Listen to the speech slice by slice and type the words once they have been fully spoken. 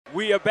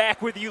We are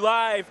back with you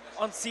live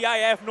on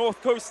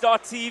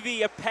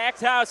CIF-North-Coast.tv, a packed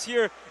house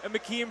here at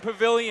McKeon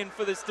Pavilion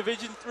for this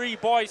Division III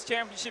Boys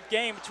Championship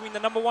game between the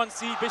 #1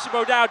 seed Bishop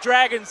O'Dowd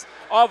Dragons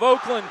of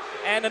Oakland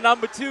and the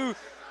 #2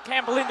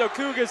 Campolindo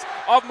Cougars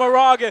of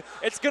Moraga.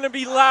 It's going to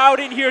be loud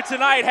in here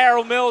tonight,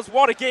 Harold Mills.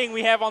 What a game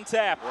we have on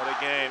tap. What a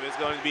game. It's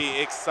going to be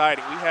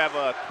exciting. We have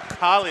a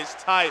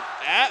college-type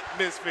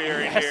atmosphere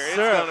in here. It's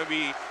going to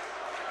be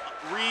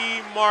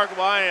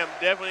remarkable. I am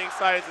definitely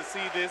excited to see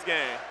this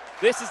game.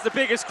 This is the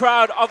biggest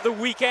crowd of the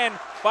weekend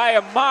by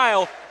a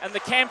mile, and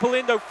the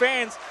Campolindo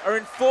fans are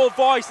in full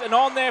voice and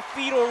on their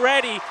feet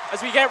already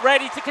as we get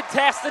ready to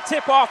contest the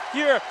tip-off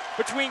here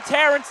between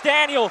Terrence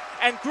Daniel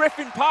and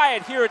Griffin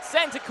Pyatt here at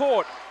center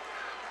court.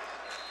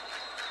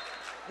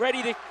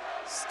 Ready to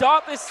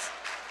start this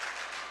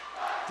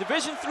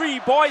Division III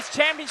Boys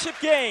Championship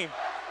game.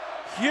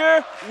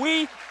 Here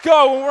we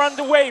go, and we're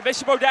underway.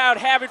 Bishop O'Dowd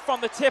have it from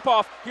the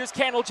tip-off. Here's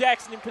Kendall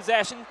Jackson in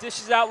possession.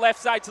 Dishes out left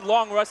side to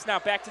Longross. Now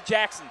back to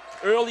Jackson.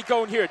 Early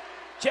going here.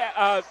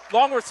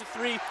 Longross to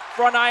three.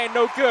 Front iron,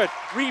 no good.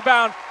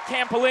 Rebound,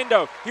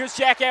 Campolindo. Here's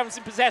Jack Evans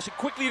in possession.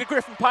 Quickly to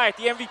Griffin Pyatt.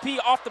 The MVP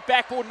off the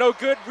backboard, no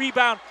good.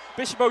 Rebound,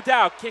 Bishop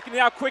O'Dowd. Kicking it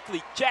out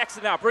quickly.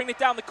 Jackson now bringing it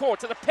down the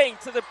court to the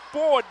paint, to the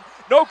board.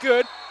 No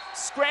good.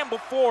 Scramble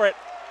for it.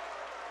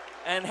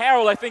 And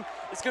Harold, I think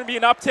it's going to be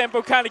an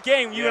up-tempo kind of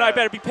game. You and I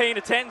better be paying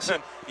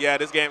attention. Yeah,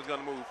 this game is going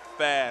to move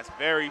fast,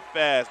 very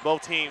fast.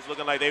 Both teams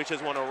looking like they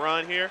just want to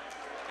run here,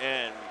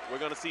 and we're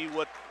going to see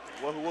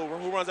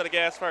who runs out of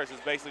gas first is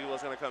basically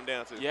what's going to come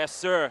down to. Yes,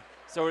 sir.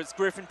 So it's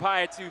Griffin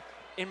Pyatt to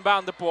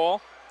inbound the ball,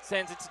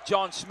 sends it to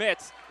John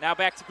Schmitz. Now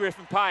back to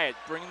Griffin Pyatt,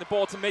 bringing the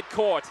ball to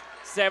midcourt.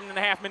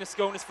 7.5 minutes to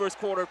go in his first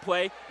quarter of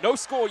play. No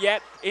score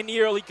yet in the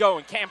early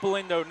going.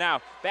 Campolindo now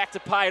back to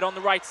Pyatt on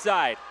the right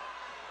side.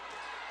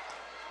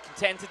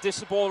 Content to dish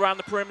the ball around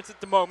the perimeter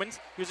at the moment.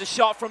 Here's a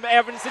shot from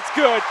Evans. It's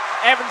good.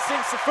 Evans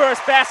sinks the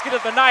first basket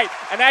of the night,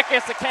 and that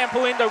gets the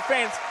Campolindo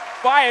fans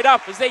fired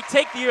up as they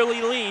take the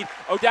early lead.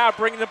 O'Dowd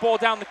bringing the ball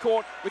down the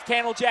court with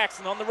Kendall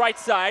Jackson on the right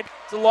side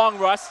to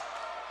Longross.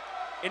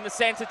 In the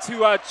center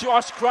to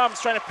Josh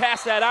Crumbs, trying to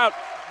pass that out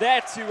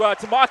there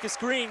to Marcus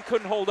Green.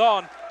 Couldn't hold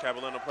on.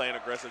 Campolindo playing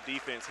aggressive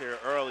defense here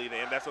early,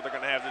 and that's what they're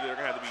going to have to do. They're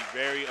going to have to be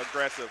very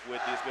aggressive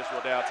with this Bishop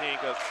O'Dowd team,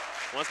 because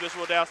once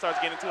Bishop O'Dowd starts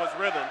getting into his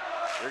rhythm,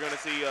 you're going to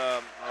see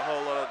a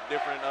whole lot of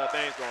different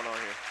things going on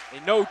here. They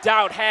no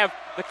doubt have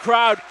the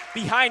crowd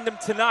behind them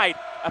tonight.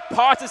 A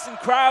partisan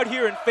crowd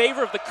here in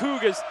favor of the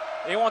Cougars.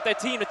 They want their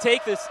team to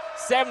take this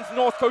 7th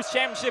North Coast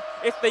Championship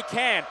if they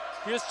can.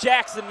 Here's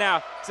Jackson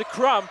now to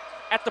Crum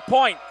at the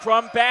point.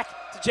 Crum back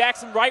to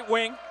Jackson, right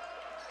wing.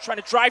 Trying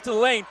to drive to the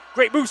lane.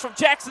 Great moves from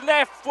Jackson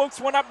there.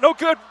 Floats one up, no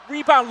good.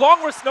 Rebound,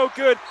 Longross, no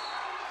good.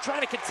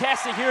 Trying to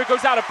contest it here. It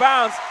goes out of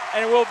bounds,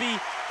 and it will be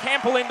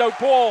Campolindo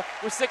ball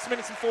with 6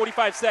 minutes and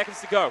 45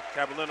 seconds to go.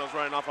 Campolindo's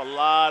running off a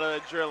lot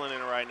of adrenaline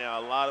right now.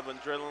 A lot of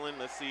adrenaline.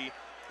 Let's see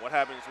what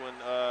happens when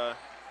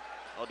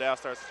O'Dowd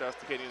starts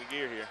to get into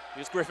gear here.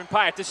 Here's Griffin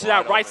Pyatt. Dishes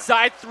out right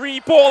side. Three.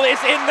 Ball is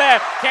in there.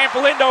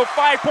 Campolindo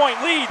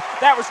 5-point lead.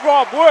 That was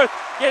Rob Worth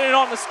getting it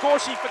on the score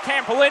sheet for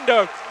Campolindo.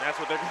 And that's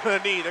what they're going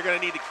to need. They're going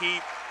to need to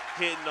keep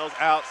hitting those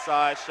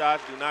outside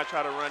shots. Do not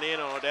try to run in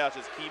on O'Dowd.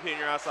 Just keep hitting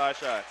your outside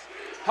shots.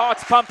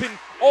 Hearts pumping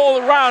all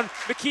around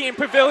McKeon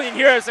Pavilion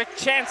here as a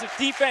chance of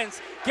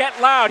defense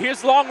get loud.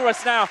 Here's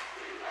Longross now.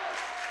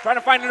 Trying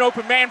to find an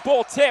open man.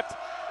 Ball tipped.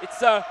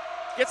 It's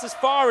gets as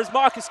far as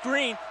Marcus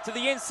Green to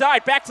the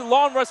inside. Back to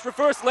Longross.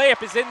 Reverse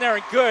layup is in there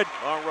and good.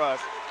 Longross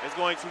is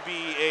going to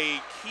be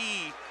a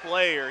key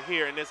player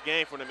here in this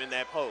game for them in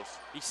that post.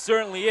 He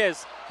certainly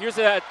is. Here's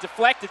a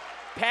deflected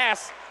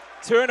pass.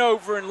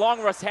 Turnover, and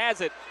Longross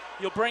has it.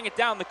 He'll bring it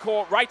down the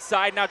court, right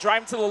side. Now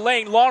driving to the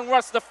lane.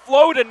 Longross, the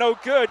floater, no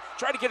good.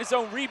 Tried to get his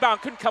own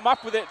rebound, couldn't come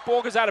up with it.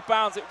 Ball goes out of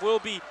bounds. It will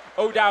be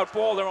O'Dowd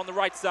ball there on the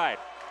right side.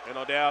 And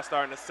O'Dowd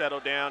starting to settle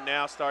down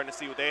now, starting to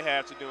see what they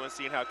have to do and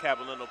seeing how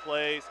Campolindo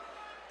plays.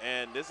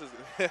 And this is,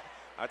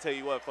 I tell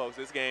you what, folks,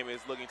 this game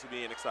is looking to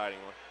be an exciting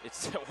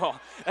one.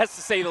 Well, that's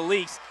to say the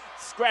least.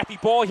 Scrappy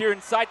ball here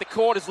inside the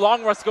court as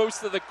Longross goes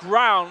to the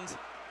ground.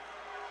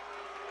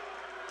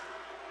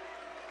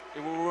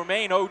 It will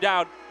remain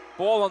O'Dowd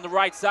ball on the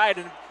right side,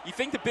 and you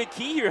think the big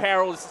key here,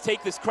 Harold, is to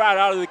take this crowd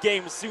out of the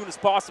game as soon as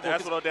possible.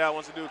 That's what O'Dowd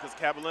wants to do, because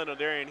Campolindo,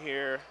 they're in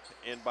here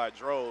and by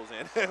droves,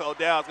 and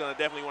O'Dowd's going to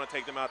definitely want to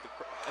take them out.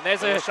 And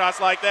there's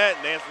shots like that,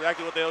 and that's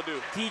exactly what they'll do.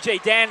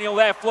 TJ Daniel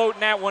there floating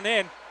that one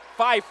in.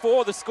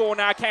 5-4 the score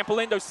now.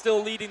 Campolindo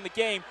still leading the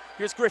game.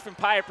 Here's Griffin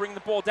Pyatt bringing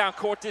the ball down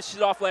court, dishes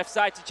it off left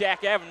side to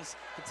Jack Evans.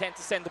 Content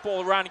to send the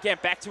ball around again.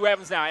 Back to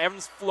Evans now.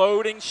 Evans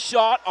floating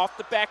shot off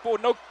the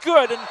backboard, no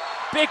good, and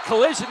big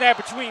collision there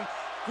between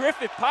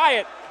Griffin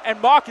Pyatt and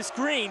Marcus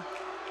Green.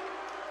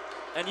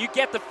 And you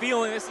get the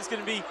feeling this is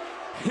going to be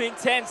an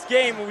intense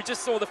game when we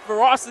just saw the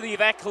ferocity of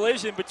that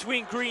collision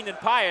between Green and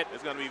Pyatt.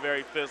 It's going to be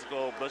very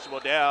physical. Bishop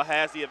O'Dowd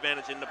has the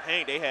advantage in the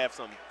paint. They have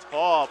some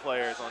tall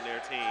players on their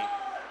team,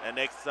 and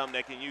that's something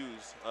they can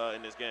use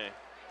in this game.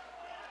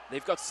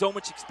 They've got so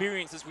much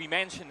experience, as we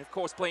mentioned, of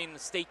course, playing the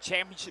state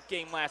championship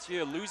game last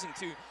year, losing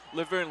to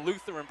Laverne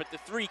Lutheran. But the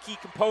three key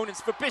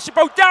components for Bishop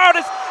O'Dowd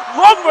as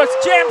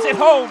Longruss jams it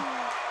home.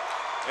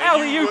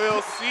 And you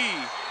will see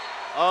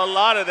a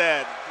lot of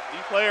that.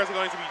 These players are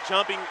going to be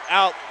jumping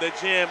out the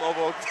gym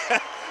over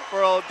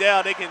for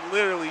O'Dowd. They can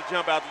literally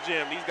jump out the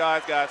gym. These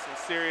guys got some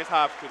serious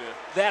hops to them.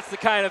 That's the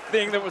kind of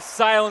thing that will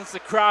silence the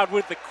crowd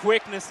with the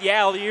quickness. The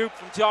alley-oop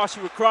from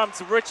Joshua Crum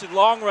to Richard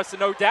Longruss,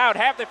 and O'Dowd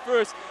have their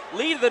first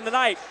lead of the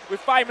night with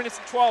 5 minutes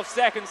and 12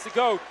 seconds to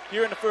go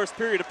here in the first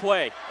period of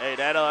play. Hey,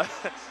 that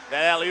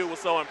alley-oop was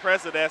so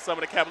impressive that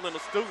some of the Campolindo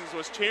students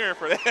was cheering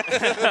for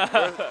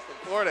that.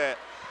 for that.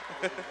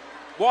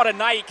 What a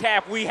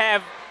nightcap we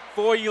have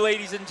for you,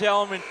 ladies and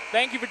gentlemen.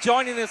 Thank you for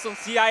joining us on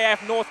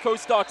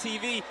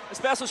CIF-North-Coast.tv. A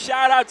special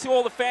shout out to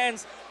all the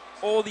fans,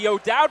 all the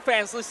O'Dowd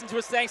fans listening to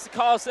us, thanks to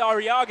Carlos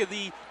Arriaga,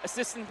 the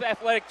Assistant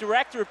Athletic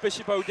Director of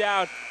Bishop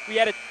O'Dowd. We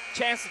had a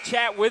chance to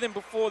chat with him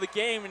before the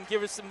game and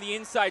give us some of the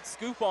inside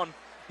scoop on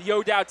the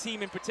O'Dowd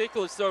team in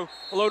particular. So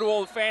hello to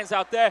all the fans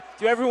out there.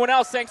 To everyone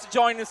else, thanks for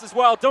joining us as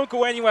well. Don't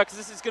go anywhere, because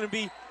this is going to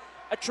be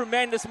a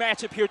tremendous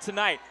matchup here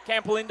tonight.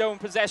 Campolindo in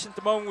possession at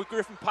the moment with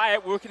Griffin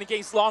Pyatt working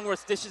against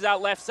Longruss. Dishes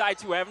out left side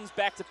to Evans.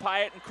 Back to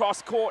Pyatt and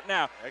cross court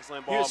now.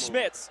 Excellent ball. Here's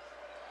Schmitz.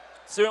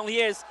 Certainly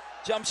is.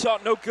 Jump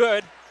shot no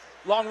good.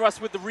 Longruss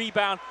with the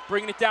rebound,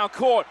 bringing it down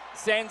court.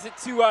 Sends it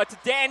to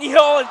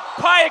Daniel, and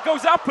Pyatt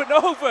goes up and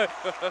over.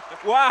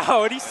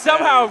 Wow, and he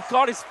somehow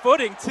got his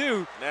footing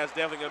too. That's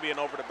definitely going to be an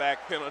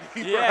over-the-back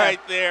penalty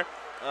right there.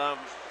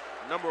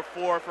 Number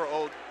 4 for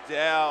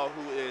O'Dowd,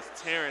 who is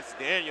Terrence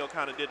Daniel,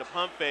 kind of did the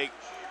pump fake.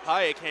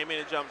 Pyatt came in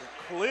and jumped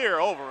clear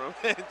over him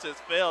and just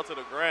fell to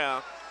the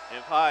ground.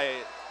 And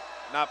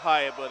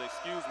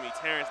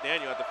Terrence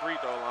Daniel at the free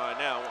throw line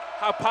now.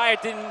 How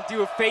Pyatt didn't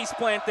do a face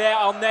plant there,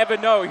 I'll never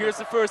know. Here's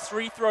the first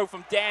free throw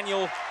from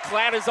Daniel.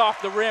 Clatters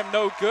off the rim,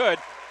 no good.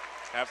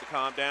 Have to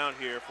calm down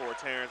here for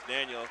Terrence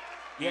Daniel.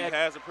 He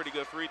has a pretty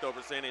good free throw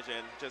percentage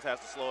and just has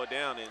to slow it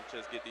down and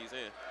just get these in.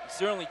 He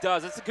certainly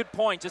does. That's a good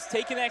point. Just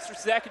take an extra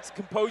second to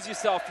compose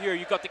yourself here.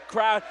 You've got the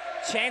crowd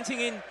chanting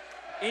in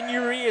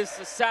your ears,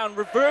 the sound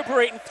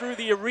reverberating through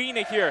the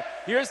arena here.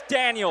 Here's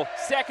Daniel.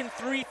 Second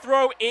free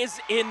throw is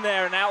in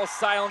there, and that will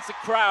silence the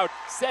crowd.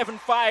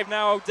 7-5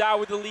 now, O'Dowd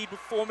with the lead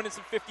with 4 minutes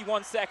and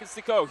 51 seconds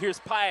to go. Here's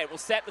Pyatt. Will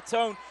set the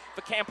tone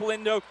for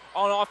Campolindo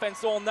on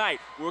offense all night.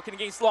 Working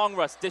against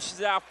Longruss. Dishes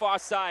it out far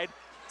side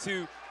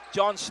to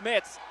John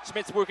Schmitz.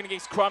 Schmitz working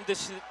against Crum,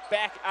 dishes it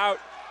back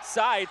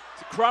outside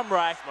to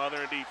Crumry.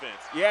 Smothering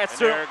defense. Yeah, and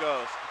there it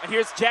goes. And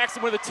here's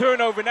Jackson with a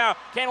turnover now.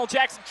 Kendall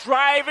Jackson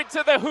driving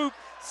to the hoop.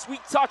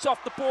 Sweet touch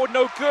off the board,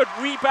 no good.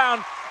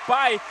 Rebound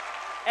by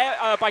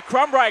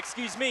Crumry,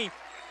 excuse me.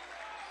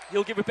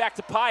 He'll give it back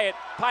to Pyatt.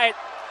 Pyatt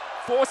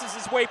forces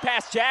his way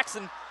past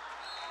Jackson.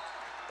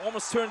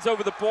 Almost turns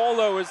over the ball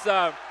though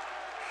as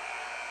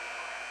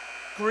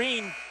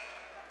Green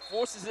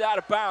forces it out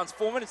of bounds.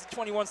 4 minutes and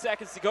 21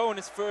 seconds to go in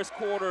his first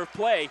quarter of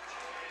play.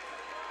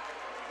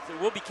 So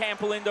it will be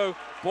Campolindo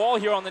ball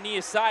here on the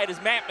near side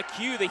as Matt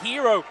McHugh, the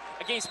hero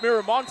against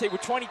Miramonte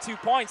with 22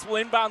 points, will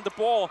inbound the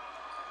ball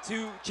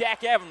to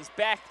Jack Evans.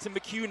 Back to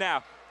McHugh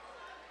now.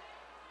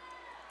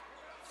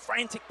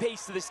 Frantic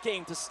pace to this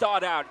game to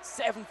start out. It's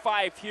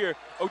 7-5 here.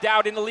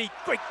 O'Dowd in the lead.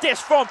 Great dish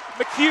from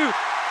McHugh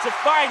to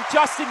find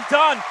Justin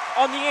Dunn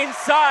on the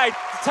inside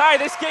to tie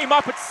this game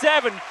up at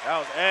 7. That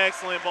was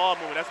excellent ball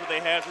movement. That's what they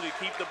have to do.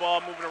 Keep the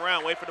ball moving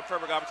around. Wait for the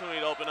perfect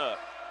opportunity to open up.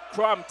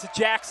 Crum to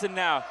Jackson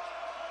now.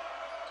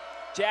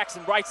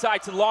 Jackson right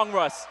side to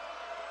Longruss.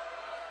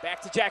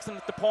 Back to Jackson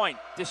at the point.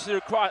 Dishes it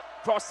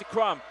across to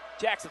Crum.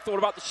 Jackson thought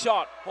about the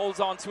shot. Holds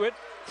on to it.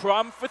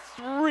 Crum for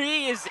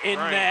 3 is in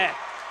there.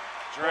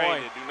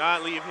 Drained it. Do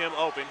not leave him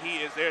open. He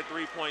is their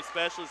three-point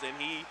specialist, and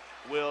he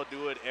will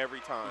do it every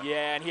time.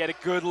 Yeah, and he had a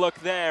good look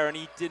there, and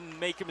he didn't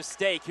make a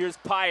mistake. Here's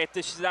Pyatt,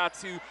 dishes it out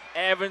to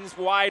Evans.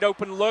 Wide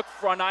open look,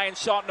 front iron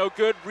shot, no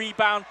good.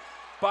 Rebound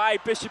by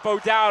Bishop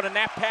O'Dowd, and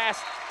that pass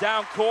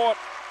down court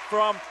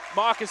from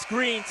Marcus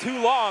Green,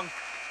 too long.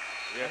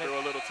 Yeah, threw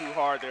a little too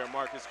hard there.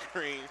 Marcus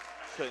Green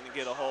couldn't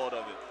get a hold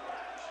of it.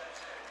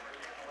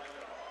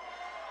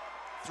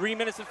 3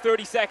 minutes and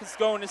 30 seconds to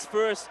go in this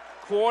first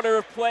quarter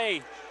of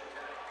play.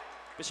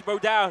 Bishop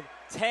O'Dowd,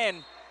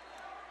 10.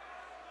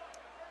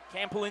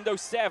 Campolindo,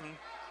 7.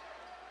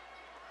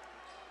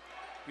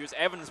 Here's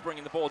Evans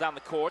bringing the ball down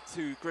the court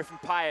to Griffin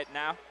Pyatt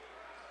now.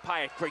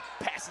 Pyatt, great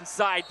pass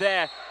inside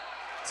there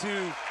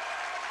to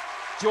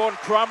Jordan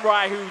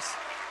Crumry, who's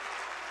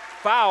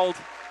fouled.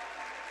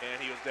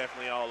 And he was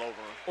definitely all over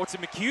him. Or to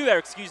McHugh there,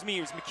 excuse me.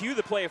 It was McHugh,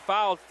 the player,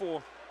 fouled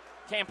for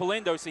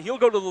Campolindo, so he'll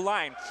go to the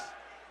line.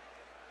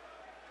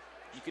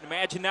 You can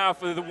imagine now,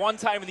 for the one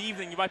time in the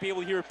evening, you might be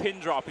able to hear a pin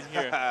drop in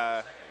here.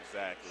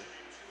 Exactly.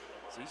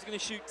 So he's going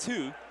to shoot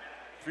 2.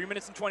 3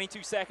 minutes and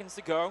 22 seconds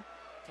to go.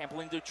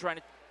 Campolindo trying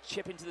to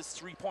chip into this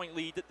 3-point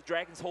lead that the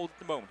Dragons hold at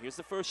the moment. Here's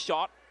the first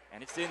shot,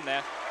 and it's in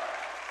there.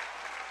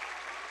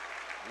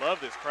 Love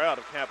this crowd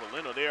of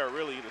Campolindo. They are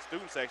really, the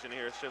student section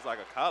here, it's just like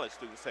a college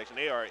student section.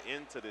 They are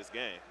into this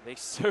game. They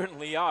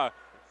certainly are.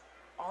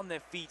 On their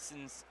feet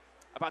since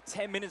about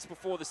 10 minutes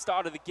before the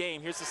start of the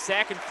game. Here's the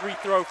second free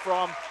throw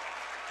from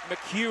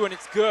McHugh, and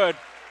it's good.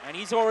 And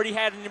he's already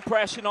had an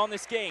impression on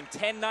this game.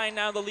 10-9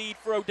 now the lead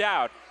for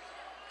O'Dowd.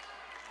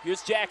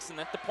 Here's Jackson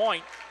at the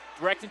point,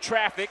 directing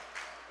traffic.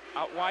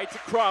 Out wide to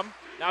Crum.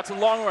 Now to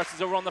Longrush,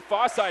 is over on the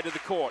far side of the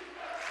court.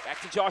 Back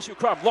to Joshua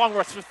Crum.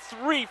 Longrush for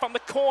three from the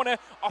corner,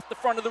 off the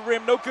front of the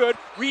rim, no good.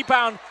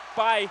 Rebound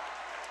by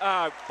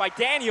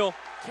Daniel,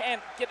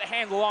 can't get a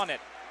handle on it.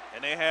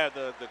 And they have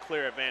the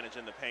clear advantage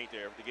in the paint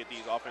there to get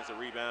these offensive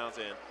rebounds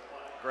and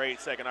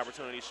great second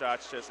opportunity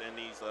shots just in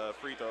these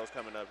free throws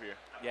coming up here.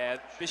 Yeah,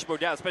 Bishop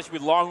O'Dowd, especially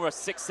with Longrush,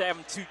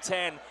 6'7",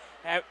 210,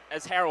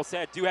 as Harold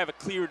said, do have a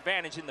clear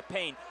advantage in the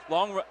paint.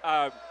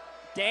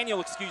 Daniel,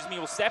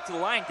 will step to the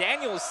line.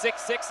 Daniel is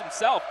 6'6"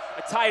 himself,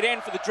 a tight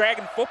end for the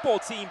Dragon football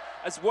team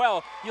as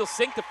well. He'll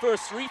sink the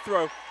first free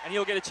throw, and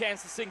he'll get a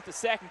chance to sink the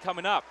second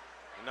coming up.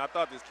 And I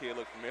thought this kid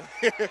looked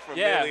familiar.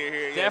 Yeah,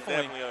 here.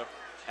 definitely. Definitely an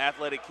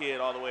athletic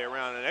kid all the way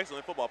around, and an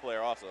excellent football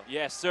player also.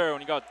 Yes, sir. When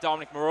you got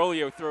Dominic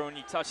Morolio throwing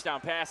you touchdown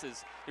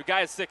passes, your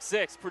guy is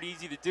 6'6", pretty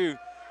easy to do.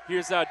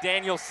 Here's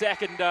Daniel's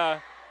second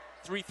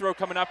free throw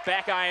coming up.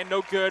 Back iron,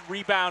 no good.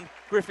 Rebound,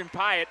 Griffin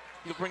Pyatt.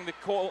 He'll bring the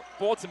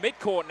ball to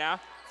midcourt now.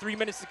 3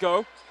 minutes to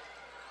go.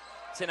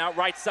 Sent out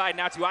right side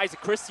now to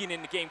Isaac Christian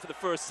in the game for the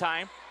first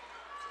time.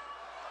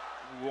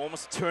 Ooh,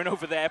 almost a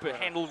turnover there, but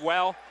handled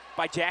well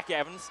by Jack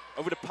Evans.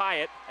 Over to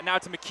Pyatt, and now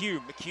to McHugh.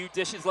 McHugh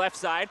dishes left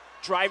side,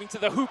 driving to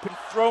the hoop and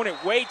throwing it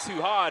way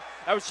too hard.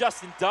 That was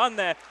Justin Dunn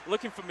there,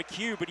 looking for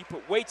McHugh, but he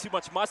put way too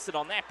much mustard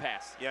on that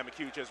pass. Yeah,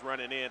 McHugh just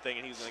running in,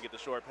 thinking he was going to get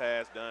the short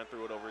pass. Dunn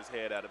threw it over his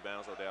head out of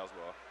bounds. O'Dowd's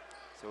ball.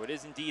 So it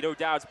is indeed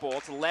O'Dowd's ball.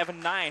 It's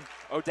 11-9.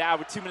 O'Dowd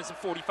with 2 minutes and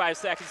 45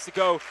 seconds to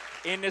go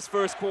in this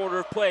first quarter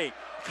of play.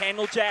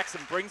 Kendall Jackson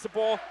brings the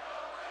ball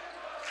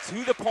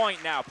to the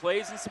point now.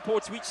 Plays and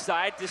supports to each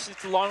side. Dishes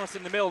to Longrush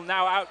in the middle.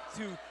 Now out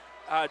to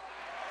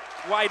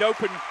wide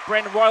open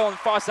Brandon Royal on the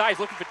far side. He's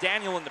looking for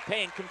Daniel in the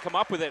paint. Couldn't come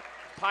up with it.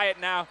 Pyatt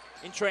now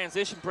in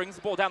transition. Brings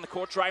the ball down the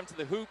court. Driving to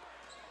the hoop.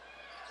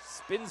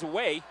 Spins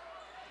away.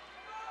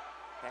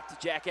 Back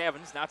to Jack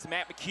Evans, now to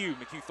Matt McHugh.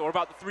 McHugh thought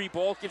about the three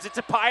ball, gives it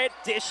to Pyatt,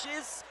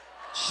 dishes.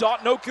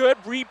 Shot no good,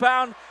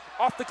 rebound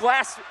off the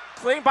glass,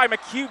 claimed by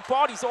McHugh.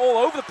 Bodies all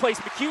over the place.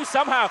 McHugh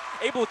somehow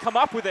able to come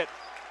up with it.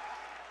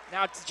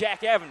 Now to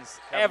Jack Evans.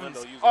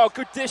 Evans, oh,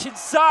 good dish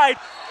inside.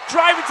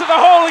 Driving to the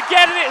hole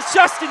again, and it's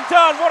Justin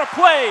Dunn. What a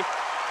play.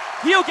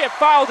 He'll get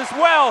fouled as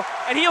well,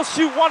 and he'll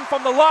shoot one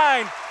from the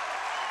line.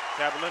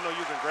 Campolindo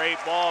using great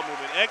ball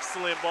movement,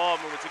 excellent ball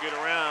movement to get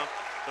around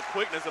the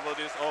quickness of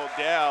this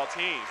O'Dowd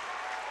team.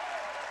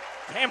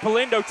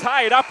 Campolindo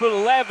tie it up at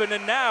 11,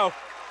 and now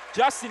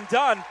Justin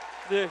Dunn,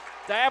 the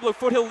Diablo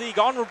Foothill League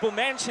honorable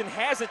mention,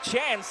 has a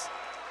chance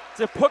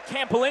to put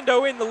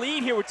Campolindo in the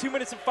lead here with 2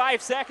 minutes and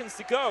 5 seconds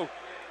to go.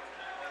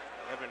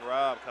 Evan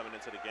Robb coming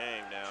into the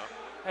game now.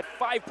 Had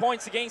 5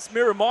 points against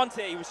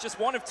Miramonte. He was just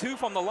 1 of 2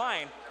 from the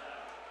line.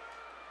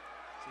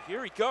 So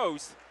here he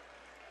goes.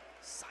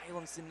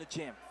 Silence in the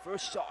gym.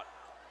 First shot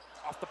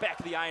off the back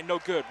of the iron, no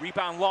good.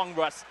 Rebound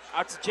Longrush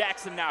out to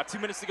Jackson now. 2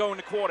 minutes to go in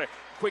the quarter.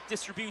 Quick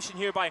distribution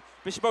here by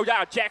Bishop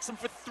O'Dowd. Jackson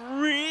for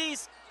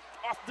threes.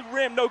 Off the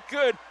rim, no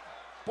good.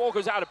 Ball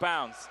goes out of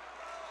bounds.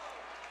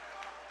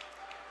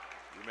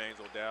 Remains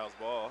O'Dowd's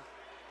ball.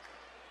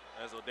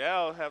 As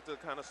O'Dowd have to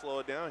kind of slow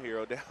it down here.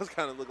 O'Dowd's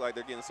kind of look like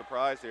they're getting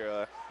surprised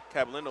here.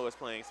 Campolindo is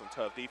playing some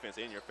tough defense,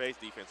 in-your-face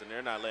defense, and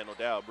they're not letting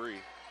O'Dowd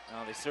breathe.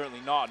 No, they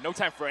certainly not. No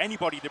time for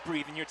anybody to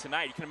breathe in here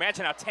tonight. You can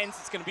imagine how tense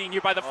it's going to be in here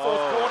by the fourth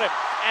quarter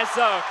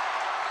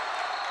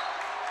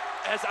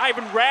as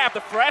Ivan Rabb,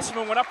 the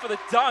freshman, went up for the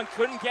dunk,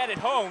 couldn't get it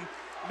home.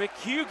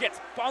 McHugh gets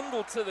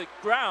bundled to the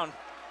ground.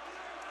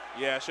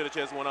 Yeah, should have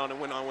just went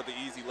on with the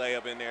easy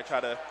layup in there,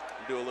 try to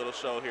do a little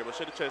show here, but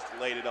should have just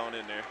laid it on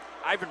in there.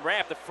 Ivan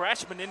Rabb, the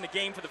freshman in the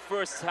game for the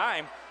first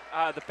time.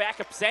 The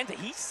backup center,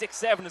 he's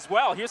 6'7" as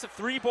well. Here's a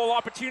three-ball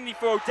opportunity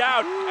for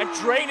O'Dowd, and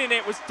draining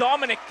it was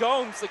Dominic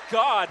Gomes, the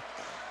guard.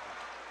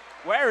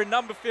 Wearing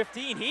number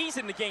 15, he's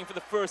in the game for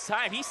the first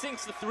time. He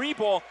sinks the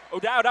three-ball.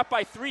 O'Dowd up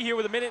by 3 here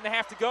with 1.5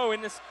 minutes to go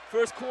in this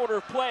first quarter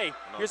of play.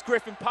 Here's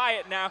Griffin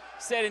Pyatt now,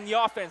 set in the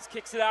offense.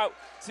 Kicks it out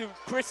to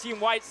Christian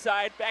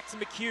Whiteside, back to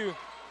McHugh.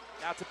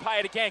 Now to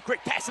Pyatt again.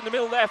 Great pass in the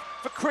middle left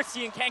for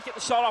Christian. Can't get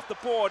the shot off the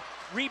board.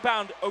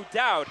 Rebound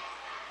O'Dowd.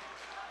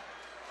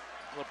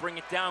 We'll bring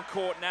it down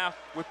court now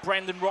with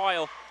Brendan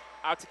Royal.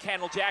 Out to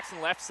Kendall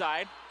Jackson, left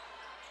side.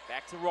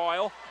 Back to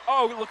Royal.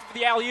 Oh, looking for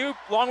the alley-oop.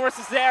 Longrush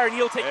is there, and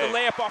he'll take the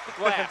layup off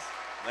the glass.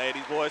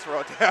 These boys for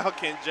O'Dowd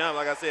can jump.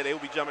 Like I said, they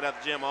will be jumping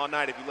out the gym all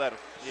night if you let them.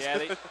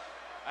 Yeah,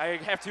 I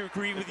have to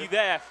agree with you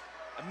there.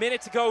 1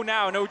 minute to go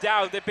now, and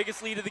O'Dowd, their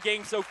biggest lead of the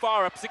game so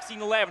far, up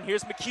 16-11.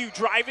 Here's McHugh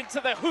driving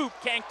to the hoop.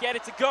 Can't get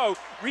it to go.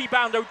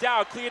 Rebound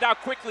O'Dowd, cleared out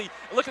quickly.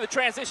 Look at the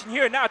transition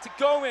here now to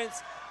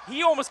Gomez.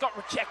 He almost got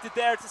rejected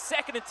there. It's a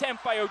second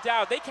attempt by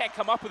O'Dowd. They can't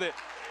come up with it.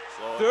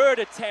 Third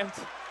attempt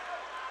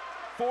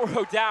for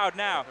O'Dowd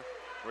now.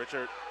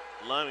 Richard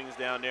Lummings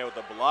down there with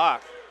the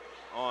block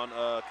on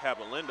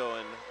Campolindo,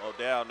 and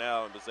O'Dowd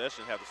now in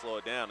possession have to slow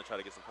it down and try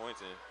to get some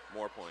points in,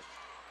 more points.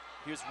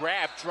 Here's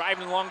Rab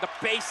driving along the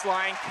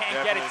baseline,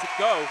 can't get it to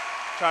go.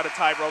 Try to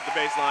tightrope the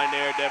baseline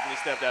there, definitely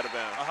stepped out of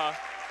bounds.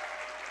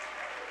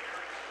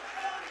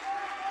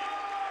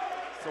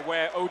 So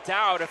where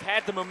O'Dowd have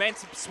had the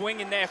momentum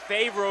swing in their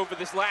favor over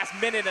this last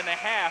minute and a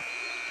half,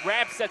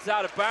 Rab sets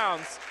out of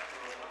bounds.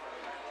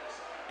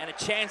 And a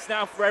chance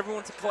now for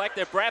everyone to collect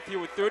their breath here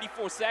with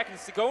 34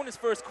 seconds to go in this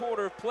first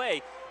quarter of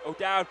play.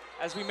 O'Dowd,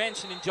 as we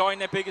mentioned, enjoying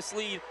their biggest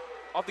lead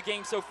of the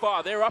game so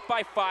far. They're up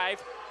by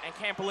 5, and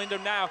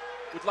Campolindo now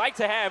would like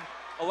to have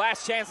a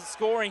last chance at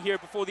scoring here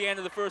before the end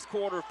of the first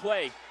quarter of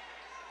play.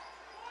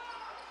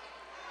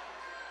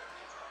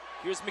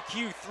 Here's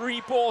McHugh,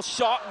 3-ball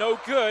shot, no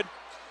good.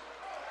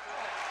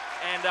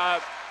 And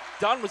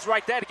Dunn was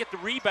right there to get the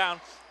rebound.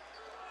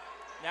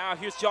 Now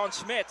here's John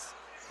Schmitz,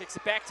 takes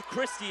it back to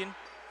Christian.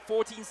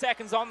 14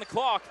 seconds on the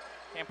clock.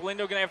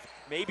 Campolindo gonna have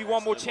maybe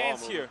one more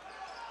chance here.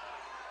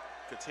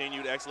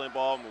 Continued excellent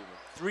ball movement.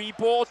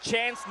 3-ball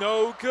chance,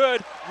 no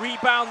good.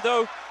 Rebound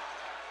though,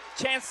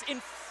 chance in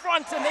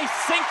front and they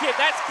sink it.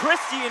 That's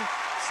Christian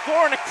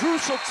scoring a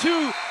crucial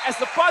 2 as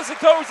the buzzer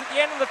goes at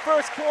the end of the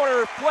first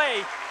quarter of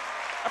play.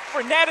 A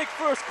frenetic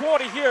first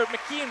quarter here at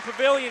McKeon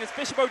Pavilion as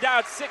Bishop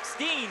O'Dowd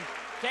 16,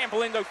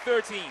 Campolindo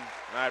 13. And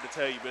I have to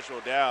tell you, Bishop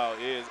O'Dowd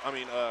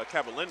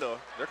Campolindo,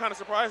 they're kind of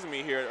surprising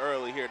me here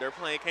early here. They're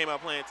came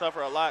out playing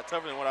tougher, a lot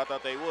tougher than what I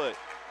thought they would.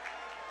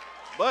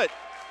 But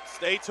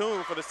stay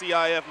tuned for the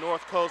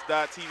CIF-North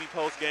Coast.tv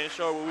post-game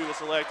show where we will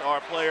select our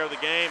player of the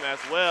game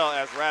as well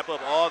as wrap up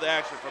all the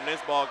action from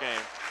this ball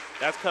game.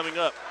 That's coming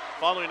up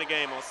following the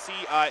game on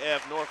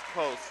CIF-North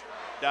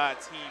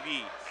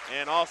Coast.tv.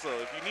 And also,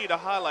 if you need a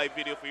highlight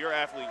video for your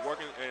athlete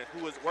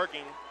who is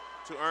working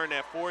to earn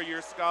that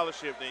 4-year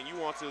scholarship, then you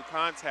want to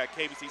contact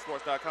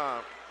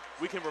kbcsports.com.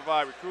 We can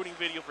provide recruiting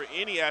video for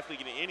any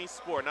athlete in any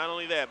sport. Not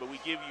only that, but we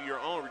give you your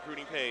own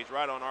recruiting page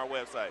right on our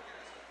website.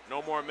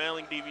 No more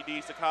mailing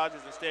DVDs to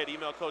colleges. Instead,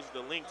 email coaches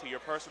the link to your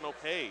personal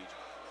page.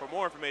 For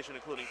more information,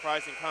 including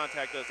pricing,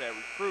 contact us at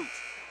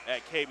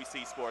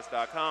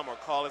recruits@kbcsports.com or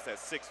call us at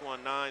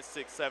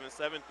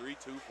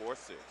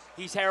 619-677-3246.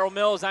 He's Harold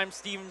Mills. I'm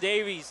Stephen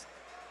Davies.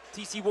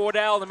 TC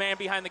Wardell, the man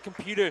behind the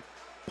computer,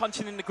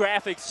 punching in the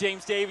graphics.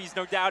 James Davies,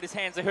 no doubt his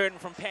hands are hurting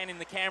from panning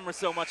the camera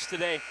so much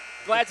today.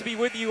 Glad to be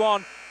with you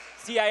on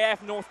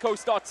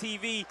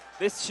CIF-NorthCoast.tv.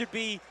 This should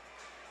be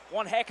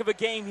one heck of a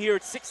game here.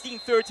 It's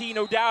 16-13,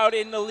 O'Dowd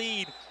in the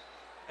lead.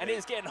 And it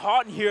is getting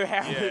hot in here,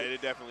 Harold. Yeah,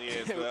 it definitely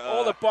is.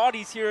 All the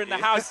bodies here in the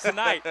house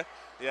tonight.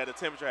 Yeah, the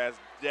temperature has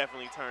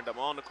definitely turned up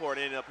on the court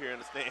and up here in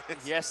the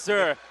stands. Yes,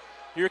 sir.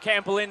 Here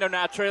Campolindo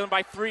now trailing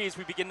by 3 as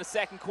we begin the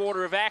second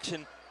quarter of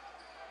action.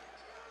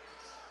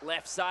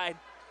 Left side,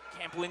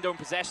 Campolindo in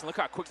possession. Look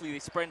how quickly they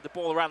spread the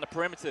ball around the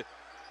perimeter.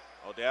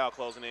 O'Dowd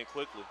closing in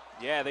quickly.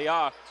 Yeah, they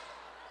are.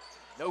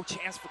 No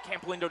chance for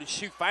Campolindo to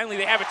shoot. Finally,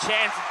 they have a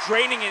chance.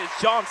 Draining it is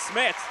John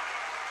Smith.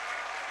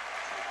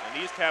 And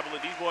these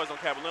boys on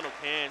Campolindo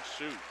can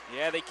shoot.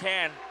 Yeah, they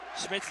can.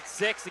 Schmitz at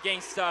 6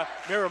 against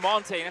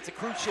Miramonte, and that's a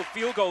crucial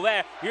field goal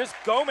there. Here's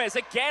Gomez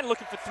again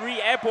looking for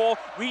 3, air ball,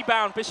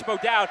 rebound, Bishop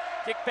O'Dowd.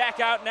 Kick back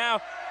out now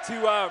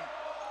to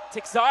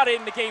Texada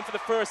in the game for the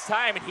first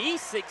time, and he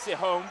sinks it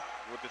home.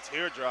 With the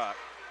teardrop,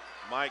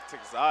 Mike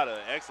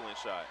Texada, excellent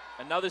shot.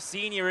 Another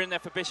senior in there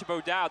for Bishop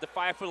O'Dowd, the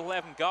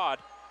 5'11"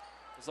 guard.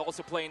 Was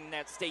also playing in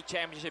that state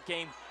championship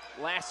game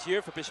last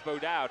year for Bishop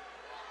O'Dowd.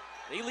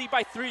 They lead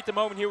by 3 at the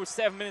moment here with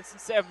 7 minutes and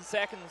 7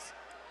 seconds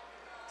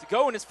to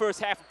go in this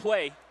first half of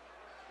play.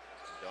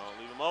 Don't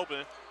leave them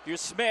open.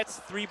 Here's Schmitz,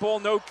 3-ball,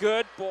 no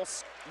good. Ball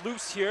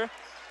loose here.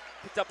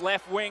 Picked up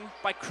left wing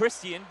by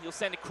Christian. He'll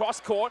send it cross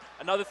court.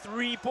 Another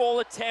 3-ball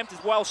attempt is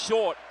well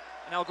short,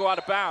 and that'll go out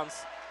of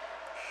bounds.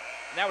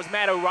 And that was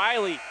Matt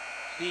O'Reilly,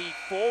 the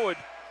forward,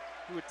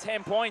 who had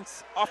 10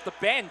 points off the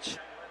bench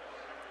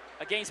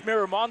against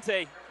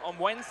Miramonte on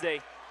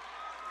Wednesday.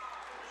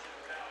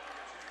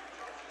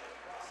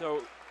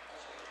 So,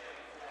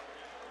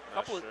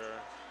 Okay, here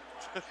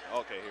we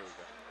go.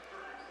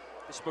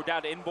 Bishop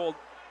O'Dowd to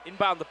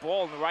inbound the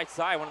ball on the right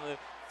side. One of the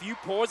few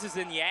pauses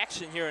in the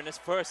action here in this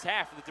first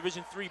half of the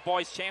Division III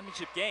Boys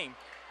Championship game.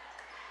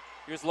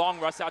 Here's Long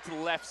Russ out to the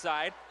left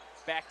side.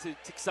 Back to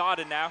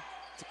Texada now.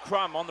 To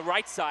Crum on the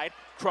right side.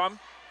 Crum,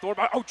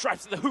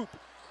 drives to the hoop.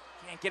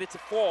 Can't get it to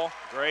fall.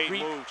 Great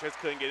move. Just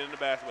couldn't get in the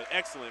basket, but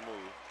excellent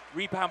move.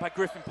 Rebound by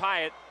Griffin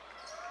Pyatt.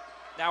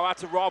 Now out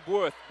to Rob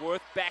Worth.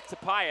 Worth back to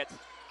Pyatt.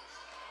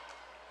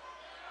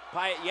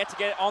 Pyatt yet to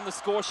get it on the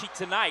score sheet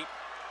tonight.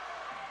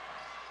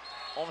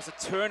 Almost a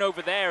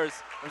turnover there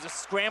as there's a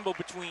scramble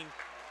between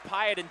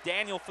Pyatt and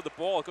Daniel for the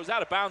ball. It goes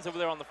out of bounds over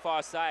there on the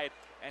far side,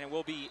 and it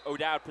will be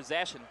O'Dowd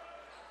possession.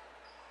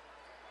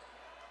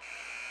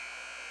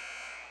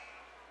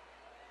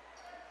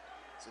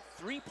 So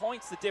 3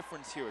 points the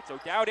difference here. It's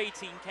O'Dowd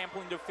 18,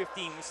 Campolindo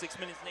 15 with 6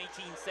 minutes and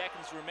 18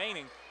 seconds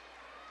remaining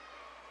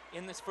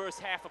in this first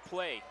half of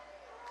play.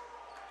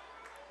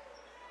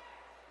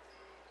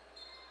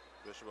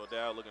 Bishop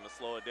O'Dowd looking to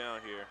slow it down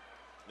here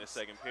in this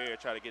second period,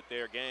 try to get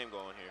their game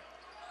going here.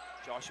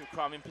 Joshua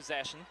Crum in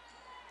possession.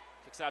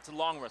 Kicks out to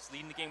Longruss,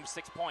 leading the game with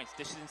 6 points.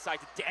 Dishes inside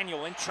to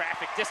Daniel in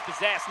traffic,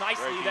 dispossessed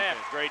nicely there.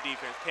 Great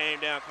defense.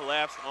 Came down,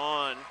 collapsed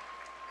on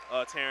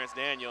Terrence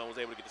Daniel and was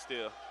able to get the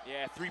steal.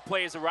 Yeah, 3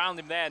 players around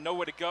him there,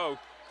 nowhere to go.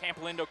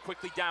 Campolindo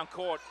quickly down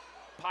court.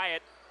 Pyatt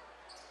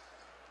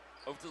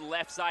over to the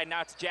left side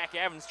now to Jack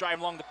Evans,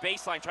 driving along the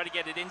baseline, trying to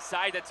get it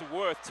inside. That's a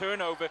Worth.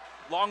 Turnover.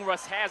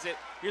 Longruss has it.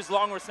 Here's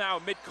Longruss now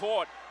at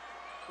midcourt.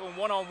 Going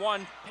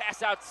one-on-one,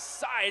 pass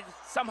outside,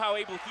 somehow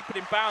able to keep it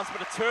in bounds,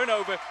 but a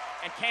turnover,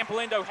 and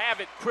Campolindo have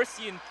it.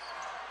 Christian.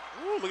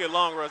 Ooh, look at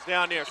Longruss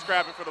down there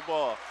scrapping for the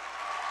ball.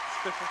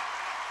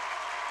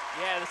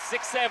 Yeah, the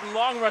 6'7"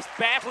 Longruss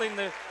battling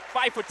the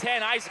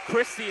 5'10" Isaac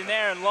Christie in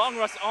there, and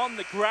Longruss on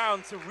the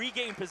ground to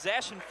regain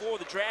possession for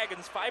the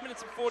Dragons. 5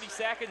 minutes and 40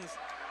 seconds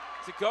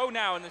to go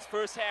now in this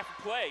first half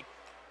of play.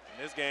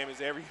 And this game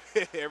is every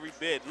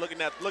bit,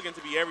 looking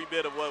to be every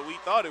bit of what we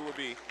thought it would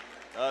be.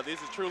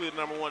 This is truly the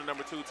number 1 and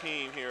number 2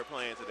 team here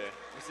playing today.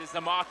 This is the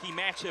marquee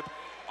matchup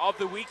of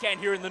the weekend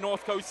here in the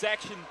North Coast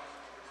section.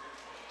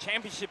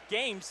 Championship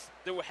games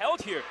that were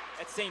held here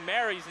at St.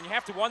 Mary's, and you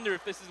have to wonder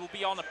if this will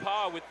be on a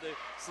par with the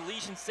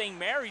Salesian St.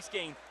 Mary's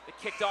game that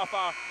kicked off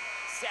our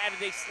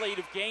Saturday slate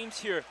of games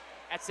here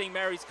at St.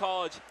 Mary's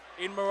College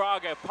in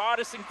Moraga.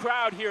 Partisan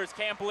crowd here is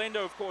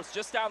Campolindo, of course,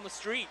 just down the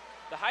street,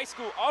 the high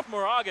school of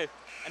Moraga,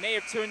 and they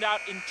have turned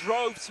out in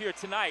droves here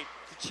tonight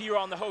to cheer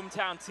on the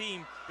hometown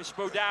team. Bishop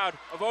O'Dowd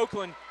of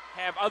Oakland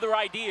have other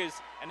ideas,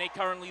 and they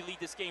currently lead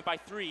this game by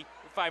 3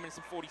 with 5 minutes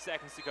and 40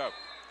 seconds to go.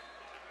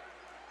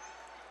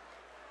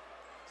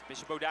 So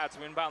Bishop O'Dowd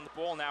to inbound the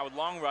ball now with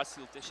Longruss.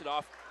 He'll dish it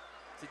off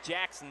to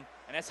Jackson,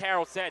 and as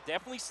Harold said,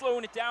 definitely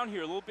slowing it down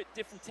here, a little bit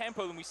different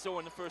tempo than we saw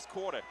in the first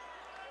quarter.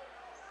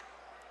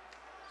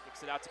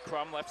 Kicks it out to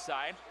Crum, left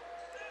side.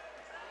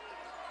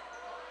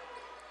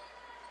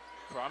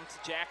 Crum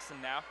to Jackson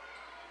now,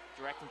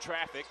 directing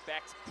traffic,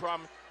 back to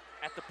Crum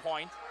at the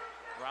point,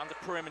 around the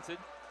perimeter.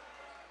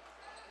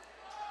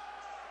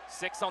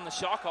 6 on the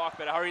shot clock,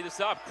 better hurry this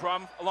up.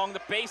 Crum along the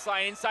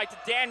baseline, inside to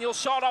Daniel,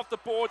 shot off the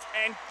boards,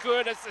 and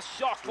good as the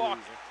shot clock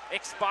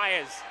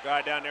expires.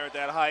 Guy down there at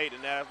that height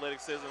and that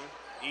athleticism,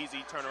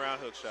 easy turnaround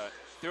hook shot.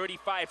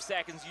 35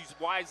 seconds used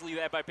wisely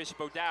there by Bishop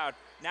O'Dowd.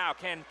 Now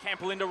can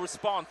Campolindo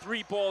respond?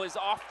 3 ball is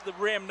off the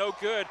rim, no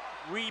good.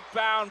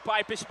 Rebound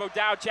by Bishop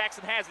O'Dowd.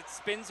 Jackson has it,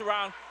 spins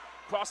around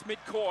across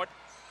midcourt.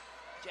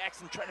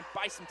 Jackson trying to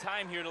buy some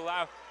time here to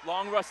allow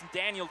Longruss and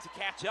Daniel to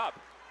catch up.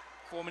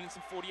 4 minutes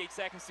and 48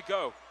 seconds to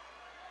go.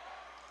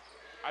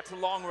 Out to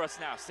Longruss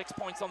now, 6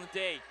 points on the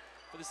day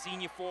for the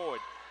senior forward.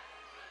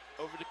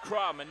 Over to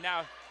Crum, and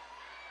now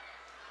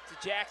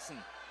to Jackson.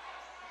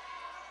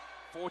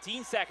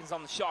 14 seconds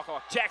on the shot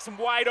clock. Jackson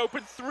wide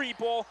open, 3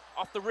 ball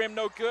off the rim,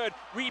 no good.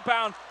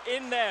 Rebound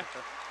in there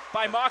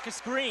by Marcus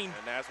Green.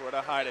 And that's where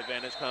the height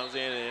advantage comes in,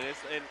 and it's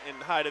in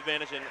height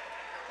advantage, and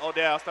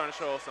O'Dowd starting to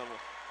show some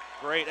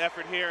great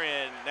effort here,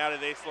 and now that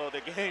they slowed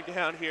their game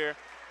down here,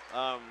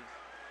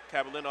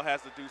 Campolindo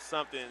has to do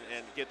something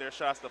and get their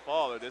shots to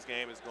fall, or this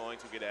game is going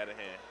to get out of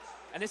hand.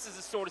 And this is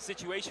the sort of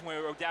situation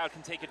where O'Dowd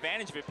can take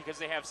advantage of it because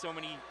they have so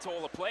many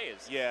taller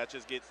players. Yeah,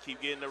 just keep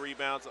getting the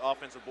rebounds,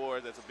 offensive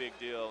boards, that's a big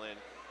deal, and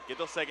get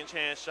those second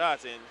chance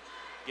shots and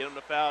get them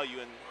to foul you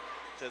and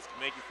just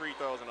make you free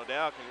throws, and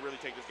O'Dowd can really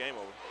take this game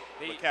over.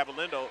 But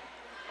Campolindo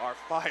are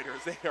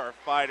fighters. They are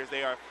fighters.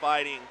 They are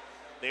fighting.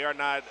 They are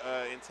not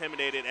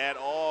intimidated at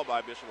all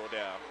by Bishop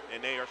O'Dowd,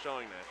 and they are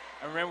showing that.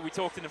 I remember we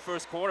talked in the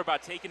first quarter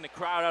about taking the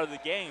crowd out of the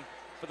game.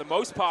 For the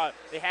most part,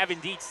 they have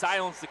indeed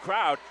silenced the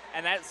crowd,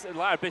 and that's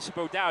allowed Bishop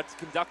O'Dowd to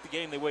conduct the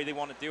game the way they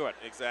want to do it.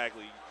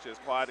 Exactly.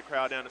 Just quiet the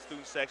crowd down. The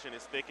student section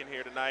is thick in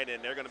here tonight,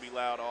 and they're going to be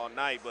loud all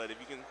night. But if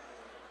you can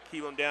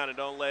keep them down and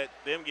don't let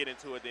them get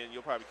into it, then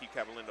you'll probably keep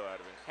Campolindo out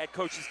of it. Head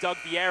coaches Doug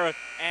Vieira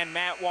and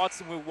Matt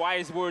Watson with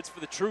wise words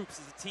for the troops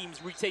as the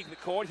teams retake the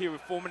court here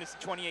with 4 minutes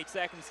and 28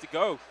 seconds to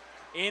go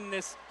in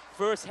this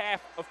first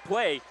half of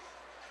play.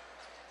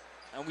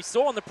 And we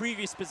saw on the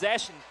previous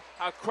possession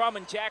how Crum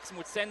and Jackson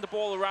would send the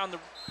ball around the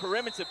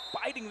perimeter,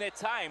 biding their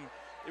time.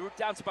 They were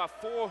down to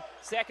about 4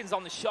 seconds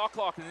on the shot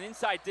clock and an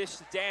inside dish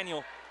to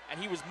Daniel, and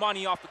he was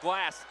money off the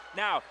glass.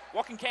 Now,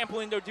 what can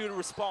Campolindo do to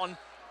respond?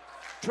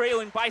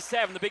 Trailing by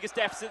 7, the biggest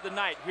deficit of the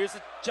night. Here's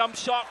a jump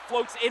shot,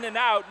 floats in and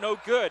out, no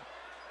good.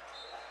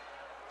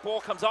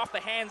 Ball comes off the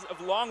hands of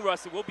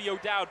Longruss. It will be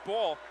O'Dowd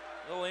ball.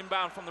 A little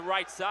inbound from the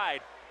right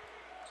side.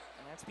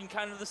 And that's been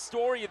kind of the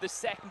story of the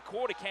second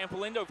quarter.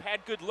 Campolindo have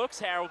had good looks,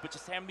 Harold, but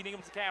just haven't been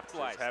able to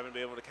capitalize. Just haven't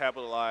been able to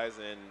capitalize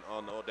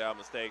on the O'Dowd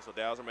mistakes.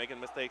 O'Dowds are making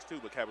mistakes too,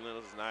 but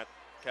Campolindo's is not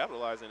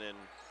capitalizing. And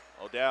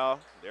O'Dowd,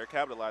 they're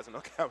capitalizing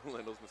on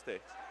Campolindo's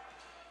mistakes.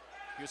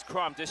 Here's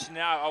Crum dishing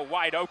out a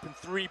wide open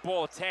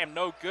 3-ball attempt,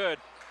 no good.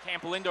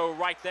 Campolindo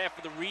right there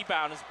for the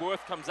rebound as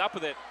Worth comes up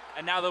with it.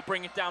 And now they'll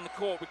bring it down the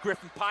court with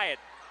Griffin Pyatt.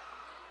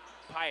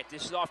 Pyatt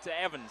dishes off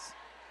to Evans.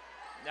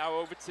 Now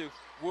over to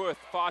Worth,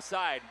 far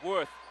side.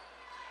 Worth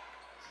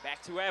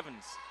back to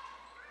Evans.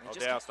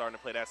 O'Dowd starting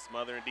to play that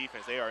smothering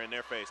defense. They are in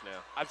their face now.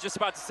 I was just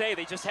about to say,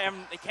 they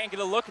can't get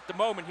a look at the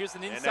moment. Here's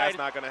an inside. And that's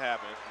not going to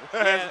happen.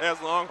 Yeah.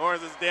 As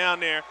Longhorns is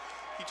down there,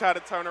 he tried to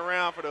turn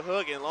around for the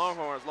hook, and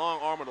Longhorns, long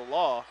arm of the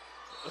law,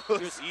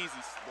 Easy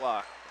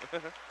block.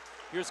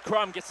 Here's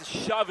Crum, gets a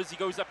shove as he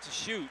goes up to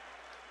shoot.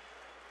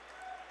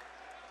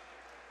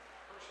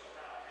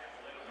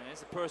 And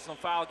there's a personal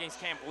foul against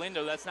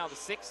Campolindo. That's now the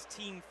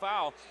 16th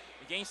foul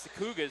against the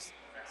Cougars.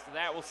 So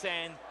that will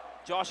send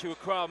Joshua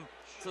Crum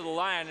to the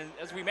line. And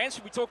as we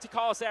mentioned, we talked to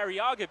Carlos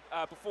Arriaga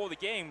before the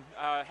game.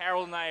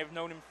 Harold and I have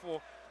known him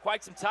for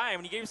quite some time,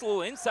 and he gave us a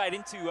little insight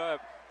into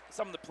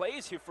some of the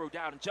players here for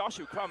O'Dowd, and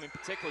Joshua Crum in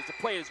particular is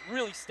a player that's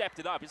really stepped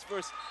it up. His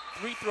first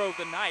free throw of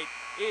the night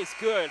is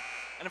good.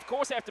 And of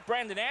course, after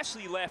Brandon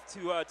Ashley left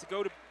to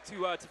go to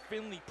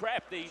Finley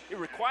Prep, it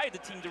required the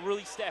team to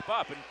really step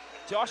up. And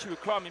Joshua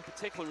Crum in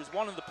particular is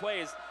one of the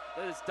players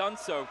that has done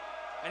so.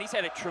 And he's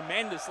had a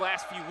tremendous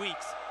last few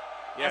weeks.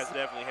 Yes,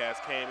 definitely has.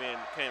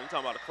 We're talking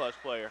about a clutch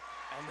player.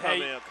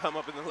 And come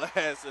up in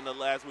the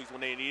last weeks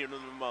when they needed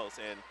him the most.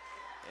 And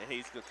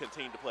he's going to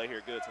continue to play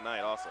here good tonight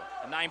also.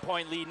 A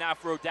 9-point lead now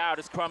for O'Dowd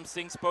as Crum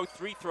sinks both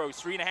free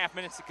throws. 3.5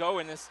 minutes to go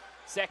in this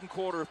second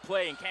quarter of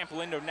play. And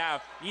Campolindo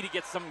now need to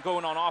get something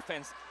going on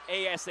offense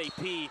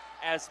ASAP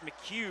as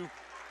McHugh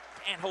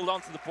can't hold on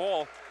to the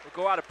ball or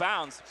go out of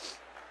bounds.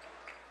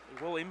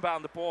 They will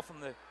inbound the ball from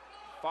the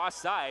far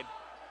side.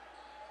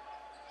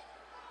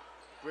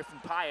 Griffin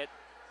Pyatt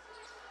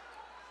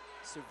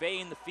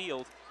surveying the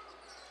field.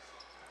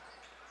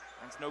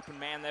 Finds an open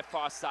man that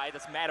far side.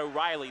 That's Matt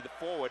O'Reilly, the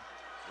forward.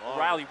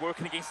 O'Reilly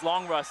working against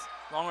Long Russ.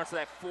 Long Russ to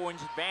that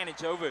 4-inch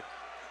advantage over. And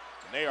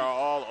they are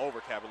all over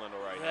Campolindo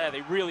right now. Yeah,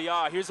 they really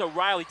are. Here's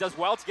O'Reilly, does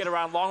well to get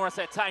around Long Russ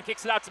that time.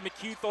 Kicks it out to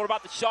McHugh, thought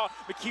about the shot.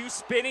 McHugh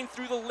spinning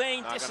through the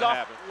lane, dished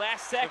off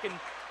last second.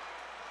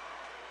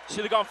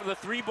 Should have gone for the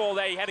 3-ball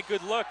there. He had a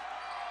good look.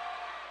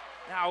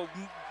 Now,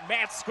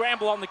 mad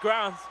scramble on the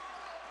ground.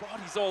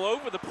 Bodies all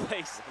over the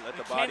place. Let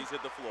the bodies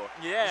hit the floor.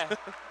 Yeah,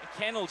 and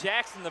Kendall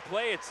Jackson, the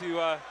player,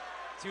 to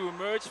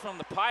emerge from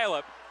the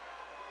pileup.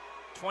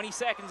 20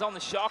 seconds on the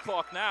shot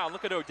clock now.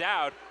 Look at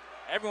O'Dowd.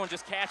 Everyone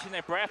just catching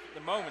their breath at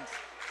the moment.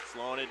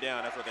 Slowing it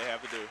down, that's what they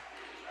have to do.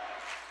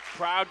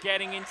 Crowd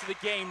getting into the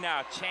game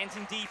now,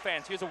 chanting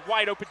defense. Here's a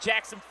wide open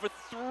Jackson for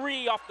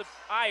 3 off the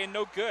iron,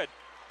 no good.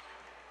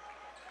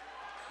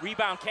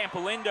 Rebound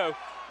Campolindo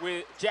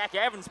with Jack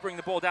Evans bring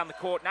the ball down the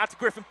court. Now to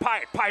Griffin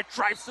Pyatt. Pyatt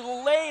drives to the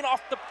lane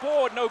off the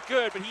board, no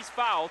good, but he's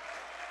fouled.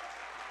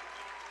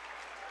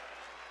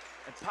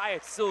 And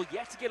Pyatt still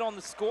yet to get on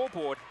the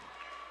scoreboard.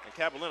 And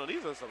Campolindo,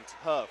 these are some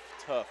tough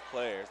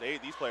players.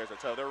 These players are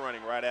tough. They're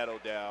running right at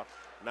O'Dowd,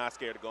 not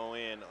scared to go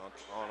in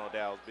on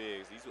O'Dowd's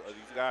bigs. These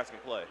guys can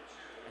play.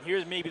 And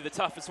here's maybe the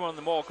toughest one of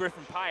them all.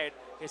 Griffin Pyatt,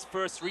 his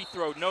first free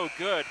throw, no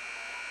good.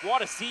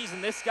 What a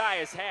season this guy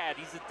has had.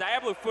 He's the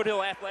Diablo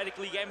Foothill Athletic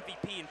League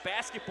MVP in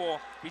basketball.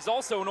 He's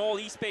also an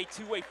All-East Bay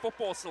two-way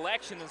football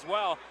selection as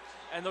well.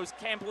 And those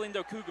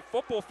Campolindo Cougar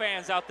football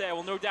fans out there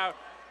will no doubt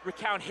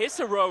recount his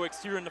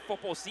heroics during the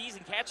football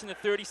season, catching the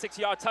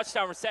 36-yard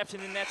touchdown reception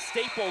in that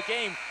State Bowl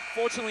game.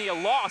 Fortunately, a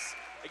loss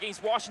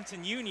against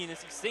Washington Union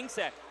as he sinks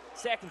that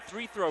second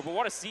free throw. But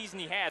what a season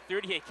he had.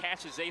 38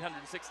 catches,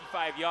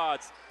 865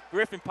 yards.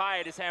 Griffin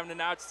Pyatt is having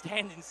an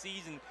outstanding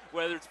season,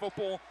 whether it's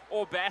football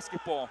or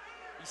basketball.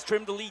 He's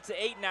trimmed the lead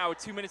to 8 now with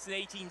 2 minutes and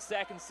 18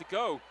 seconds to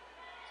go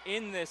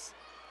in this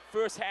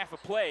first half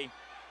of play.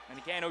 And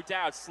again,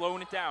 O'Dowd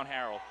slowing it down,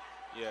 Harold.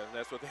 Yeah,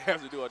 that's what they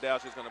have to do.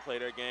 O'Dowd's just going to play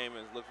their game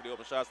and look for the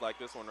open shots like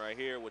this one right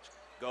here, which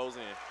goes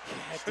in.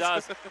 Yeah, it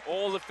does.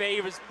 All the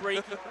favors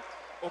breaking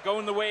or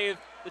going the way of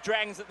the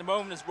Dragons at the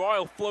moment as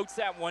Royal floats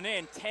that one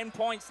in. 10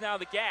 points now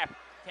the gap.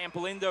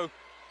 Campolindo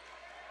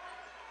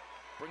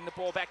bring the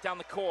ball back down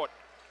the court.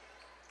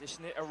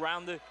 Dishing it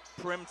around the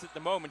perimeter at the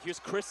moment. Here's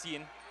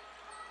Christian.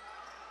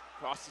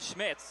 Across to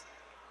Schmitz.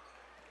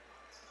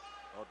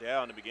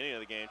 O'Dowd in the beginning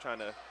of the game trying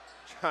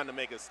to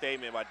make a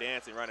statement by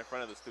dancing right in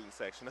front of the student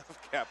section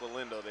of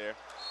Campolindo there,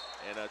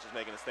 and just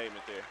making a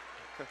statement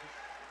there.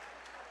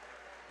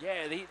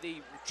 Yeah, they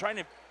were trying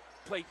to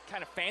play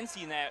kind of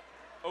fancy in that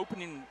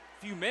opening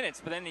few minutes,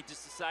 but then they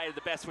just decided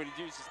the best way to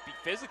do is just be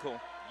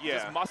physical. Yeah.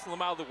 Just muscle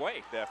them out of the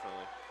way.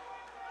 Definitely.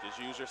 Just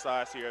use your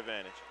size to your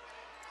advantage.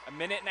 1.5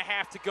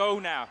 minutes to go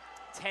now.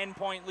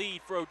 10-point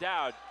lead for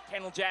O'Dowd.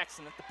 Kendall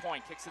Jackson at the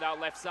point, kicks it out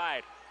left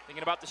side.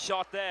 Thinking about the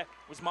shot there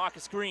was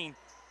Marcus Green.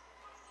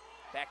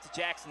 Back to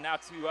Jackson, now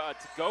to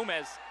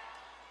Gomez.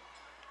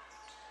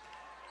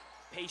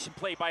 Patient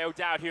play by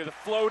O'Dowd here. The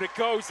floater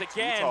goes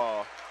again. Too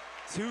tall.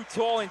 Too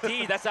tall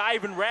indeed. That's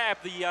Ivan Rabb,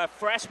 the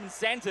freshman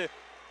center.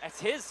 That's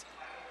his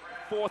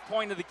 4th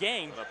point of the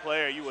game. And a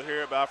player you will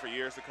hear about for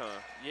years to come.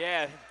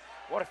 Yeah,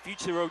 what a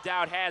future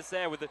O'Dowd has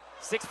there with a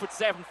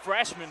 6'7"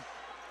 freshman.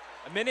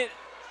 1 minute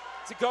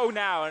to go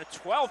now, and a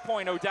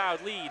 12-point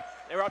O'Dowd lead.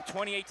 They're up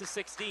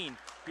 28-16.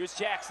 Here's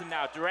Jackson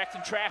now,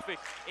 directing traffic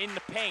in the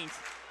paint.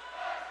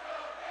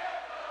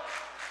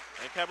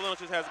 And Campolindo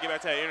just has to get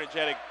back to that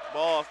energetic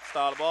ball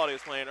style of ball he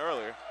was playing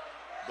earlier.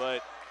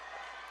 But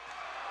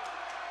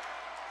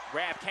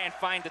Rabb can't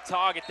find the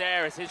target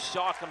there as his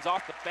shot comes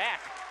off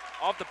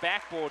the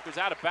backboard, goes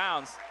out of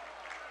bounds.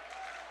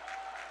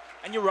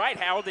 And you're right,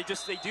 Harold, they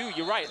do,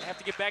 you're right. They have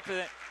to get back to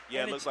that.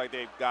 Yeah, it looks like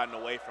they've gotten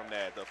away from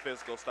that, the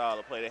physical style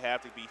of play. They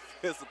have to be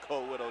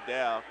physical with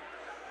O'Dowd.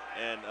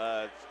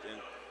 and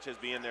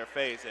just be in their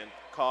face and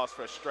cause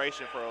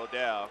frustration for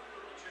O'Dowd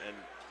and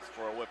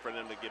for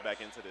them to get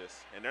back into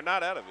this. And they're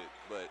not out of it,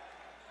 but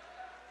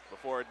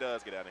before it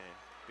does get out of hand.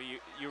 But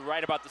you're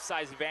right about the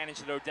size advantage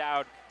that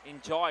O'Dowd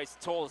enjoys.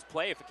 The tallest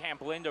player for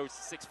Campolindo is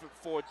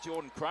 6'4"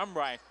 Jordan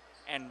Crumbright,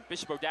 and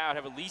Bishop O'Dowd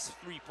have at least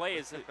 3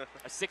 players that are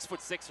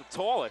 6'6" or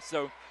taller.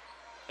 So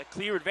a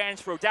clear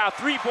advantage for O'Dowd.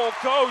 3-ball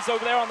goes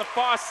over there on the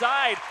far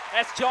side.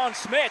 That's John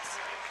Schmitz.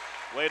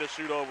 Way to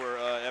shoot over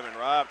Evan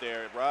Robb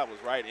there. Robb was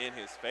right in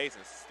his face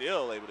and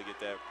still able to get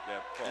that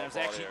ball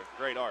there.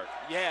 Great arc.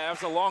 Yeah, that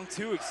was a long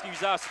 2,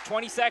 excuse us.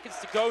 20 seconds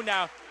to go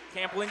now.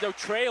 Campolindo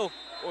trail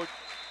or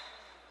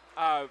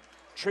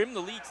trim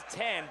the lead to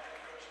 10.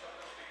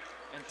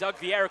 And Doug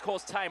Vieira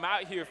calls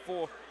timeout here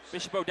for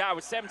Bishop O'Dowd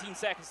with 17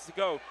 seconds to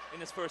go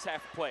in this first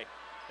half of play.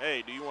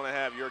 Hey, do you want to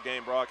have your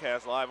game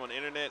broadcast live on the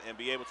internet and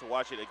be able to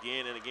watch it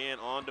again and again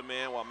on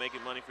demand while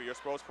making money for your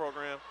sports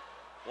program?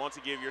 Want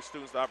to give your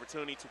students the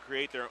opportunity to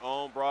create their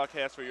own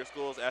broadcast for your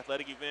school's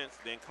athletic events?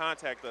 Then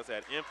contact us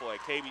at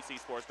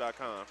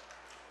info@kbcsports.com.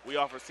 We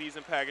offer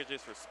season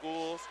packages for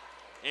schools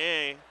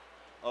and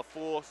a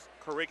full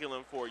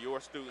curriculum for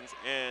your students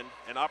and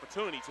an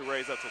opportunity to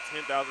raise up to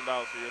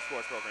 $10,000 for your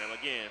sports program.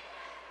 Again,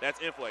 that's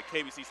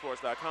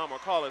info@kbcsports.com or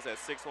call us at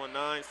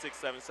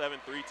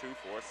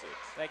 619-677-3246.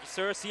 Thank you,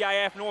 sir.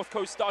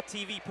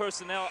 CIF-North-Coast.tv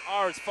personnel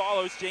are as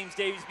follows. James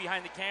Davies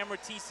behind the camera,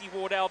 T.C.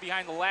 Wardell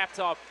behind the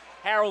laptop,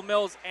 Harold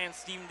Mills and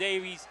Stephen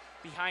Davies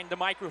behind the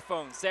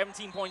microphone.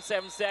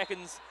 17.7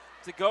 seconds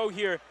to go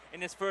here in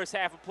this first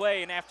half of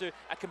play. And after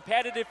a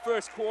competitive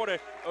first quarter,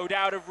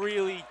 O'Dowd have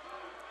really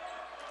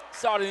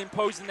started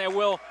imposing their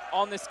will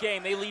on this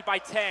game. They lead by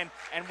 10,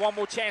 and one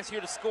more chance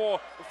here to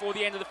score before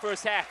the end of the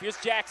first half. Here's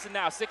Jackson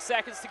now, 6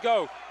 seconds to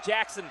go.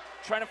 Jackson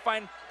trying to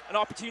find an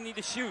opportunity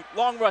to shoot.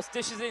 Long Russ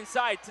dishes it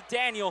inside to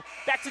Daniel.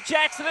 Back to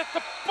Jackson at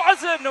the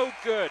buzzer, no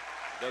good.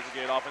 Doesn't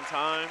get off in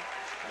time,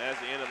 and that's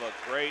the end of a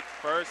great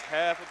first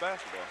half of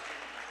basketball.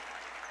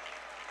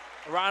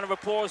 A round of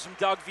applause from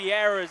Doug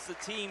Vieira as the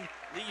team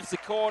leaves the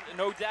court, and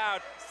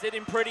O'Dowd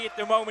sitting pretty at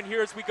the moment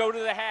here as we go to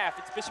the half.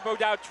 It's Bishop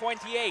O'Dowd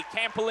 28,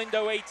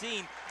 Campolindo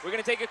 18. We're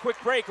going to take a quick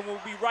break, and we'll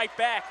be right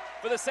back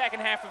for the second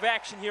half of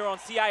action here on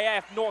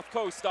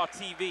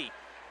CIF-North-Coast.tv.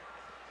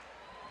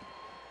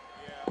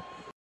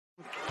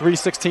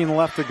 3:16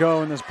 left to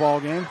go in this ball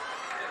game.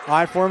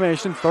 I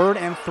formation, 3rd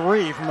and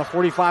 3 from the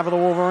 45 of the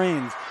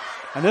Wolverines.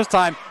 And this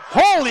time,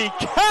 holy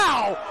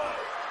cow!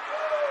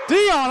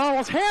 Dion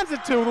almost hands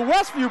it to the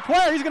Westview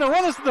player. He's going to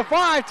run this to the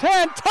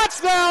 5-10.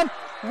 Touchdown,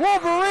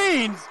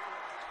 Wolverines!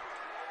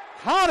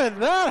 How did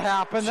that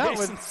happen? That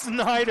was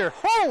Snyder.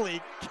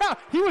 Holy cow!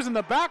 He was in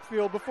the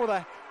backfield before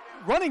the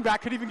running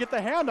back could even get the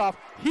handoff.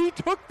 He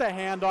took the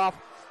handoff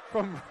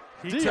from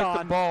Dion. He took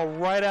the ball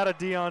right out of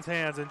Dion's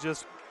hands and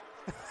just...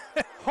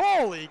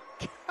 Holy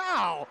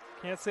cow!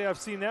 Can't say I've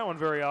seen that one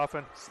very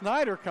often.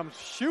 Snyder comes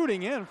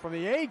shooting in from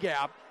the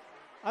A-gap.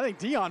 I think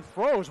Dion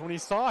froze when he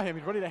saw him.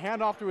 He's ready to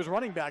hand off to his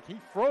running back. He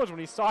froze when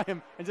he saw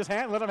him and just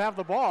let him have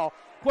the ball.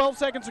 12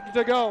 seconds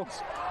to go.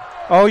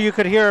 Oh, you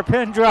could hear a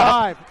pin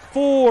drop. 5,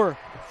 4,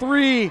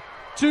 3,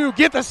 2.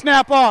 Get the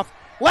snap off.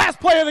 Last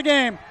play of the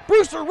game.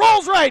 Brewster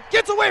rolls right.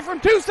 Gets away from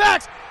 2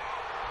 sacks.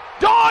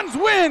 Dons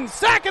win.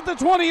 Sack at the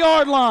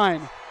 20-yard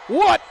line.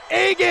 What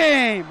a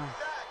game.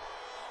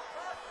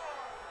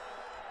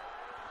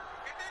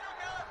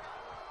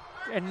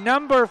 And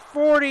number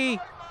 40,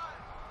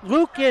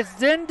 Lucas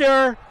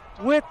Zinder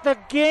with the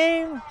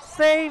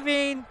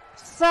game-saving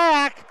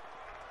sack.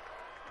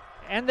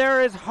 And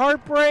there is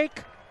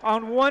heartbreak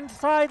on one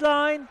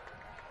sideline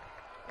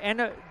and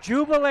a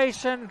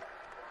jubilation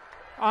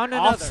on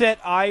another. Offset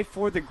eye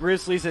for the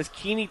Grizzlies as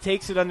Keeney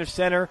takes it under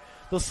center.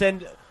 They'll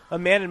send a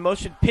man in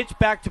motion, pitch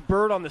back to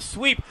Bird on the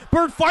sweep.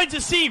 Bird finds a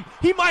seam.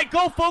 He might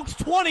go, folks.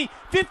 20,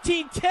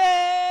 15,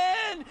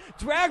 10.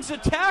 Drags a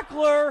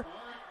tackler.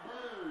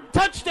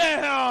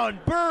 Touchdown!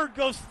 Bird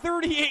goes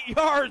 38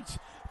 yards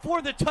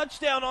for the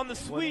touchdown on the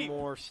sweep. One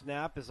more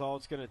snap is all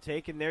it's going to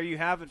take, and there you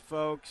have it,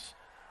 folks.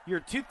 Your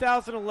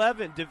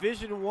 2011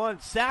 Division I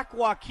Sac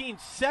Joaquin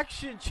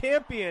section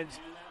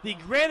champions, the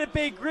Granite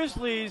Bay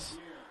Grizzlies,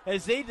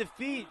 as they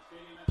defeat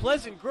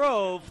Pleasant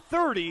Grove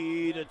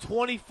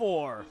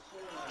 30-24.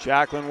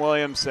 Jacqueline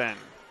Williamson.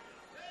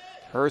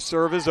 Her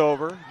serve is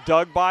over.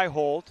 Dug by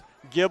Holt.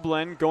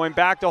 Giblin going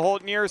back to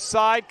Holt near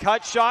side.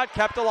 Cut shot,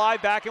 kept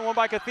alive, back and one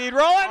by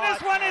Cathedral. And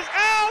this one is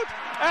out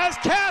as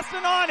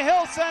Castanon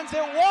Hill sends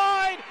it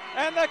wide.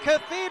 And the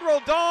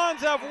Cathedral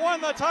Dons have won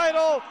the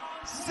title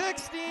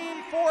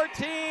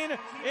 16-14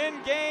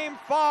 in Game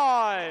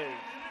 5.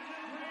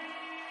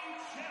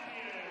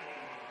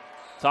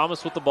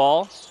 Thomas with the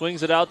ball,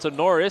 swings it out to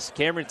Norris.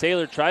 Cameron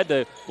Taylor tried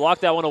to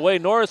block that one away.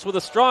 Norris with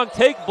a strong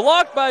take,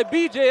 blocked by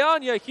B.J.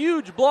 Anya.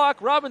 Huge block.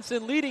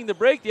 Robinson leading the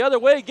break the other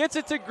way, gets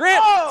it to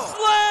Grant.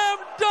 Slam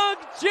dunk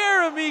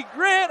Jeremy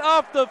Grant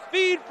off the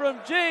feed from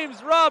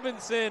James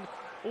Robinson.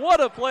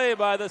 What a play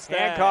by the Stag.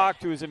 Hancock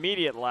to his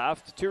immediate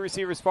left. 2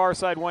 receivers far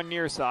side, 1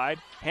 near side.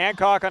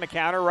 Hancock on a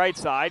counter right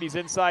side. He's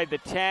inside the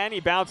 10.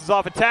 He bounces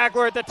off a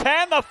tackler at the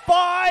 10, the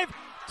 5.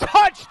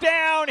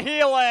 Touchdown,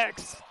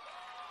 Helix!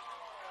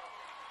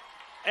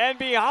 And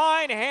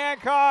behind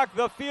Hancock,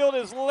 the field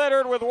is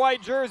littered with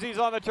white jerseys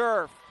on the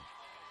turf.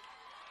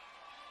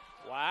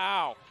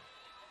 Wow.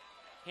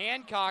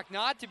 Hancock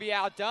not to be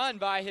outdone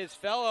by his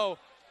fellow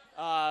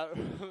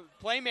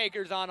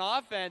playmakers on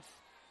offense.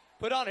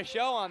 Put on a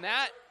show on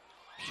that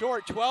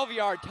short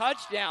 12-yard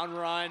touchdown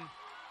run.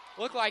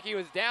 Looked like he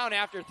was down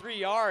after 3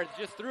 yards,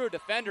 just threw a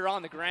defender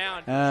on the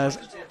ground. As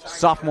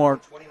sophomore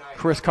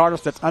Chris Carter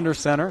sits under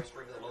center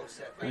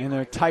in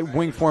a tight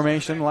wing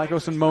formation.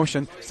 Lycos in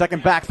motion.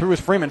 Second back through is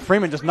Freeman.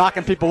 Freeman just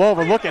knocking people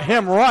over. Look at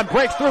him run.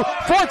 Breaks through.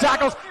 4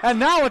 tackles. And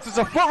now it's just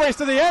a foot race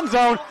to the end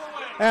zone.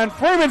 And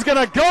Freeman's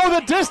going to go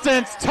the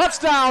distance.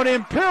 Touchdown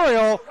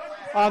Imperial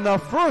on the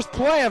first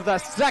play of the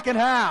second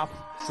half.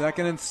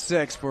 2nd and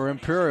 6 for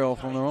Imperial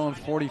from their own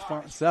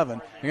 47.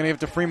 They're going to give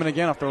it to Freeman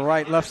again off the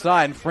left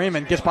side. And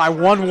Freeman gets by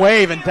one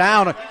wave and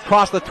down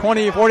across the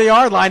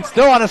 40-yard line.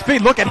 Still on his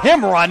feet. Look at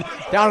him run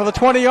down to the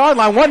 20-yard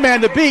line. One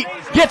man to beat.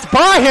 Gets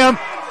by him.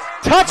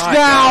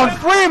 Touchdown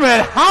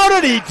Freeman. How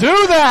did he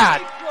do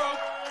that?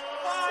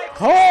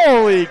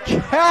 Holy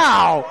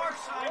cow.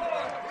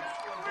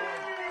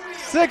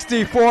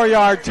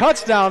 64-yard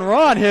touchdown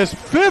run. His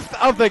 5th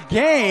of the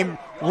game.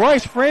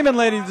 Royce Freeman,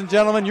 ladies and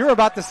gentlemen, you're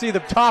about to see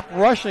the top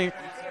rushing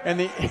and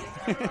the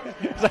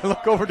as I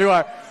look over to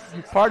our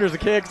partners at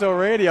KXO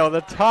Radio,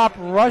 the top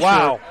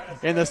rusher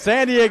in the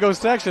San Diego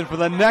section for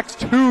the next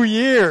 2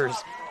 years.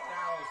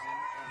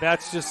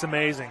 That's just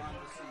amazing.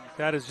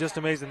 That is just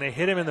amazing. They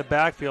hit him in the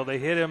backfield. They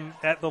hit him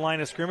at the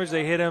line of scrimmage.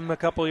 They hit him a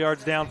couple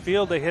yards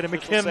downfield. They hit him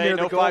again near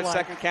the goal line. No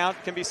 5-second count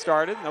can be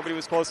started. Nobody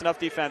was close enough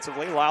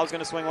defensively. Lyle's going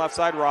to swing left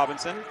side.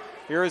 Robinson.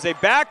 Here is a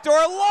backdoor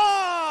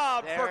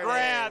lob for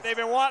Grant. They've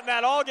been wanting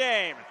that all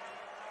game.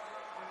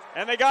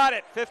 And they got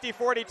it,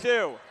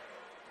 50-42.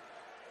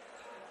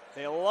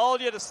 They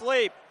lulled you to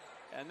sleep,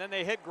 and then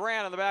they hit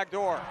Grant on the back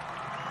door.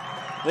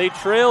 They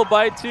trail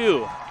by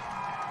 2.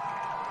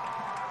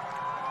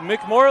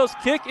 McMorrow's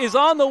kick is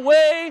on the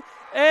way,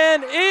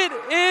 and it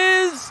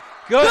is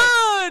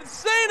good.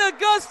 St.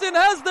 Augustine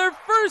has their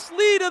first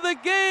lead of the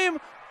game,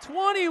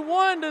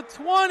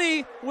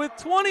 21-20 with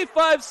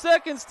 25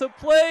 seconds to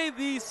play.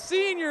 The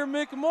senior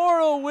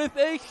McMorrow with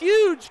a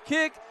huge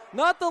kick,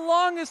 not the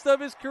longest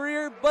of his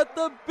career, but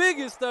the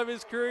biggest of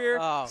his career.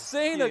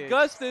 St.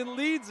 Augustine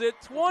leads it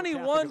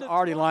 21-20.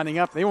 Already lining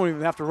up. They won't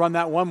even have to run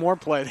that one more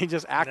play. They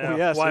just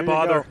acquiesce. Why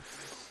bother?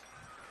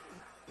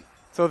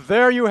 So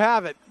there you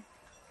have it.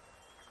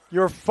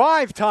 Your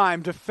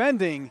 5-time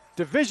defending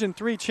Division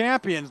III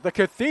champions, the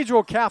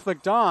Cathedral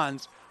Catholic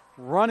Dons,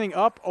 running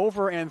up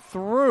over and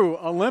through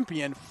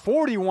Olympian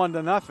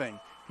 41-0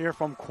 here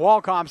from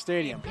Qualcomm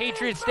Stadium.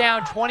 Patriots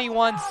down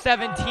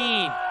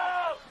 21-17.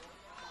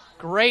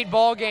 Great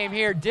ball game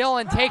here.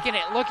 Dillon taking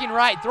it, looking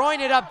right, throwing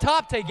it up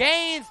top to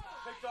Gaines.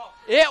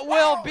 It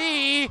will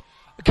be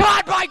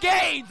caught by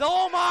Gaines.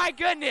 Oh my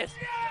goodness.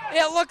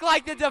 It looked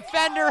like the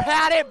defender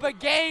had it, but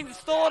Gaines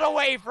stole it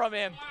away from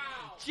him.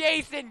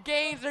 Jason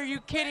Gaines, are you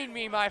kidding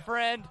me, my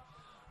friend?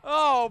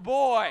 Oh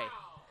boy.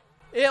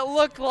 It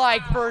looked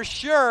like for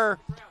sure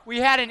we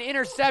had an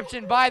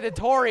interception by the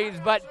Tories,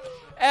 but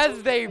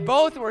as they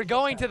both were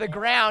going to the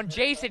ground,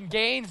 Jason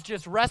Gaines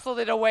just wrestled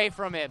it away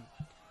from him.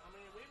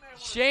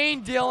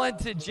 Shane Dillon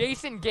to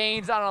Jason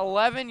Gaines on an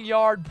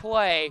 11-yard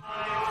play.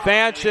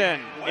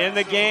 Fanchen in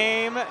the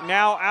game,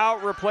 now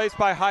out, replaced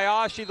by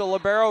Hayashi, the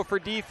libero for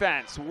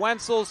defense.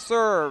 Wenzel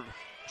serve.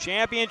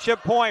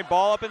 Championship point,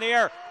 ball up in the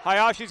air.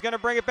 Hayashi's going to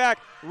bring it back.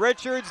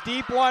 Richards,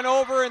 deep one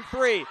over and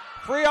 3.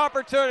 Free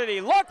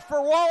opportunity. Look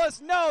for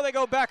Wallace. No, they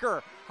go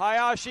Becker.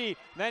 Hayashi,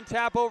 then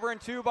tap over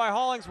and 2 by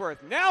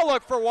Hollingsworth. Now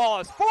look for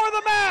Wallace for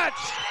the match.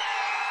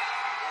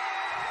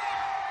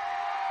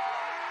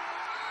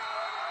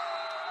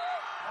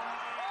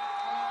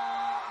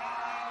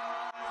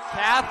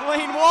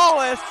 Kathleen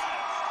Wallace.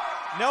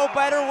 No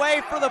better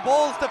way for the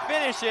Bulls to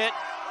finish it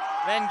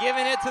than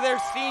giving it to their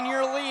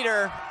senior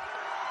leader.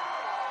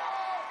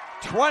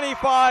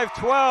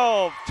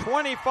 25-12,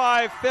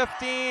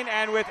 25-15,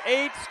 and with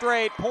 8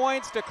 straight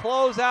points to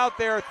close out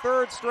their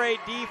 3rd straight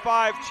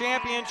D5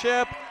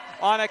 championship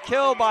on a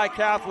kill by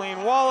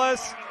Kathleen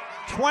Wallace,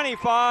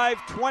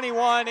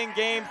 25-21 in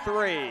Game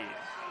 3.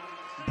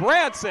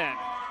 Branson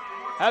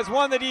has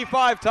won the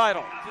D5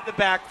 title. To the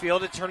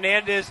backfield, it's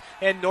Hernandez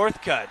and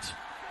Northcutt.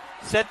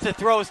 Set to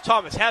throw is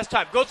Thomas, has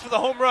time, goes for the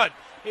home run.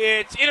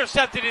 It's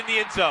intercepted in the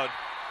end zone.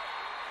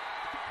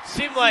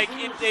 Seemed like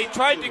they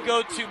tried to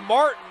go to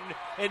Martin,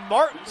 and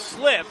Martin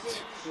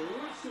slipped.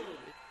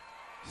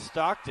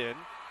 Stockton,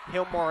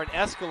 Hillmore, and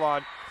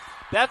Escalon.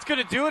 That's going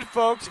to do it,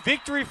 folks.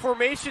 Victory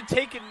formation,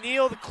 take a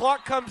kneel. The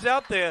clock comes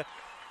out. The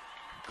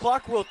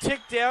clock will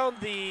tick down.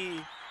 The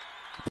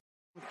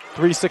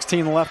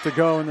 3:16 left to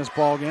go in this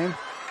ball game.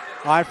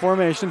 I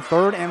formation,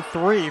 3rd and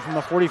 3 from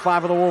the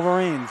 45 of the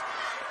Wolverines.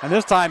 And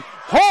this time,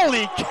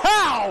 holy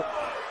cow!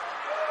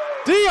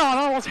 Dion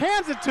almost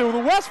hands it to the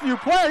Westview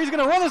player. He's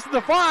going to run us to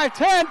the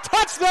 5-10.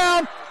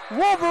 Touchdown,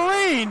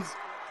 Wolverines!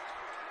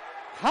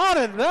 How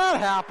did that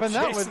happen?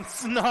 That was Jason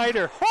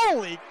Snyder.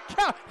 Holy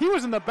cow. He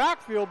was in the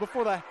backfield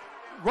before the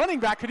running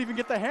back could even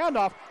get the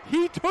handoff.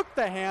 He took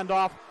the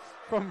handoff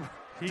from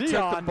He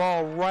Dion. took the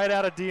ball right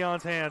out of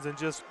Dion's hands and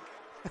just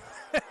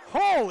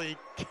Holy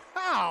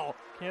cow.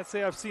 can't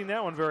say I've seen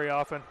that one very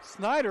often.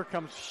 Snyder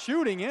comes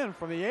shooting in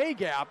from the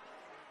A-gap.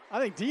 I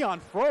think Dion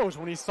froze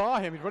when he saw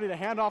him. He's ready to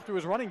hand off to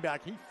his running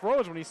back. He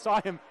froze when he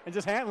saw him and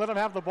just let him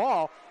have the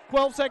ball.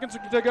 12 seconds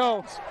to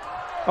go.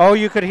 Oh,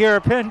 you could hear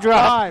a pin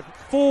drop. 5,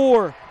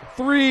 4,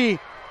 3,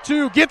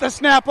 2. Get the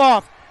snap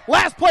off.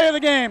 Last play of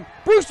the game.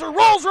 Brewster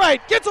rolls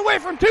right. Gets away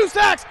from 2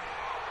 sacks.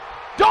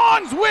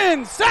 Dons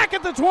win. Sack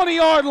at the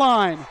 20-yard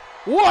line.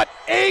 What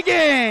a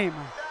game.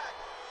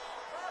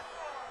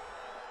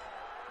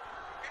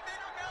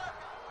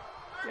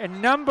 And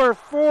number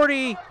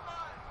 40,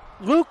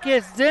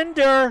 Lucas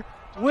Zinder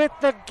with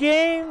the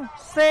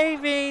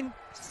game-saving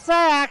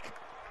sack.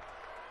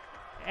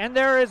 And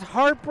there is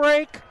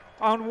heartbreak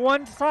on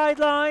one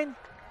sideline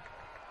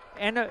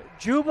and a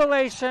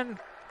jubilation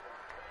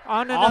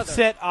on another.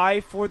 Offset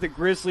eye for the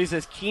Grizzlies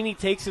as Keeney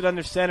takes it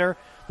under center.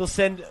 They'll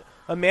send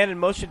a man in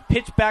motion,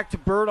 pitch back to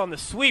Bird on the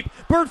sweep.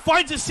 Bird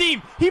finds a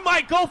seam. He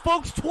might go,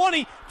 folks.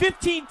 20,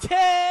 15,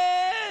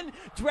 10.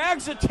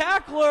 Drags a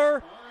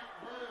tackler.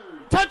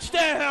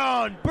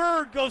 Touchdown!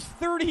 Bird goes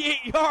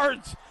 38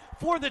 yards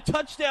for the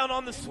touchdown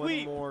on the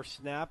sweep. One more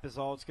snap is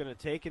all it's going to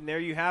take. And there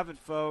you have it,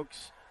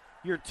 folks.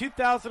 Your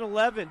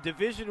 2011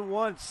 Division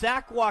I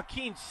Sac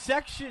Joaquin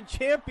section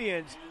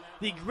champions,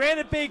 the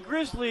Granite Bay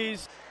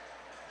Grizzlies.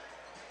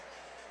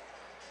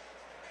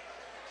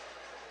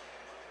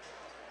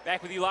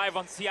 Back with you live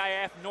on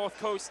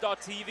CIF-North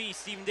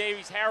Stephen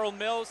Davies, Harold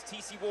Mills,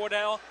 TC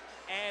Wardell,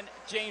 and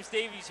James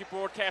Davies, your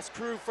broadcast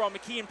crew from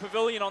McKeon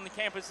Pavilion on the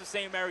campus of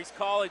St. Mary's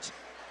College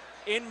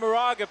in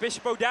Moraga.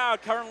 Bishop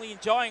O'Dowd currently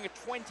enjoying a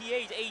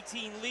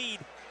 28-18 lead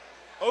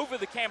over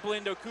the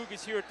Campolindo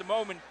Cougars here at the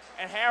moment.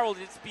 And Harold,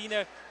 it's been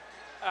a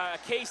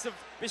case of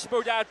Bishop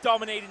O'Dowd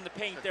dominating the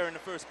paint there in the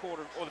first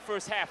quarter, or the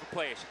first half of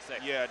play, I should say.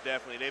 Yeah,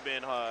 definitely. They've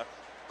been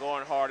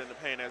going hard in the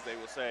paint, as they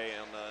will say,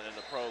 in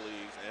the pro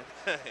leagues.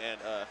 And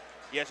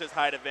yeah, it's just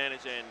height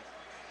advantage and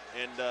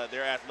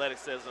their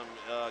athleticism,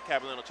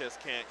 Campolindo just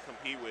can't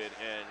compete with.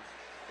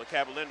 But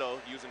Campolindo,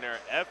 using their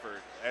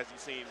effort, as we've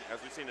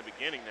seen in the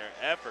beginning, their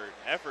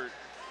effort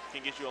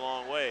can get you a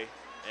long way.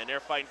 And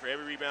they're fighting for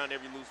every rebound,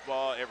 every loose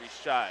ball, every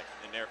shot,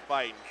 and they're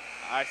fighting.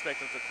 I expect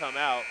them to come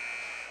out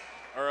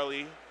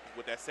early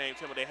with that same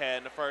tempo they had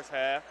in the first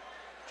half.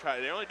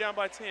 They're only down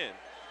by 10.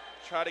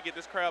 Try to get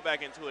this crowd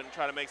back into it and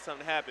try to make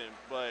something happen.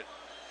 But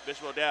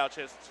Bishop O'Dowd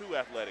just too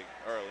athletic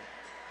early.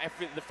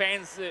 The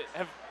fans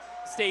have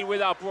stayed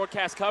with our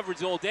broadcast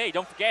coverage all day.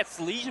 Don't forget,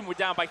 Salesian were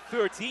down by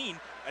 13,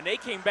 and they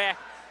came back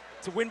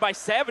to win by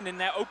 7 in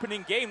that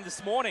opening game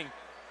this morning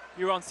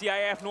here on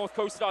CIF-North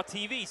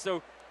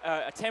So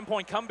a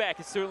 10-point comeback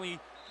is certainly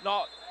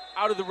not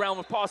out of the realm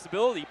of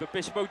possibility, but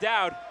Bishop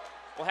O'Dowd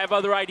will have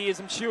other ideas,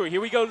 I'm sure.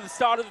 Here we go to the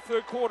start of the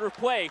third quarter of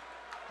play.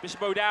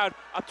 Bishop O'Dowd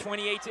up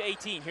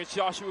 28-18. Here's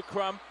Joshua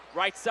Crum,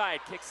 right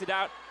side, kicks it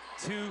out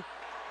to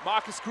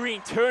Marcus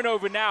Green.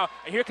 Turnover now,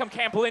 and here come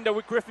Campolindo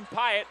with Griffin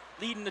Pyatt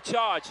leading the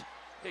charge.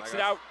 Kicks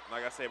it out.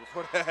 Like I said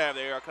before the half,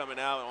 they are coming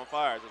out on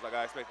fire, just like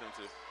I expect them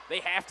to. They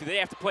have to. They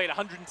have to play at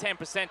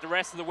 110% the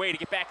rest of the way to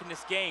get back in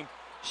this game.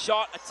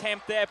 Shot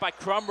attempt there by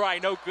Crumry,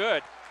 no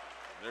good.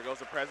 There goes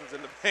the presence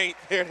in the paint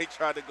there. They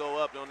tried to go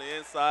up on the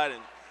inside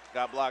and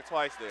got blocked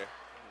twice there.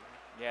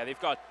 Yeah, they've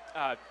got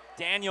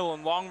Daniel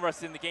and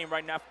Longrust in the game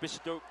right now for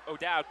Bishop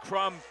O'Dowd.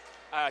 Crum,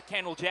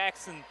 Kendall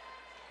Jackson,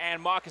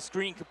 and Marcus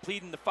Green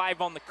completing the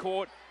 5 on the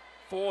court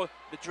for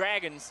the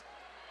Dragons.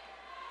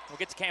 We'll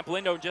get to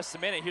Campolindo in just a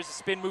minute. Here's a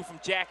spin move from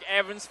Jack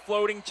Evans.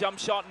 Floating jump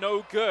shot,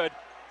 no good.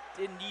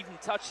 Didn't even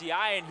touch the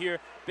iron here.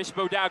 Bishop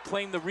O'Dowd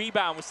claimed the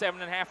rebound with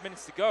 7.5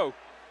 minutes to go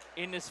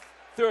in this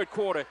third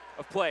quarter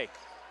of play.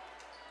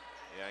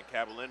 Yeah, and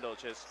Campolindo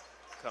just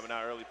coming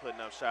out early,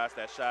 putting up shots.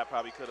 That shot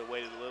probably could have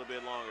waited a little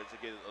bit longer to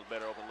get a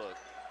better open look.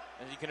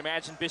 As you can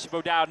imagine, Bishop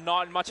O'Dowd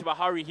not in much of a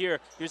hurry here.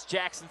 Here's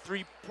Jackson,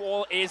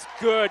 3-ball is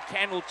good.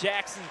 Kendall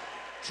Jackson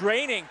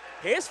draining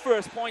his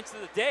first points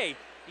of the day.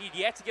 He'd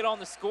yet to get on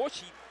the score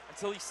sheet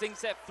until he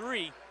sinks at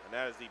 3. And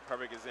that is the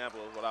perfect example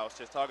of what I was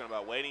just talking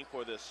about, waiting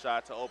for this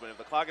shot to open. If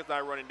the clock is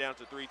not running down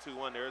to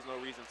 3-2-1, there is no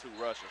reason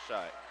to rush a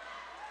shot.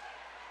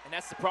 And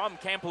that's the problem.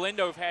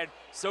 Campolindo have had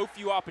so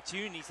few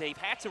opportunities. They've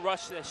had to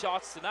rush their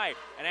shots tonight,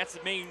 and that's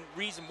the main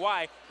reason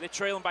why they're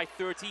trailing by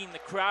 13. The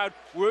crowd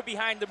were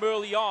behind them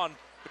early on,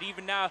 but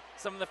even now,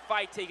 some of the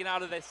fight taken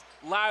out of this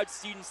loud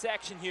student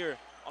section here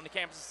on the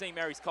campus of St.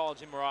 Mary's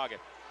College in Moraga.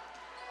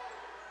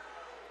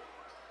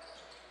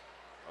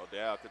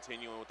 O'Dowd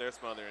continuing with their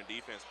smothering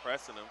defense,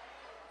 pressing them,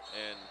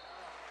 and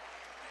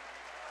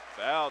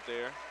fouled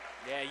there.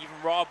 Yeah, even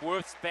Rob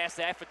Worth's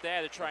best effort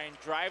there to try and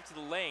drive to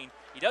the lane.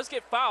 He does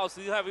get fouled, so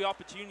he'll have the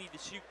opportunity to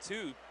shoot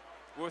 2.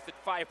 Worth at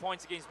 5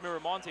 points against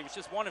Miramonte was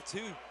just 1 of 2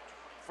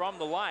 from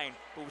the line,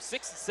 but was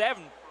 6 of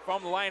 7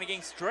 from the line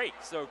against Drake.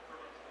 So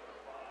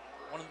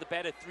one of the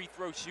better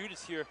 3-throw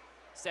shooters here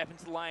step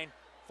into the line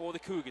for the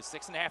Cougars.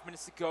 6.5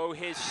 minutes to go.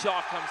 His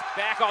shot comes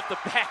back off the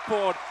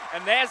backboard,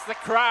 and there's the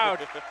crowd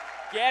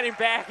getting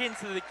back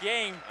into the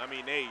game. I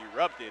mean, they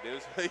erupted. It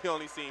was you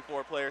only seen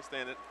four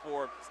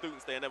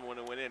students stand up when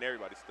it went in.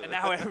 Everybody stood. And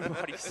now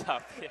everybody's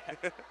up.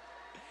 Yeah.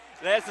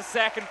 There's the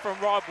second from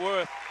Rob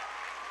Worth.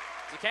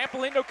 So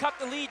Campolindo cut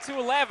the lead to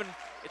 11.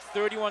 It's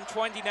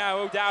 31-20 now.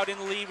 O'Dowd in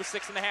the lead with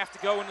 6.5 to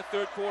go in the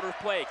third quarter of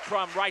play.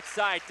 Crum right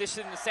side, dishes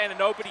it in the center,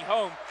 nobody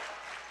home.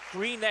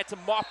 Green there to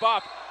mop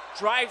up.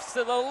 Drives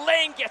to the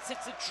lane, gets it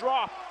to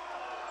drop.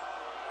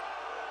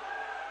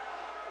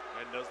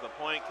 And does the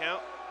point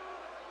count?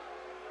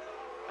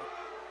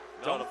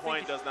 No, the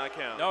point does not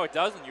count. No, it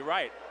doesn't. You're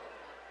right.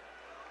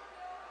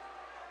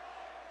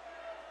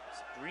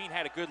 So Green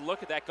had a good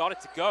look at that, got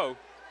it to go.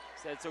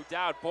 Said it's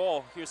O'Dowd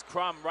ball. Here's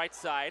Crum right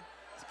side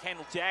to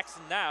Kendall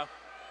Jackson now.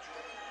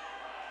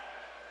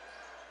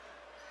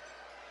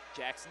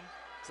 Jackson,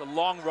 it's a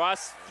long rush,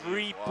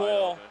 three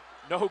ball,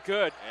 no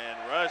good.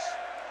 And Rush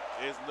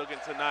is looking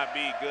to not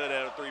be good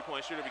at a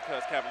three-point shooter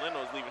because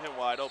Campolindo is leaving him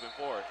wide open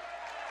for it.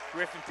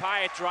 Griffin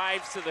Pyatt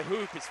drives to the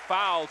hoop, is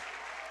fouled,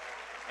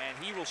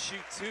 and he will shoot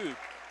two.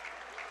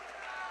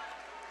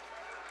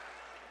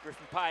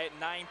 Griffin Pyatt,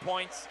 9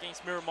 points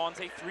against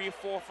Miramonte, 3 of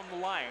 4 from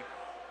the line.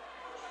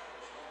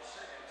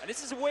 And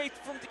this is a way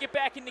for him to get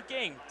back in the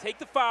game. Take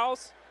the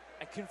fouls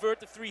and convert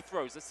the free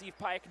throws. Let's see if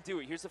Pyatt can do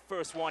it. Here's the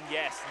first one.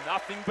 Yes,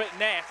 nothing but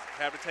net.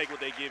 Have to take what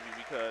they give you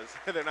because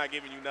they're not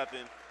giving you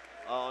nothing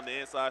on the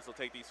inside, so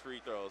take these free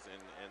throws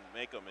and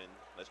make them, and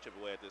let's chip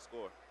away at this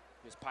score.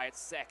 Here's Pyatt's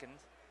second,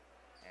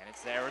 and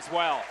it's there as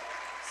well.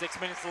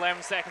 6 minutes,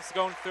 11 seconds to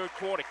go in the third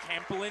quarter.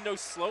 Campolindo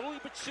slowly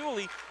but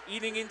surely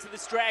eating into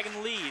this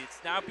Dragon lead. It's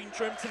now being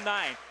trimmed to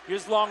 9.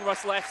 Here's Long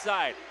Russ left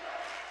side.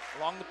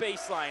 Along the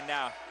baseline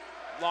now.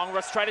 Long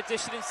Russ try to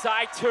dish it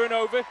inside,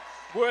 turnover.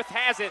 Worth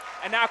has it,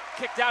 and now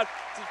kicked out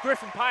to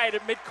Griffin Pyatt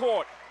at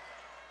midcourt.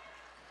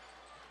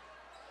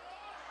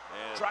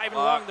 And driving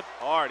along the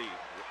Hardy,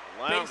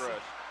 line base.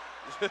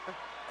 rush.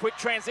 Quick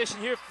transition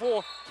here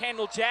for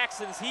Kendall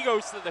Jackson as he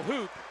goes to the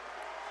hoop.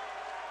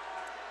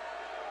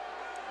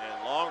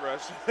 And Long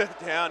Rush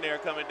down there,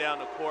 coming down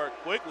the court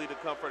quickly to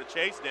come for the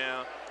chase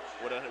down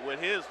with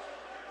his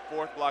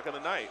fourth block of the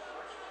night.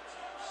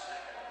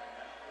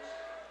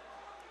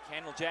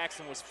 Kendall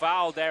Jackson was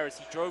fouled there as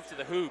he drove to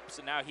the hoop,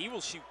 so now he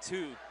will shoot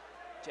two.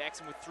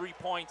 Jackson with 3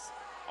 points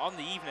on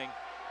the evening.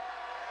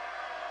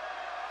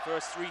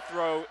 First free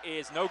throw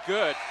is no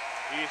good.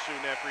 He is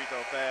shooting that free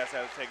throw fast,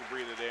 has to take a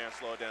breather there and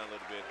slow it down a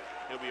little bit.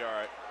 He'll be all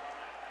right.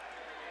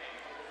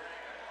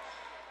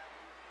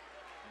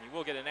 And he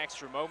will get an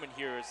extra moment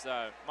here as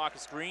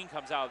Marcus Green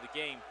comes out of the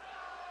game.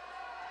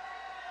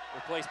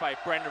 Replaced by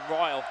Brendan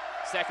Royal.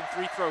 Second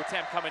free throw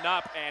attempt coming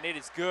up, and it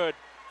is good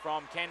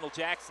from Kendall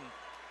Jackson.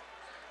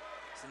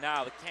 So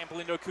now the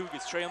Campolindo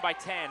Cougars trailing by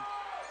 10.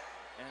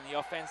 And the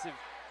offensive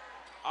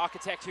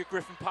architect here,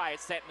 Griffin Pyatt,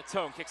 setting the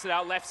tone. Kicks it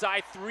out left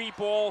side, three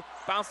ball,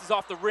 bounces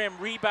off the rim,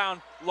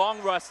 rebound,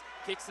 Long Russ,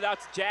 kicks it out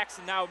to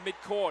Jackson now at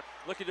midcourt.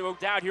 Looking to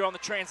O'Dowd here on the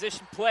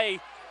transition play.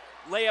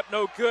 Layup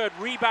no good,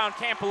 rebound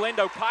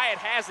Campolindo. Pyatt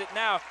has it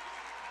now.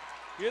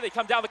 Here they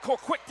come down the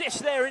court, quick dish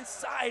there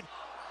inside.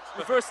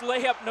 Reverse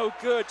layup no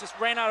good, just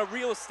ran out of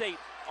real estate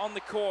on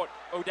the court.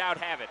 O'Dowd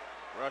have it.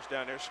 Rush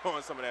down there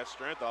showing some of that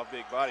strength off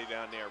big body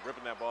down there,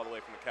 ripping that ball away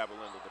from the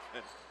Campolindo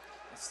defense.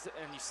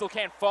 And you still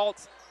can't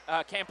fault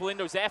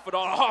Campolindo's effort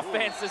on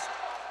offense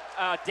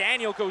as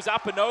Daniel goes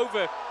up and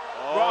over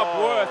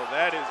Rob Worth.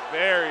 That is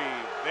very,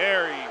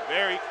 very,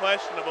 very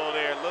questionable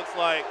there. It looks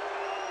like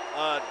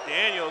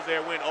Daniels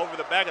there went over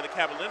the back of the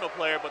Campolindo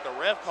player, but the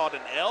ref called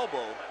an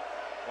elbow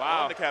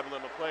on the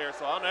Campolindo player,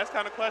 so that's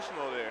kind of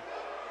questionable there.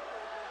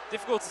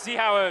 Difficult to see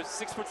how a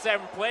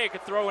 6'7" player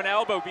could throw an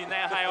elbow being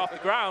that high off the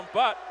ground,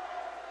 but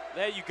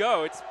there you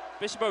go. It's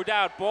Bishop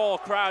O'Dowd ball.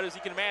 Crowd, as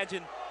you can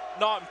imagine,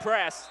 not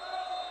impressed.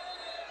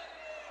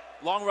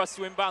 Long Russ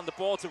to inbound the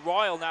ball to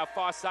Royal now,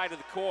 far side of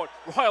the court.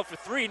 Royal for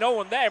three, no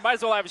one there. Might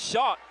as well have a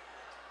shot.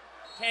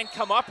 Can't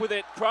come up with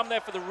it. Crum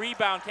there for the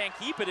rebound, can't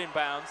keep it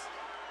inbounds.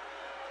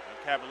 And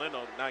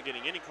Campolindo not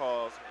getting any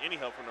calls, any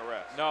help from the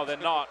refs. No, they're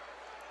not.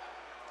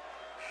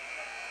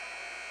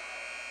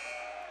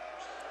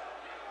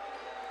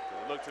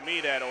 It looked to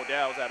me that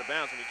O'Dowd was out of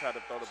bounds when he tried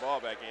to throw the ball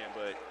back in,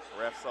 but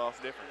refs saw it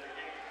different.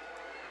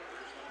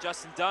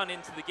 Justin Dunn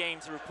into the game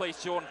to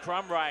replace Jordan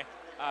Crumry.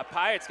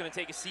 Pyatt's going to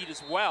take a seat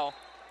as well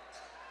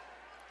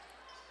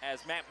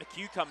as Matt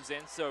McHugh comes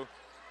in. So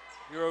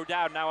you're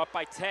O'Dowd now up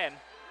by 10.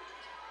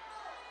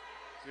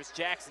 Here's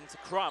Jackson to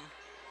Crum.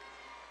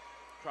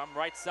 Crum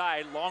right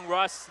side, long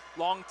Russ,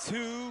 long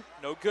two,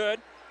 no good.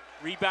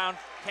 Rebound,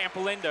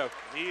 Campolindo.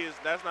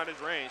 That's not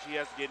his range. He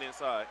has to get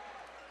inside.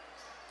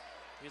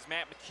 Here's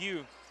Matt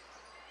McHugh.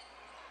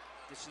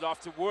 Dish it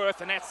off to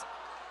Worth, and that's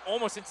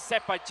almost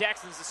intercepted by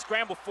Jackson. There's a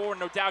scramble forward,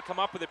 no doubt come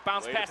up with it.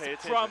 Bounce pass to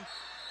Crum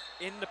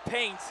in the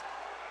paint.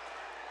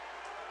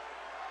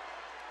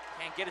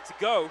 Can't get it to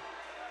go.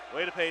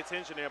 Way to pay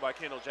attention there by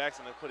Kendall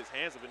Jackson to put his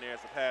hands up in there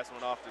as the pass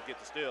went off to get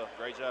the steal.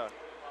 Great job.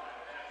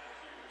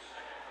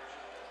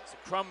 So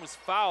Crum was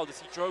fouled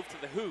as he drove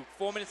to the hoop.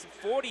 4 minutes and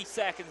 40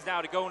 seconds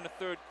now to go in the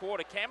third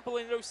quarter.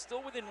 Campolindo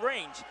still within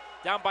range.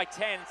 Down by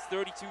 10, it's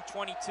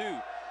 32-22. And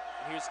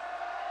here's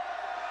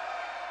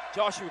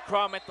Joshua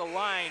Crum at the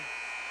line.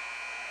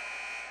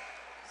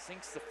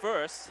 Sinks the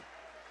first.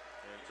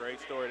 And great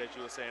story that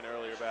you were saying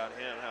earlier about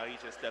him, how he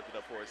just stepped it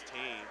up for his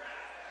team.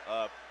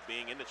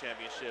 Being in the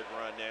championship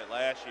run there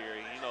last year,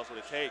 he knows what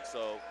it takes,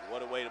 so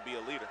what a way to be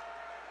a leader.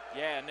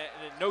 Yeah, and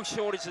no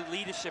shortage of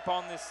leadership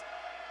on this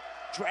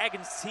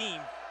Dragons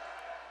team.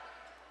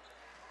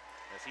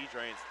 As he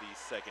drains the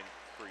second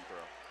free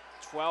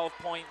throw.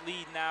 12-point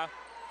lead now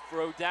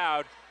for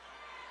O'Dowd.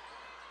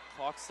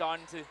 Clock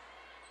starting to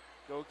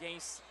go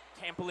against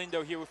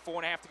Campolindo here with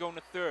 4.5 to go in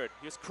the third.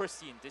 Here's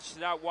Christian, dishes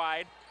it out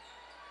wide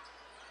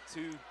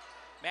to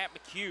Matt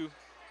McHugh.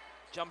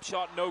 Jump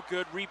shot no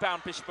good,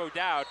 rebound Bishop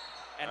O'Dowd.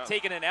 And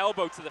taking an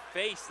elbow to the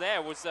face there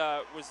was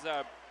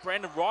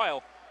Brandon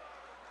Royal.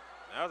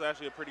 That was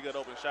actually a pretty good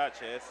open shot,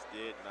 Chess.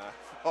 Did not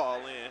fall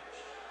in.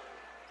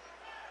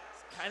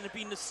 It's kind of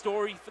been the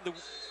story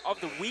of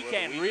the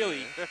weekend,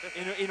 really.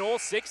 in all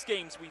 6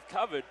 games we've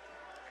covered,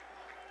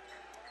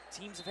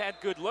 teams have had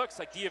good looks,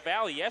 like Deer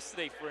Valley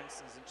yesterday, for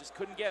instance, and just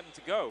couldn't get them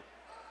to go.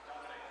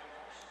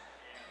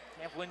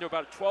 Campolindo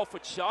about a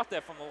 12-foot shot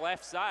there from the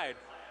left side.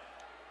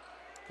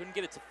 Couldn't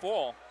get it to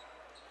fall.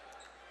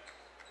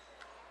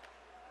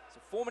 So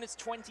 4 minutes,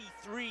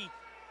 23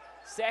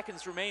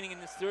 seconds remaining in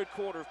this third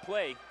quarter of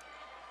play.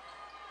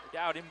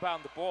 O'Dowd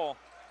inbound the ball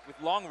with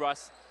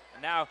Longruss.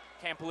 And now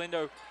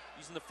Campolindo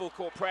using the full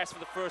court press for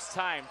the first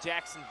time.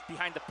 Jackson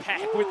behind the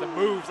pack with the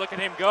moves. Look at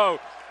him go.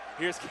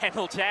 Here's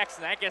Kendall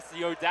Jackson. That gets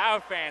the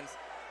O'Dowd fans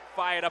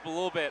fired up a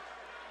little bit.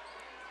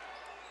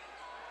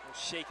 A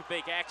shake and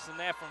bake action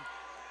there from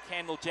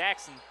Kendall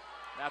Jackson.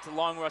 Now to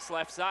Longruss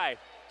left side.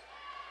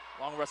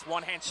 Longruss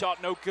one-hand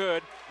shot, no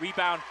good.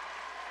 Rebound,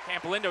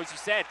 Campolindo, as you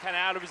said, kind of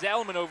out of his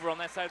element over on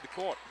that side of the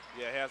court.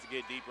 Yeah, he has to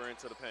get deeper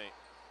into the paint.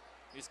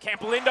 Here's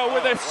Campolindo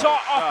with a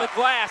shot off the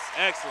glass.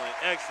 Excellent,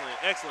 excellent,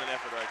 excellent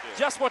effort right there.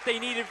 Just what they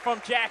needed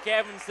from Jack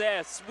Evans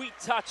there. Sweet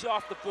touch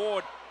off the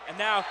board. And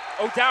now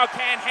O'Dowd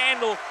can't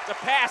handle the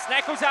pass. And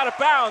that goes out of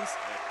bounds.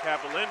 And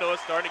Campolindo is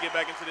starting to get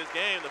back into this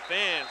game. The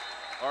fans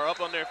are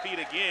up on their feet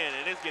again,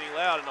 and it's getting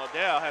loud, and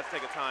O'Dowd has to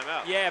take a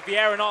timeout. Yeah,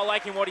 Vieira not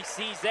liking what he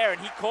sees there, and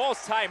he calls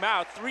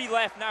timeout. 3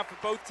 left now for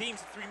both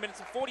teams, 3 minutes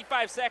and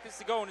 45 seconds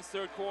to go in this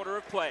third quarter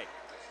of play.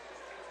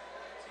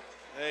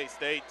 Hey,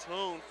 stay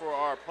tuned for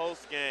our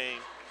post-game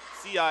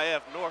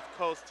CIF North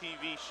Coast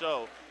TV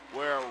show,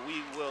 where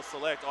we will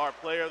select our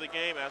player of the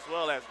game as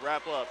well as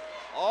wrap up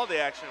all the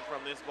action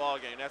from this ball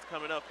game. That's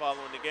coming up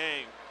following the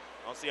game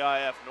on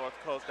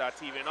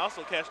CIF-Northcoast.tv, and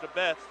also catch the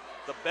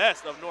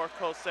best of North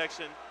Coast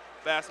section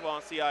basketball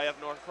on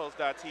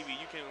CIF-Northcoast.tv.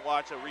 You can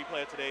watch a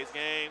replay of today's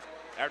games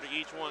after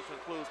each one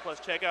concludes,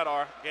 plus check out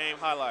our game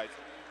highlights,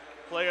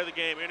 player of the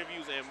game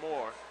interviews, and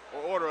more,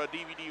 or order a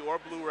DVD or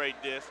Blu-ray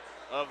disc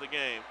of the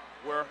game.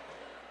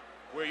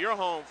 We're your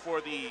home for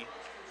the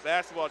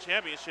basketball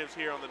championships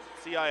here on the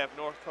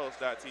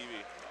CIF-Northcoast.tv.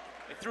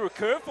 They threw a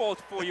curveball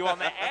for you on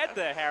that ad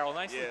there, Harold.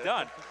 Nicely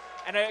done.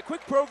 And a quick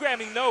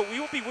programming note,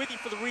 we will be with you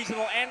for the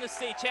regional and the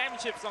state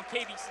championships on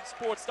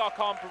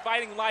KBCSports.com,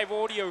 providing live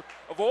audio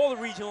of all the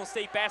regional and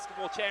state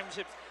basketball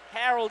championships.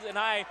 Harold and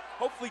I,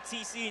 hopefully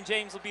TC and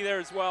James will be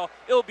there as well.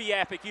 It'll be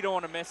epic. You don't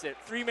want to miss it.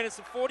 3 minutes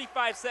and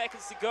 45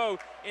 seconds to go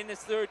in this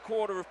third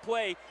quarter of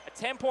play. A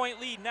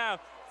 10-point lead now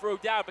for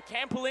O'Dowd, but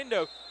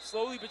Campolindo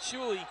slowly but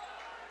surely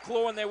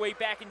clawing their way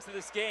back into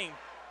this game.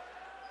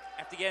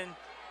 After getting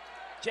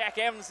Jack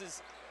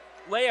Evans'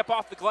 layup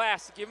off the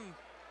glass to give him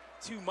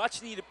 2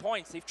 much-needed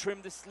points. They've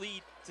trimmed this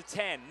lead to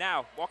 10.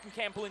 Now, what can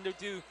Campolindo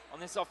do on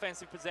this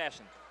offensive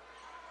possession?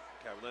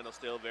 Campolindo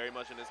still very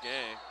much in this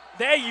game.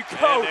 There you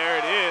go. And there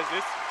it is.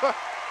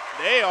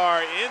 They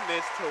are in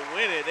this to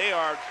win it. They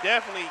are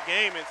definitely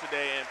gaming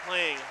today and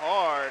playing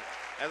hard,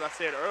 as I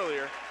said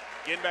earlier,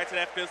 getting back to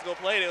that physical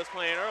play they was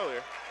playing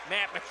earlier.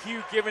 Matt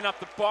McHugh giving up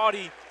the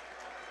body,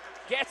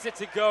 gets it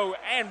to go,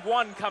 and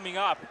 1 coming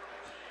up.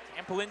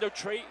 Campolindo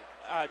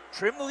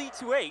trim the lead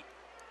to 8.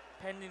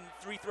 Pending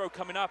free throw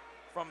coming up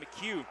from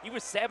McHugh. He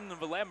was 7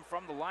 of 11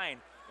 from the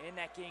line in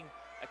that game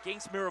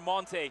against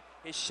Miramonte.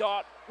 His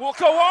shot will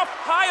go off,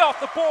 high off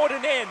the board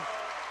and in.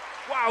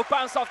 Wow,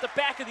 bounced off the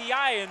back of the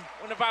iron,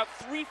 went about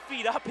 3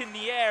 feet up in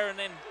the air and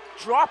then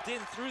dropped in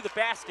through the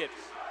basket.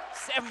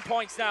 7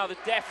 points now, the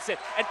deficit.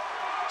 And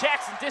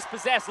Jackson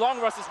dispossessed.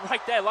 Longruss is right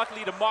there,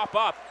 luckily to mop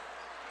up.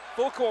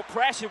 Full court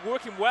pressure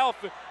working well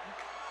for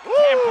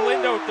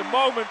Campolindo at the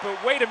moment,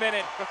 but wait a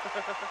minute.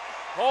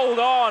 Hold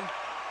on.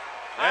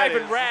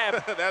 Ivan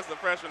Rabb. That's the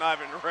freshman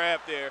Ivan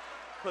Rabb there,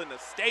 putting a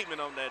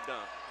statement on that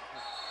dunk.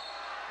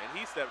 And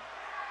he stepped.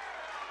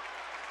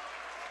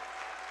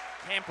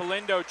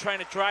 Campolindo trying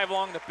to drive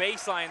along the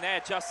baseline there,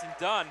 Justin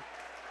Dunn.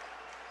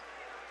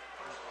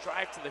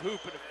 Drive to the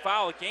hoop and a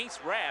foul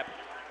against Rabb.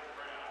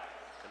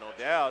 And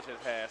O'Dowd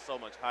just has so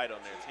much height on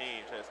their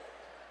team. Just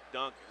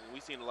dunk.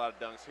 We've seen a lot of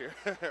dunks here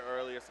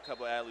earlier, just a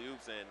couple of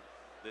alley-oops, and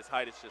this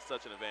height is just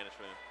such an advantage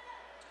for him.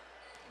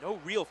 no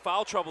real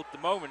foul trouble at the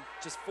moment.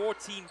 Just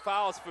 14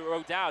 fouls for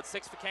O'Dowd,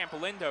 6 for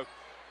Campolindo.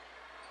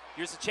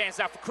 Here's a chance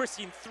out for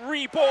Christian.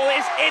 3 ball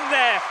is in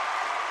there.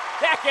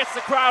 That gets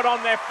the crowd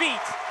on their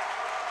feet.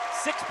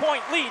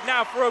 6-point lead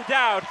now for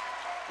O'Dowd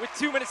with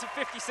 2 minutes and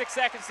 56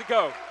 seconds to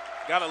go.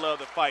 Gotta love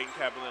the fight in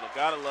Campolindo.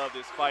 Gotta love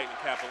this fight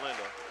in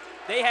Campolindo.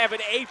 They have an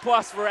A+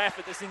 for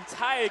effort this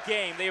entire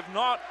game. They have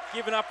not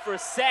given up for a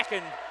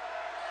second.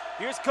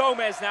 Here's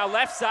Gomez now,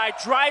 left side,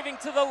 driving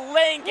to the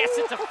lane, gets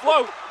it to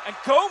float. And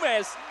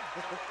Gomez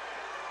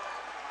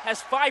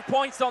has 5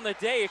 points on the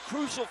day, a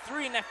crucial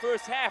 3 in that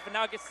first half, and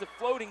now gets the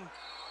floating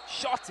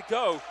shot to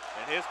go.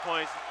 And his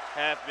points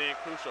have been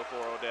crucial for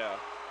O'Dowd.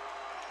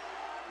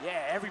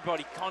 Yeah,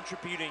 everybody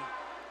contributing.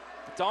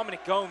 But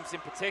Dominic Gomes in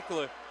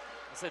particular.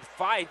 I said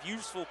 5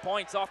 useful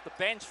points off the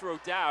bench for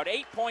O'Dowd.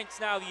 8 points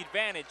now the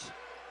advantage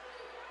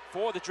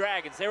for the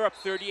Dragons. They're up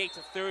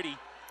 38-30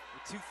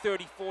 with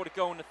 2:34 to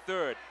go in the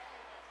third.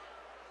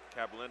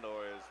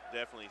 Campolindo is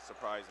definitely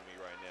surprising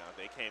me right now.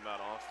 They came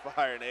out on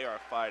fire and they are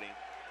fighting.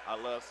 I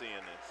love seeing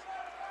this.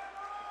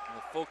 And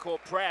the full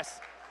court press.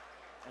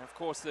 And of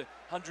course the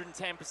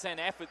 110%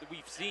 effort that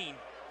we've seen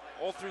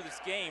all through this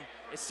game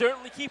is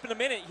certainly keeping them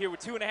in it here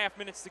with 2.5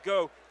 minutes to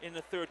go in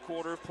the third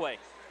quarter of play.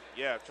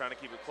 Yeah, trying to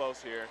keep it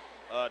close here.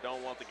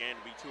 Don't want the game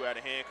to be too out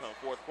of hand come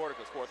fourth quarter,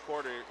 because fourth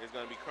quarter is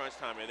going to be crunch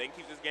time. And they can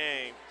keep this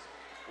game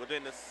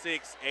within the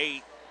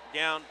 6-8,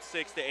 down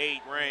 6 to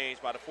 8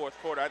 range by the fourth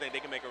quarter. I think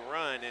they can make a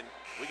run, and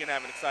we can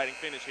have an exciting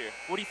finish here.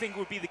 What do you think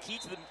would be the key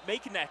to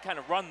making that kind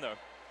of run, though?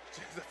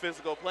 Just the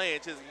physical play.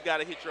 It's just you got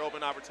to hit your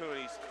open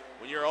opportunities.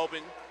 When you're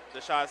open, the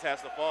shots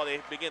have to fall.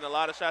 They've been getting a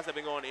lot of shots that have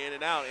been going in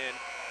and out, and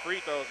free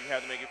throws, you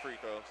have to make it free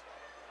throws.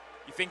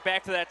 You think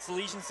back to that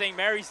Salesian St.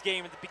 Mary's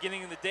game at the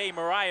beginning of the day,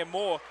 Mariah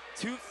Moore,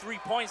 2-3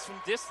 points from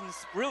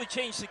distance, really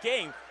changed the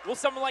game. Will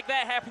something like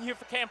that happen here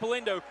for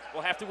Campolindo?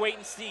 We'll have to wait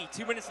and see.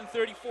 2 minutes and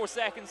 34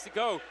 seconds to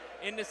go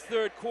in this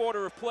third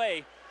quarter of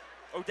play.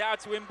 O'Dowd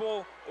to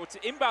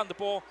inbound the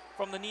ball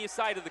from the near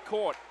side of the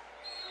court.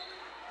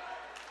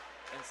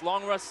 And it's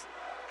Long Russ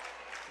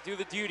to do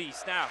the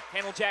duties. Now,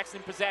 Kendall Jackson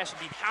in possession,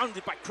 being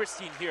hounded by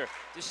Christine here.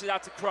 Dishes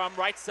out to Crum,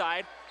 right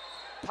side.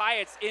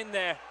 Pyatt's in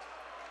there.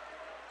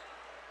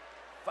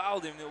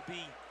 Fouled him. It'll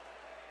be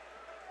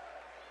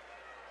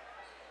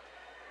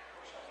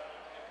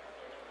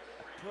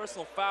a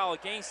personal foul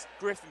against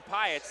Griffin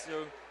Pyatt.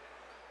 So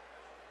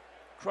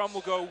Crum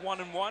will go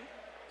 1-1. 1-1.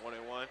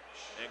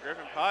 And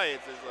Griffin Pyatt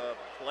is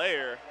a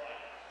player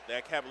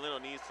that Campolindo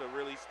needs to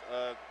really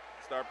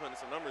start putting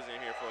some numbers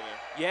in here for them.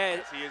 Yeah.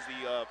 He is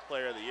the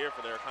player of the year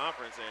for their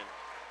conference, and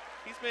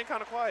he's been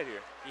kind of quiet here.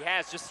 He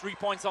has just 3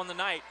 points on the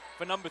night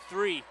for number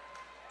 3.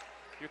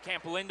 Here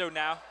Campolindo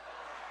now.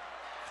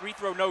 Free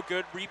throw no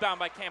good. Rebound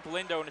by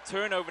Campolindo and a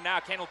turnover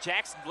now. Kendall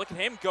Jackson, look at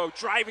him go.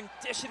 Driving,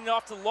 dishing it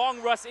off to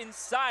Long Russ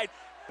inside.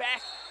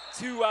 Back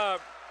to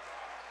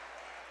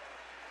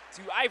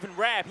Ivan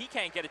Rabb. He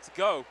can't get it to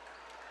go.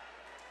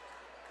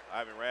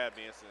 Ivan Rabb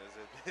being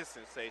pretty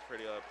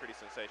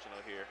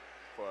sensational here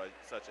for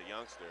such a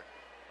youngster.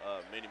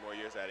 Many more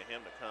years out of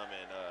him to come,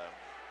 and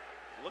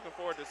looking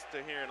forward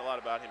to hearing a lot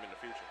about him in the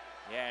future.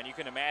 Yeah, and you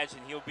can imagine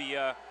he'll be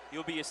a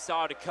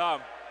star to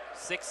come.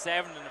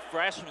 6'7" and a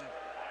freshman.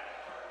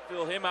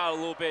 Fill him out a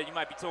little bit. You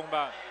might be talking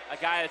about a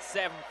guy that's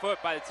 7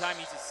 foot by the time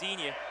he's a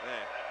senior.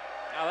 Man.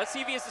 Now let's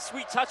see if he has a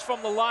sweet touch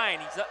from the line.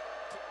 He's up,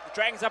 the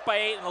Dragons up by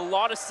 8 and a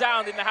lot of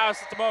sound in the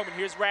house at the moment.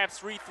 Here's Rabb's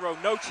free throw,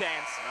 no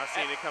chance. Not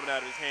seeing it coming out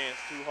of his hands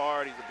too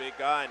hard. He's a big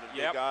guy, and the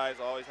big guys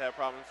always have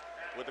problems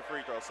with the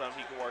free throw,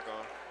 something he can work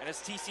on. And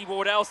as T.C.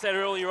 Wardell said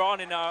earlier on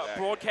in our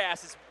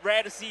broadcast, it's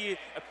rare to see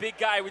a big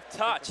guy with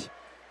touch.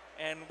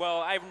 And,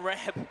 well, Ivan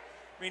Rabb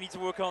may need to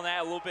work on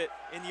that a little bit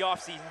in the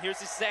offseason.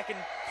 Here's his second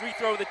free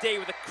throw of the day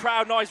with the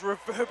crowd noise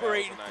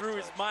reverberating through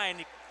his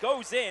mind. It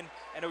goes in,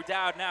 and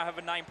O'Dowd now have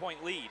a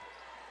 9-point lead.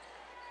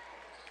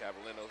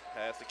 Campolindo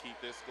has to keep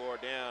this score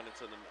down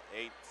until the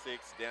 8-6,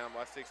 down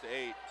by 6 to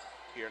 8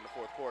 here in the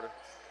fourth quarter.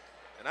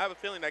 And I have a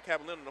feeling that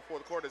Campolindo in the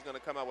fourth quarter is going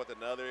to come out with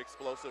another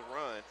explosive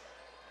run.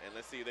 And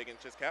let's see if they can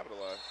just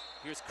capitalize.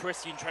 Here's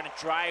Christian trying to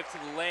drive to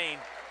the lane.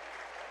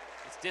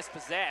 It's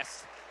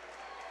dispossessed.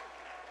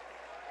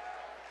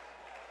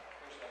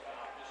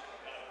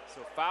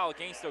 So foul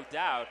against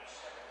O'Dowd.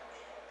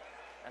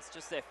 That's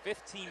just their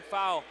 15th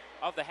foul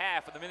of the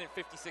half with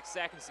 1:56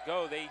 seconds to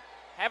go. They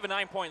have a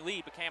 9-point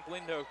lead, but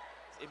Campolindo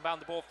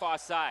inbound the ball far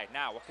side.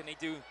 Now, what can they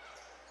do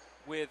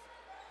with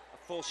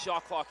a full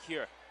shot clock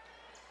here?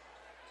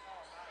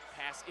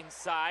 Pass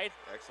inside.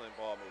 Excellent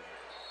ball movement.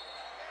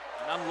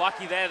 And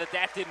unlucky there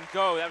that didn't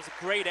go. That was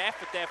a great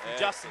effort there from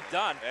Justin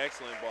Dunn.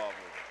 Excellent ball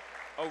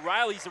movement.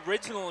 O'Reilly's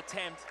original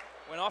attempt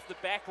went off the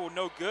backboard,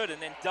 no good,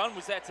 and then Dunn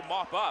was there to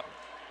mop up.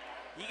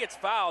 He gets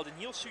fouled, and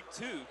he'll shoot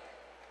 2.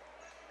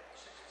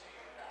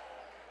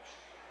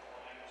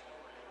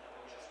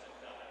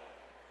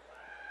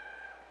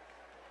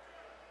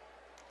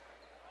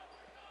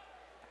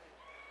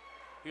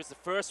 Here's the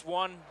first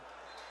one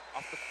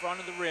off the front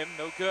of the rim,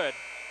 no good.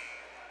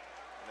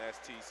 And as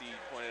TC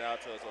pointed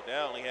out to us,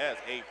 O'Dowd only has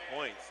 8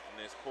 points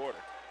in this quarter.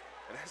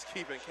 And that's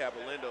keeping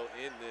Campolindo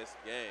in this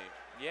game.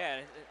 Yeah,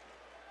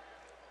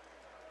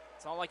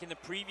 it's not like in the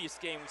previous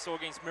game we saw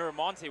against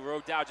Miramonte where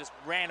O'Dowd just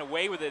ran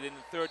away with it in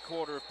the third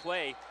quarter of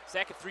play.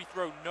 Second free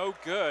throw, no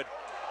good.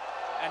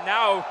 And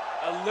now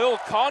a little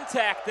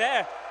contact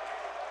there.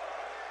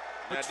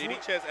 Now, did he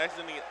just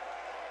accidentally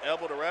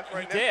elbow the ref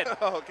right now? He did.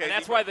 Okay. And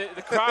that's why the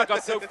crowd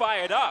got so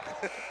fired up.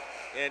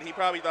 And he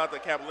probably thought the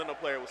Campolindo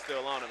player was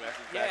still on him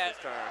after his back his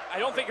turn. I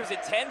don't think it was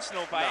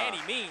intentional by any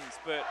means,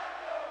 but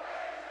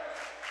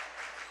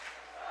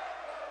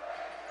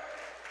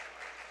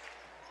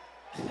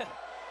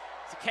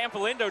it's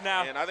Campolindo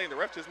now. And I think the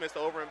ref just missed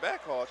the over and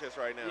back call just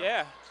right now.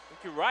 Yeah, I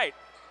think you're right.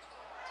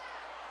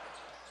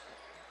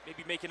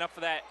 Maybe making up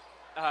for that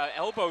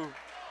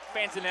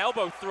phantom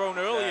elbow thrown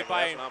earlier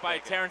by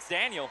Terrence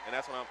Daniel. And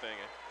that's what I'm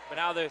thinking. But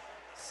now the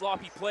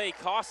sloppy play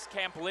costs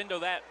Campolindo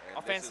that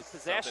offensive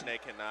possession. This is something they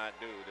cannot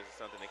do. This is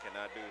something they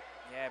cannot do.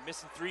 Yeah,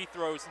 missing three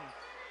throws and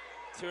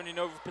turning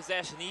over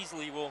possession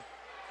easily will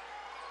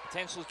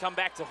potentially come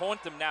back to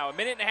haunt them now. A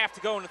minute and a half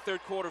to go in the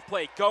third quarter of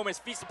play. Gomez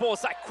feeds the ball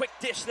aside. Quick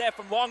dish there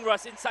from Long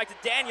Russ inside to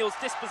Daniels.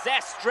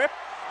 Dispossessed, stripped,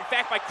 in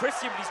fact, by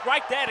Christian, but he's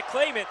right there to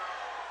claim it.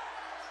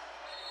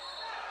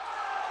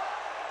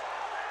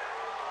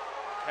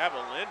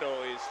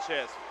 Campolindo is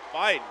just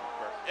fighting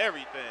for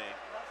everything.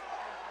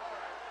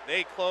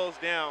 They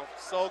closed down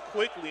so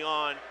quickly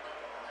on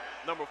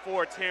number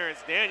 4,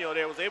 Terrence Daniel.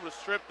 They was able to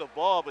strip the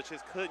ball, but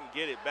just couldn't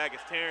get it back as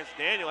Terrence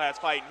Daniel has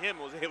fighting him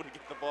and was able to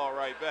get the ball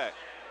right back.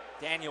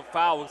 Daniel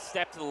foul will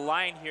step to the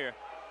line here.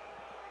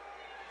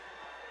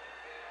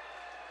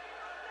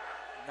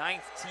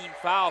 9th team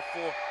foul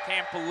for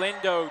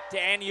Campolindo.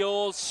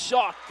 Daniels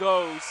shot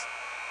goes,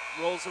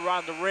 rolls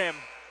around the rim.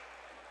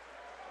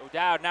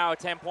 O'Dowd now a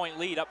 10-point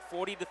lead, up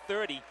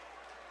 40-30.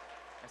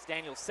 That's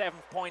Daniel's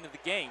 7th point of the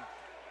game.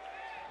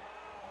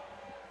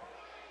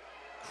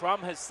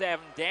 Crum has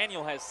 7,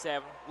 Daniel has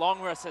 7,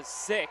 Longruss has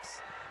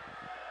 6,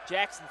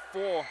 Jackson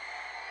 4,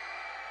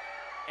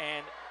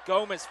 and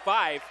Gomez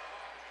 5.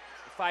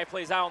 The 5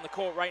 plays out on the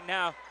court right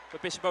now for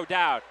Bishop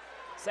O'Dowd.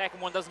 Second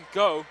one doesn't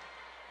go.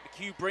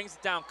 McHugh brings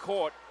it down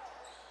court,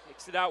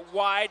 kicks it out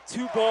wide,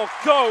 2-ball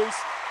goes.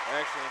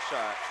 Excellent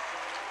shot.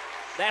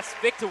 That's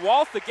Victor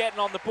Walther getting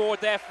on the board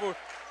there for,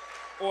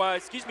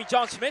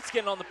 John Schmidt's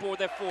getting on the board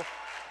there for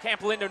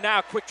Campolindo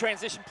now. Quick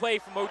transition play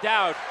from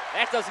O'Dowd.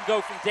 That doesn't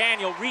go from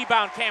Daniel.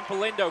 Rebound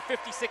Campolindo.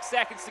 56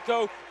 seconds to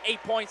go.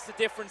 8 points the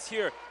difference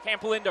here.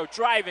 Campolindo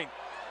driving.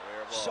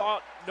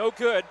 Shot no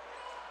good.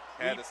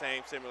 Had the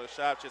same similar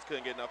shot, just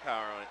couldn't get enough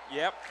power on it.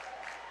 Yep.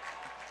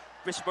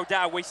 Bishop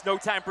O'Dowd wastes no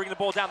time bringing the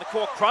ball down the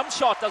court. Crum's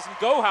shot doesn't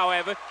go,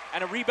 however,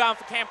 and a rebound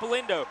for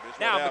Campolindo.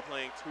 Bishop O'Dowd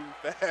playing too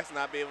fast,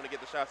 not being able to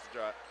get the shots to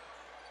drop.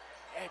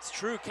 It's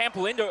true.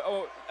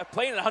 Campolindo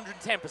playing at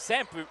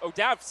 110%, but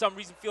O'Dowd for some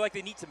reason feel like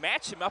they need to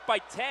match him up by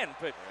 10.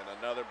 But and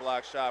another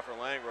block shot for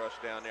Langrush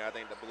down there. I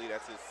believe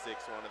that's his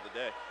 6th one of the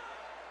day.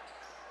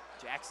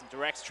 Jackson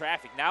directs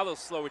traffic. Now they'll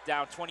slow it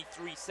down.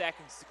 23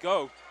 seconds to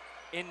go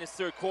in this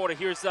third quarter.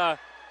 Here's and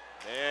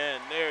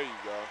there you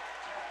go.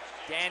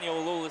 Daniel, a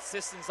little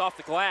assistance off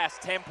the glass.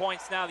 10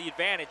 points now, the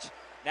advantage.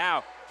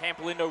 Now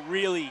Campolindo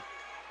really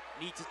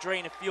need to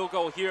drain a field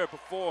goal here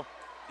before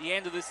the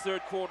end of this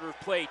third quarter of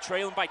play.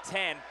 Trailing by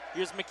 10.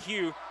 Here's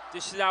McHugh.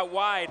 Dishes out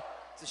wide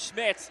to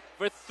Schmitz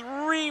for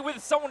 3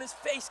 with someone in his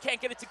face. Can't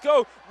get it to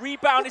go.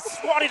 Rebound is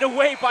swatted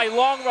away by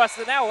Longruss,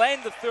 and that'll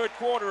end the third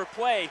quarter of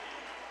play.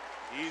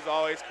 He's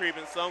always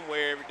creeping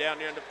somewhere down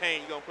there in the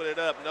paint. You're going to put it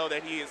up. Know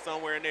that he is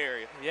somewhere in the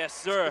area. Yes,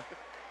 sir.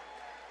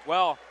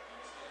 Well,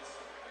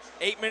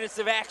 8 minutes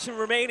of action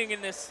remaining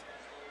in this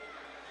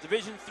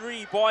Division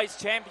III Boys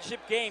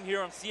Championship game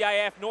here on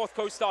CIF-North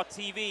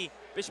Coast.tv.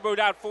 Bishop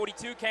O'Dowd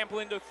 42,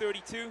 Campolindo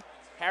 32,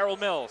 Harold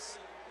Mills.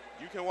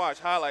 You can watch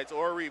highlights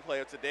or a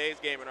replay of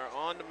today's game in our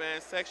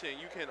on-demand section.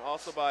 You can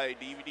also buy a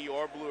DVD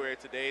or Blu-ray of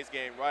today's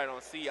game right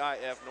on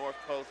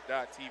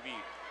CIF-NorthCoast.tv.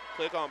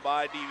 Click on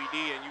Buy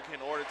DVD and you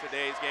can order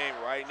today's game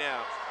right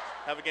now.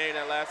 Have a game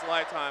that lasts a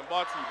lifetime,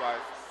 brought to you by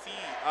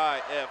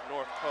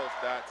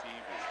CIF-NorthCoast.tv.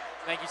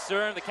 Thank you,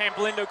 sir. The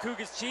Campolindo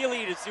Cougars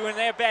cheerleaders doing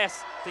their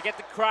best to get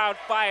the crowd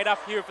fired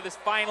up here for this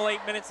final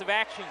 8 minutes of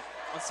action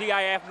on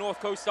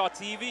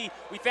CIF-NorthCoast.tv.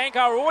 We thank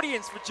our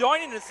audience for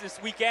joining us this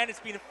weekend. It's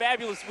been a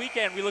fabulous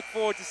weekend. We look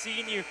forward to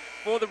seeing you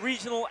for the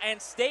regional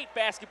and state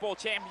basketball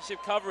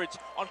championship coverage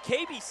on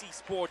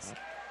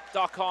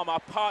KBCSports.com, our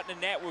partner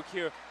network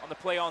here on the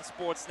Play On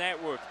Sports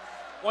Network.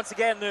 Once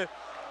again, the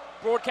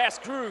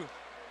broadcast crew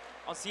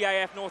on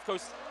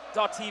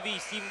CIF-NorthCoast.tv,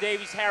 Stephen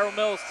Davies, Harold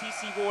Mills,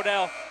 T.C.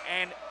 Wardell,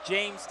 and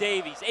James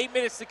Davies. 8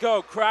 minutes to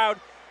go. Crowd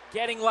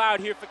getting loud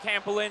here for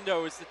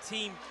Campolindo as the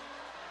team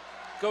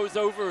goes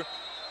over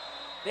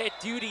their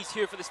duties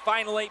here for this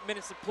final 8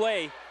 minutes of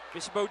play.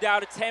 Bishop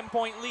O'Dowd a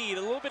 10-point lead,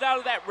 a little bit out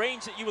of that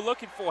range that you were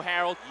looking for,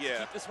 Harold. Yeah. To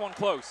keep this one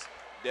close.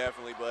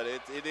 Definitely, but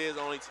it is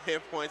only 10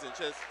 points and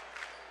just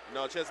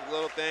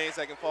little things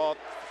that can fall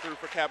through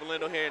for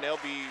Campolindo here, and they'll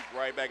be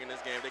right back in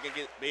this game. They can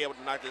be able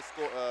to knock this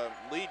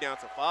lead down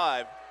to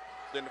 5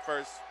 in the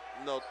first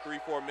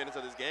 3-4 minutes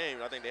of this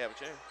game. I think they have a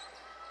chance.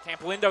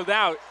 Campolindo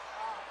out.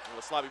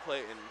 A sloppy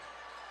play and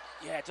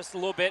yeah, just a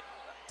little bit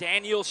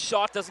Daniel's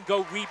shot doesn't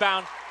go.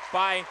 Rebound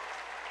by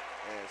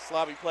And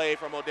sloppy play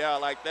from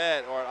O'Dowd like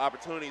that are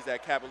opportunities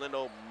that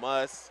Campolindo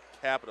must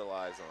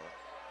capitalize on.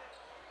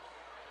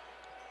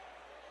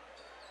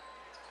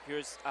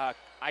 Here's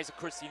Isaac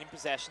Christian in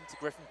possession to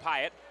Griffin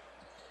Pyatt.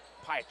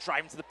 Pyatt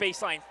driving to the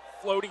baseline.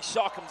 Floating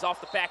shot comes off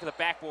the back of the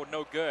backboard.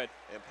 No good.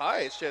 And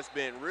Pyatt's just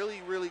been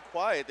really, really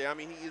quiet there. I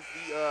mean, he is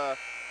the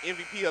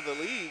MVP of the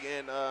league,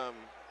 and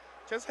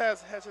just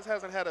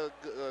hasn't had a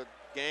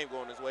game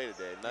going his way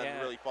today. Nothing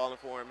really falling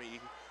for him. He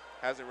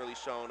hasn't really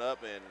shown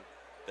up, and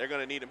they're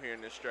going to need him here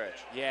in this stretch.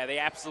 Yeah, they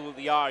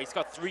absolutely are. He's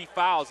got 3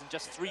 fouls and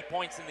just 3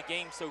 points in the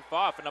game so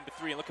far for number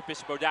 3. And look at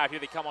Bishop O'Dowd. Here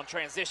they come on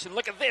transition.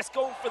 Look at this,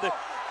 going for the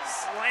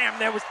slam.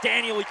 There was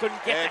Daniel. He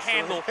couldn't get the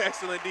handle.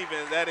 Excellent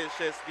defense. That is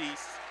just the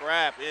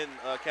scrap in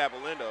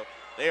Campolindo.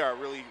 They are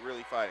really,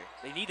 really fighting.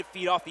 They need to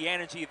feed off the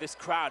energy of this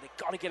crowd. They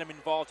got to get them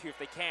involved here if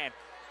they can.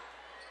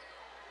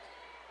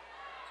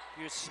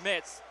 Here's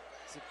Schmitz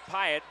to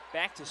Pyatt.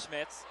 Back to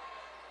Schmitz.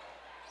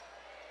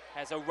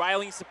 Has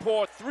O'Reilly in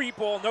support. 3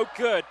 ball, no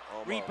good.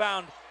 Almost.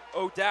 Rebound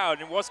O'Dowd,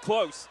 and it was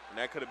close. And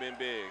that could have been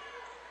big.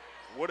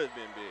 Would have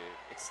been big.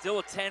 It's still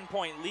a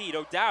 10-point lead.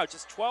 O'Dowd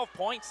just 12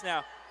 points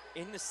now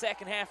in the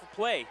second half of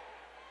play.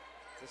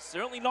 They're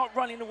certainly not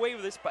running away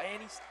with this by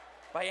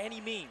any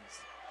means.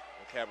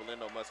 And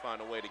Campolindo must find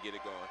a way to get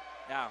it going.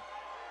 Now,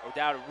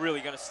 O'Dowd are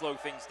really going to slow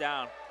things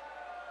down.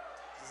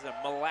 This is a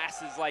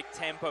molasses-like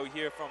tempo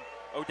here from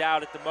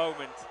O'Dowd at the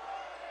moment.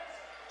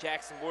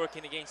 Jackson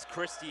working against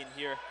Christian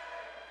here.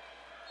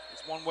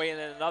 It's one way and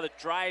then another.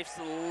 Drives to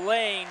the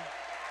lane.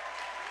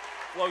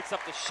 Floats up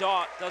the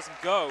shot.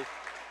 Doesn't go.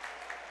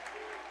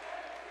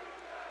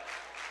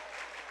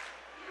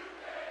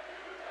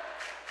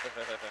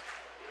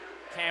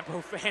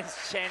 Campo fans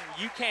chanting,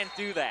 "You can't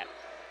do that."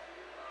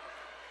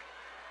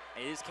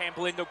 It is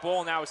Campolindo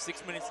ball now with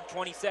 6 minutes and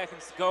 20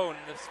 seconds to go in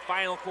this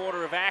final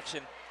quarter of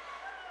action.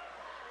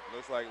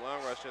 Looks like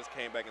Long Rush just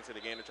came back into the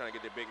game. They're trying to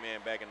get their big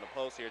man back in the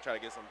post here, try to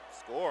get some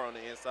score on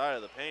the inside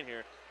of the paint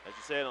here. As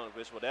you said, on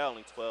Bishop O'Dowd,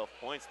 only 12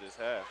 points this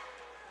half.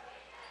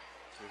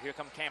 So here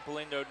come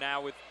Campolindo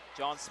now with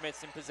John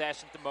Smith in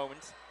possession at the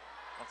moment.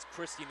 Wants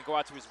Christian to go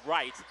out to his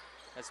right.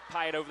 Has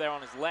Pyatt over there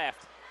on his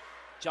left.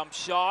 Jump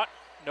shot,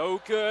 no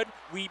good.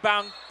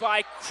 Rebound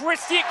by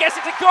Christian, gets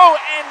it to go,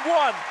 and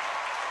 1.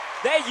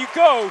 There you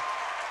go.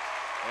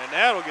 And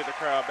that'll get the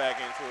crowd back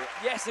into it.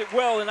 Yes, it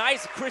will, and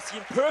Isaac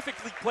Christian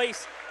perfectly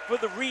placed for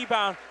the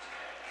rebound.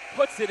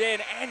 Puts it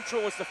in and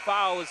draws the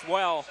foul as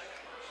well.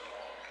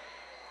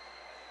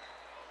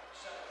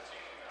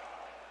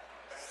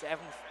 7th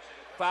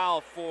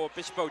foul for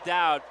Bishop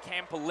O'Dowd.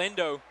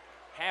 Campolindo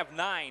have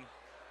 9.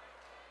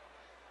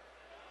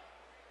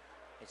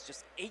 It's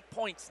just 8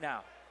 points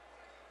now.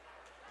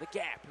 The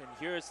gap, and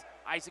here's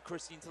Isaac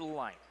Christian to the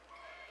line.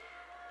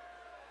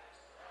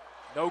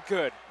 No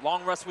good.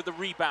 Long Russ with the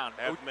rebound.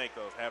 Have to make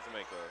those.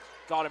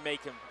 Got to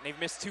make them. They've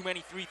missed too many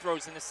free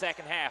throws in the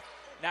second half.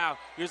 Now,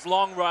 here's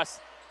Long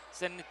Russ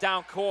sending it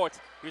down court.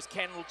 Here's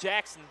Kendall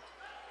Jackson.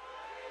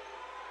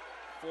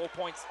 4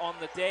 points on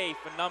the day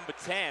for number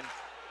 10.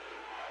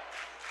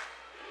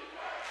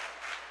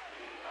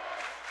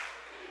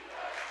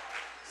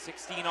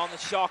 .16 on the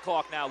shot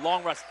clock now.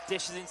 Long Russ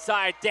dishes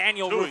inside.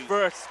 Daniel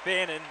reverse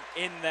spin and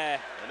in there.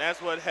 And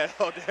that's what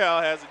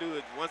O'Dowd has to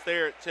do. Once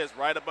they're just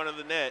right up under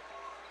the net,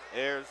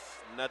 there's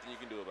nothing you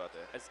can do about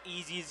that. As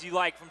easy as you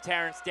like from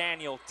Terrence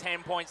Daniel.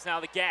 10 points now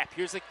the gap.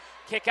 Here's a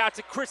kick out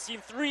to Christian.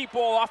 3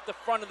 ball off the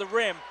front of the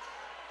rim.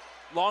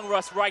 Long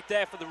Russ right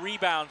there for the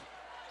rebound.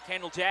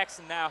 Kendall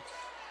Jackson now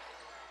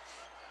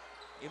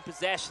in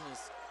possession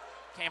as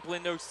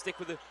Campolindo stick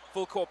with a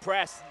full court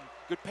press. And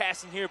good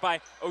passing here by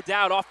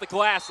O'Dowd off the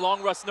glass.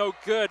 Long Russ no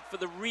good for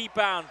the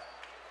rebound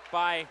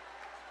by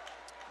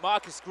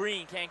Marcus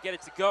Green. Can't get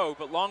it to go,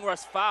 but Long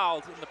Russ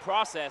fouled in the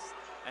process,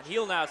 and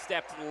he'll now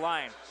step to the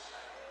line.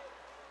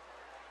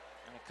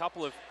 And a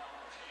couple of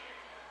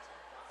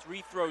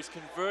free throws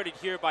converted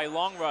here by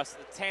Long Russ.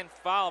 The 10th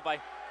foul by,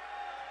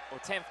 or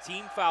 10th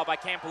team foul by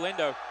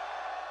Campolindo.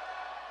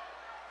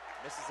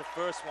 This is the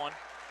first one.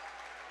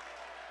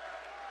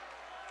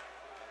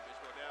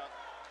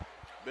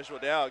 Bishop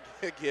O'Dowd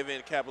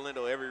giving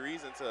Campolindo every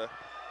reason to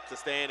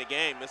stay in the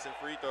game, missing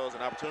free throws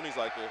and opportunities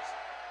like this.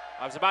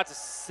 I was about to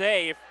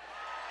say, if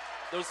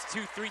those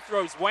 2 free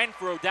throws went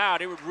for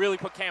O'Dowd, it would really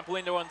put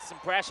Campolindo under some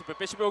pressure, but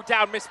Bishop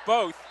O'Dowd missed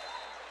both.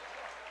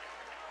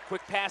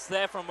 Quick pass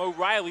there from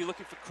O'Reilly,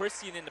 looking for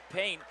Christian in the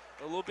paint.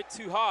 A little bit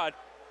too hard,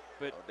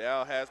 but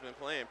O'Dowd has been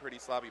playing pretty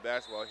sloppy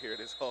basketball here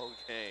this whole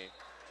game.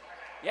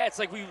 yeah, it's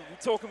like we were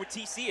talking with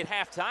TC at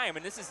halftime,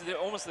 and this is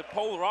almost the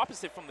polar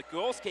opposite from the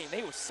girls' game.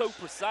 They were so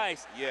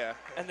precise. Yeah.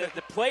 And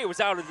the play was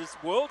out of this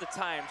world at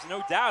times. And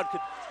O'Dowd could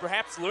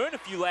perhaps learn a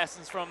few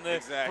lessons from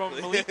from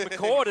Malik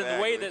McCord and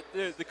the way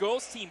that the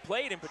girls' team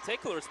played in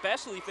particular,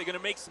 especially if they're going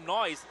to make some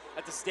noise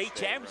at the state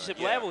championship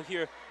level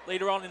here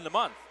later on in the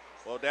month.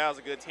 Well, O'Dowd's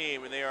a good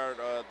team, and they are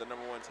the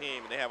 #1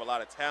 team, and they have a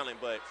lot of talent,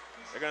 but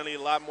they're going to need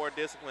a lot more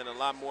discipline and a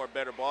lot more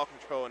better ball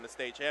control in the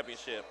state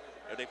championship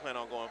if they plan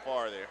on going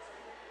far there.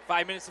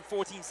 5 minutes and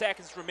 14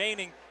 seconds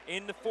remaining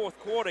in the fourth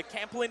quarter.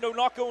 Campolindo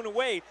not going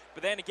away,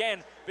 but then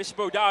again, Bishop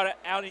O'Dowd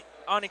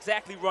aren't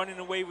exactly running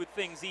away with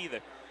things either.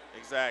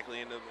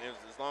 Exactly, and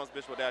as long as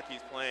Bishop O'Dowd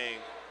keeps playing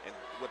and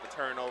with the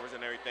turnovers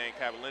and everything,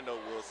 Campolindo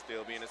will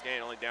still be in this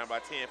game, only down by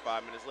 10,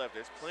 5 minutes left.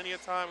 There's plenty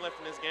of time left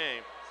in this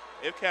game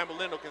if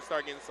Campolindo can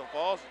start getting some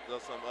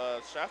shots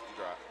to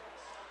drop.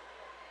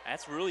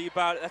 That's really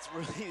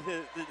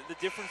the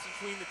difference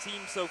between the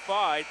teams so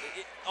far.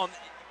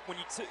 When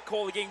you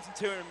call the games in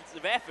terms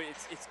of effort,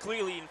 it's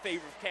clearly in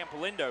favor of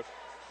Campolindo.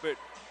 But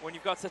when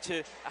you've got such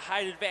a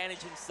height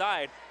advantage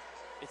inside,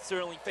 it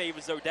certainly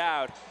favors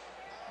O'Dowd.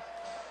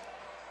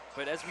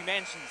 But as we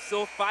mentioned,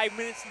 still 5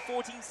 minutes and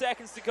 14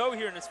 seconds to go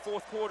here in this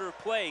fourth quarter of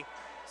play.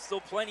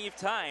 Still plenty of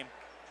time.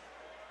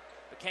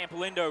 But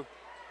Campolindo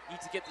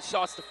needs to get the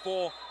shots to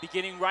fall,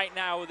 beginning right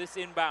now with this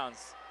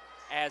inbounds.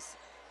 As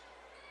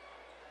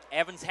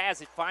Evans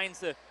has it,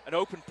 finds an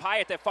open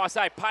Pyatt that far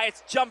side.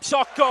 Pyatt's jump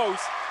shot goes.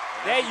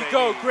 There you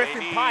go,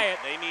 Griffin Pyatt.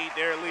 They need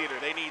their leader.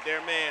 They need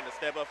their man to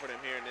step up for them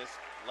here in this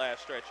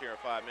last stretch here in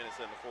 5 minutes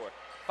in the fourth.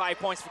 5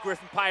 points for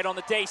Griffin Pyatt on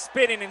the day,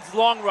 spinning in his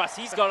Longruss.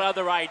 He's got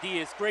other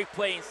ideas. Great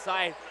play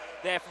inside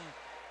there from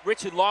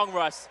Richard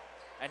Longruss,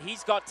 and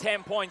he's got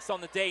 10 points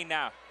on the day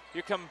now.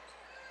 Here come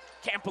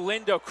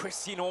Campolindo.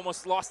 Christian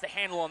almost lost the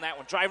handle on that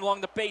one. Driving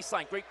along the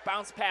baseline, great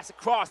bounce pass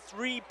across.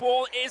 Three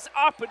ball is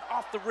up and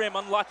off the rim,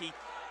 unlucky.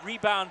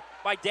 Rebound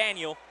by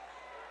Daniel.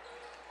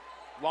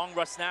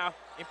 Longruss now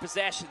in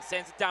possession,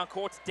 sends it down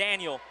court to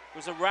Daniel.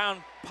 Goes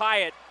around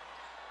Pyatt.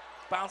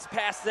 Bounce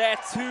pass there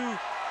to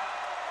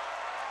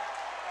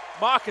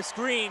Marcus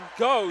Green,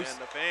 goes.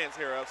 And the fans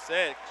here are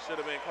upset. Should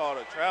have been called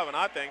a travel, and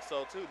I think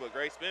so too, but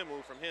great spin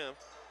move from him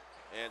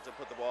and to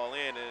put the ball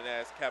in. And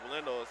as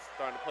Campolindo is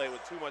starting to play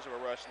with too much of a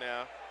rush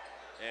now,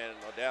 and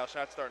O'Dowd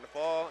shot's starting to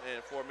fall,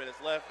 and 4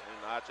 minutes left,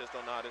 and I just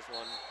don't know how this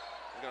one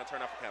is going to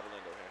turn out for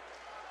Campolindo here.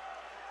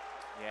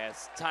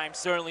 Yes, time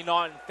certainly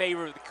not in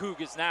favor of the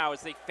Cougars now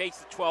as they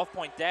face a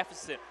 12-point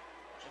deficit.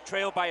 They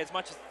trail by as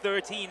much as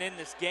 13 in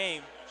this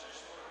game.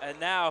 And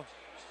now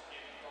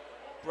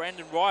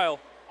Brendan Royal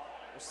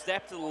will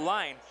step to the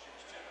line.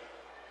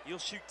 He'll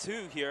shoot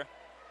two here.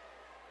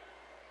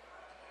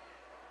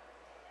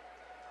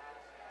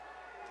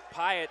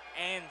 Pyatt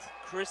and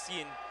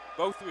Christian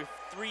both with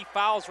 3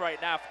 fouls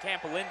right now for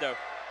Campolindo.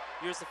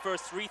 Here's the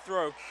first free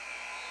throw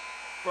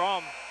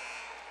from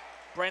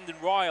Brendan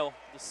Royal,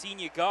 the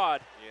senior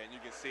guard. Yeah, and you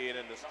can see it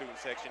in the student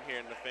section here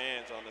in the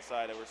fans on the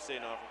side that we're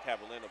sitting on from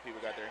Campolindo.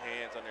 People got their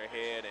hands on their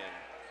head, and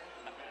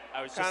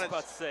I was just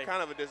about to say,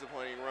 kind of a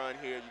disappointing run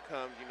here. You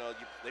come,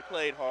 they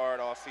played hard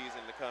all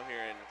season to come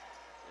here and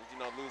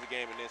lose a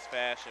game in this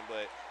fashion,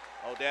 but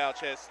O'Dowd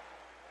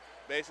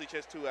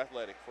basically too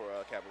athletic for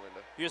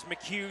Campolindo. Here's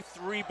McHugh,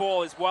 3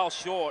 ball is well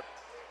short.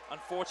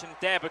 Unfortunate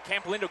there, but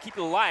Campolindo keep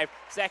it alive.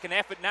 Second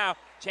effort now.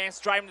 Chance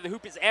driving to the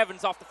hoop is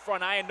Evans off the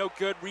front iron. No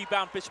good.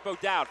 Rebound Bishop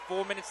O'Dowd.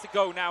 4 minutes to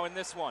go now in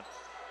this one.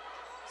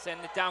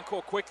 Sending it down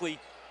court quickly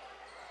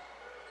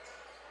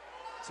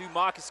to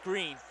Marcus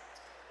Green.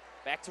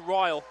 Back to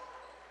Royal.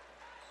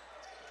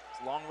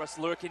 Longruss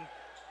lurking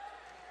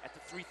at the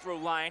free throw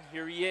line.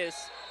 Here he is.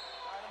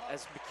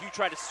 As McHugh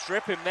tried to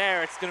strip him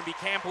there, it's going to be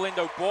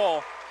Campolindo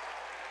ball.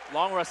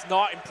 Longruss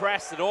not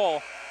impressed at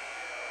all.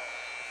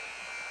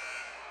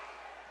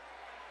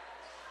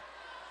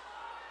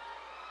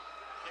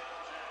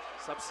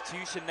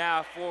 Substitution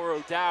now for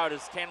O'Dowd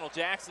as Kendall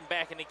Jackson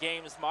back in the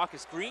game as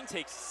Marcus Green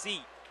takes a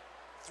seat.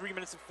 3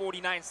 minutes and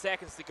 49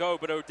 seconds to go,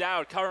 but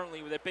O'Dowd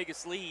currently with their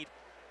biggest lead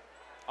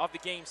of the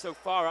game so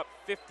far, up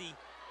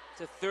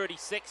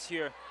 50-36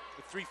 here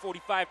with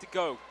 3:45 to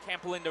go.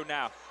 Campolindo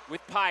now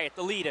with Pyatt,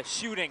 the leader,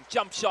 shooting,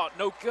 jump shot,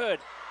 no good.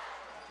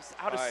 Just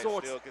out of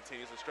sorts. Still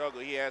continues to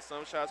struggle. He has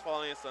some shots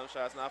falling, some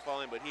shots not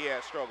falling, but he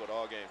has struggled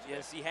all game today.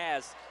 Yes, he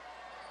has.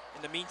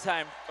 In the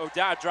meantime,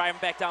 O'Dowd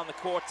driving back down the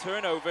court,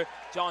 turnover.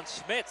 John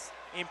Schmitz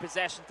in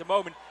possession at the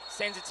moment,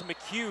 sends it to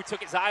McHugh,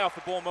 took his eye off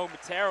the ball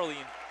momentarily,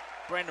 and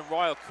Brendan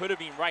Royal could have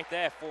been right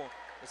there for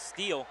the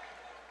steal.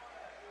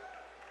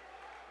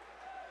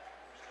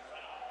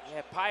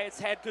 Yeah, Pyatt's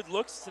had good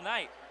looks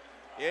tonight.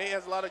 Yeah, he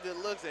has a lot of good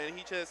looks, and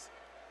he just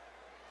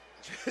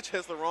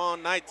the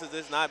wrong night to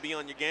just not be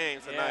on your game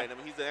tonight. Yeah. I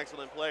mean, he's an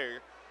excellent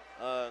player.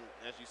 As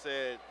you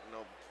said,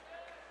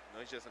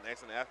 he's just an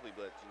excellent athlete,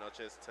 but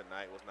just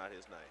tonight was not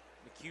his night.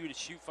 McHugh to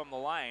shoot from the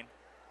line.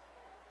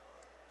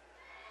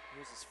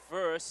 Here's his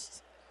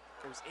first.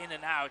 Goes in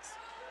and out.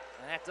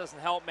 And that doesn't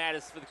help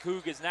matters for the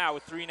Cougars now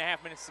with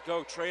 3.5 minutes to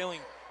go,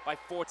 trailing by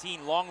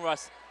 14.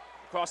 Longruss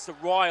across the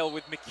Royal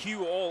with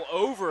McHugh all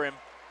over him.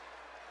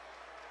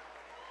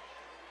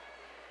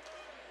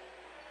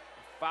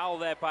 A foul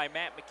there by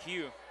Matt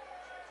McHugh.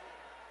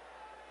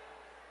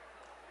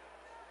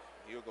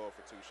 He'll go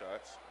for 2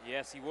 shots.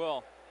 Yes, he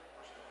will.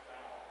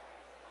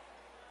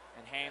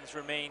 And hands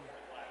remain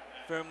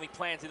firmly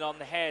planted on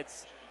the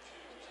heads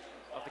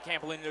of the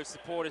Campolindo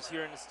supporters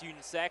here in the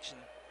student section.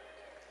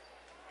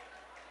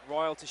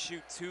 Royal to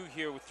shoot 2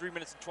 here with 3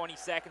 minutes and 20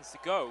 seconds to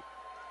go.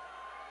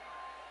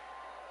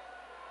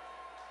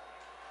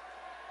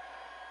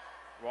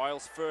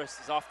 Royal's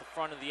first is off the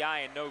front of the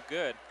iron, no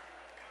good.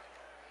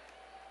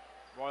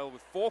 Royal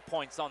with 4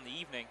 points on the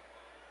evening.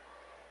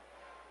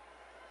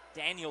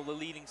 Daniel, the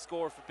leading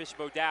scorer for Bishop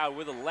O'Dowd,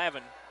 with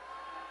 11.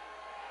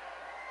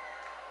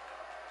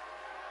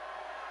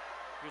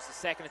 Here's the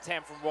second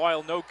attempt from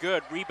Royal, no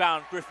good.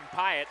 Rebound, Griffin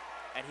Pyatt,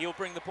 and he'll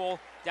bring the ball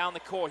down the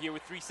court here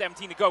with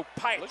 3:17 to go.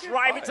 Pyatt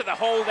driving to the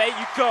hole, there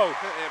you go.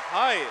 And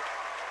Pyatt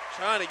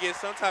trying to get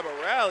some type of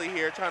rally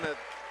here, trying to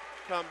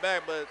come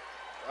back, but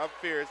I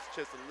fear it's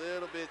just a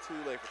little bit too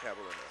late for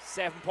Campolindo.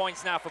 7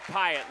 points now for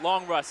Pyatt.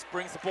 Long Russ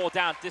brings the ball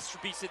down,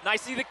 distributes it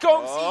nicely to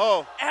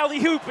Gomesy.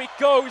 Alley-oop, it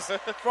goes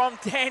from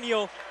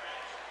Daniel.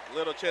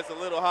 Little chest a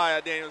little high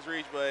at Daniel's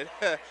reach, but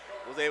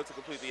was able to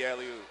complete the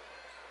alley-oop.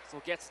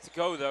 Still gets it to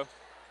go, though.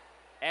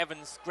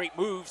 Evans, great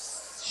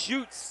moves,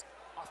 shoots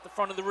off the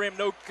front of the rim,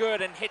 no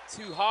good, and hit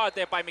too hard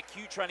there by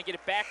McHugh, trying to get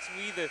it back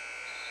to either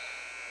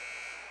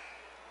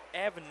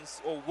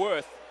Evans or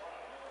Worth.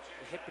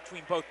 The hit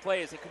between both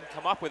players, they couldn't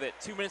come up with it.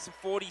 2 minutes and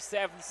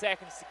 47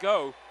 seconds to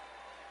go.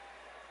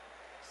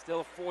 Still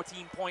a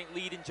 14-point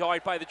lead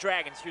enjoyed by the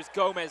Dragons. Here's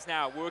Gomez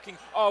now working.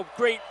 Oh,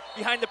 great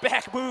behind the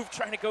back move,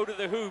 trying to go to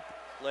the hoop.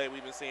 Play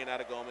we've been seeing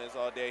out of Gomez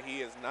all day. He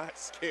is not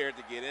scared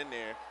to get in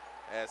there,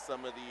 as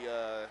some of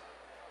the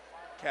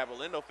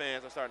Campolindo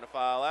fans are starting to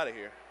file out of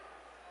here.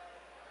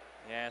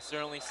 Yeah,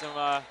 certainly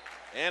some.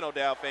 And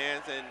O'Dowd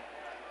fans, and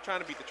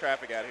trying to beat the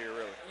traffic out of here,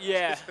 really.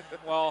 Yeah,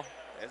 well.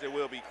 As it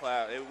will be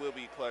cluttered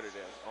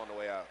on the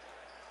way out.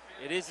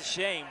 It is a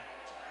shame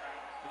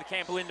for the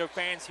Campolindo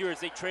fans here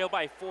as they trail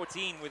by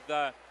 14 with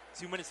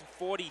 2 minutes and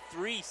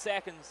 43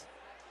 seconds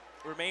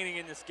remaining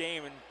in this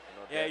game. And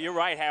yeah, you're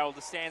right, Harold.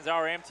 The stands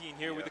are emptying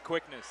here with the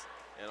quickness.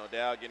 And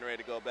O'Dowd getting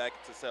ready to go back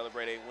to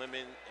celebrate a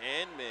women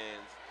and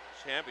men's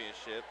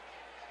championship.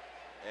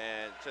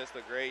 And just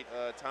a great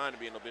time to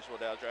be an Bishop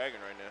O'Dowd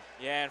Dragon right now.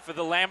 Yeah, and for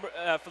the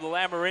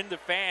Lamarinda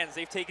fans,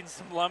 they've taken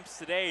some lumps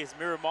today as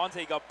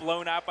Miramonte got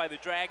blown out by the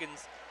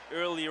Dragons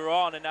earlier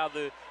on, and now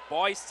the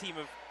boys team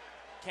of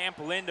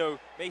Campolindo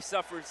may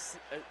suffer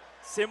a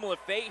similar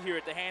fate here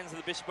at the hands of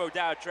the Bishop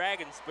O'Dowd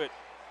Dragons. But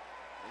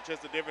it's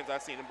just the difference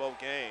I've seen in both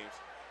games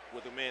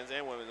with the men's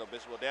and women's of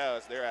Bishop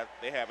O'Dowd is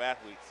they have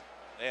athletes.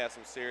 They have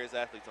some serious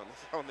athletes on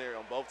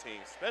both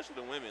teams, especially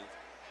the women's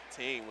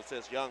team with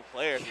such young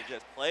players who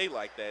just play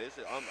like that.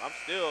 I'm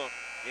still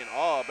in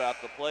awe about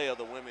the play of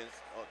the women's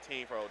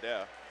team for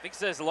O'Dowd. I think it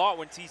says a lot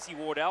when T.C.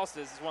 Wardell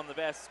says he's one of the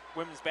best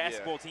women's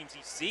basketball teams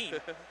he's seen,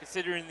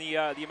 considering the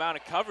amount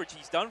of coverage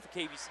he's done for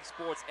KBC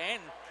Sports and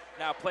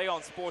now Play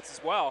On Sports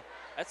as well.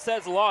 That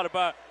says a lot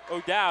about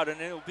O'Dowd, and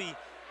it'll be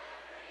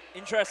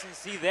interesting to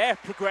see their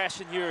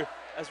progression here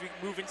as we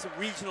move into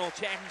regional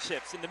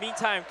championships. In the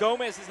meantime,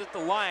 Gomez is at the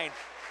line.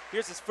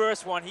 Here's his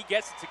first one. He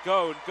gets it to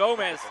go, and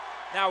Gomez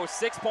now with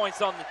 6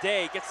 points on the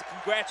day, gets the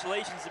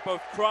congratulations of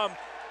both Crum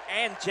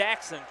and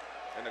Jackson.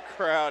 And the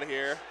crowd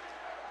here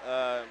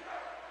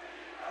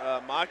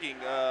mocking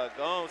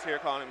Gomes here,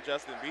 calling him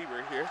Justin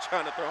Bieber here,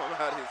 trying to throw him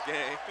out of his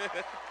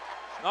game.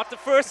 Not the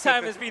first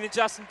time there's been a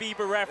Justin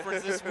Bieber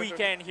reference this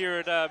weekend here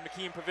at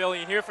McKean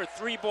Pavilion. Here for a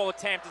three-ball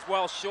attempt as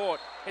well,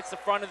 short. Hits the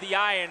front of the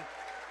iron.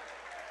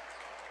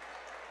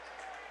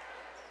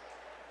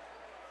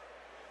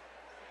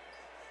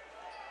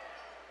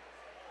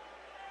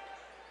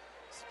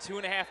 So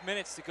 2.5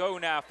 minutes to go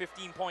now.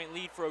 15-point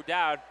lead for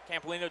O'Dowd.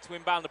 Campolindo to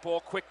inbound the ball.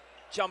 Quick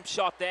jump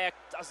shot there.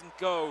 Doesn't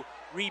go.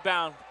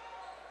 Rebound.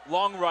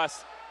 Long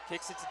Russ.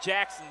 Kicks it to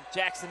Jackson.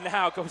 Jackson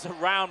now goes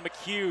around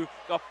McHugh.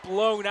 Got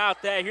blown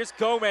out there. Here's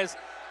Gomez.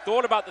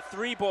 Thought about the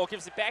three ball.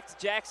 Gives it back to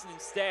Jackson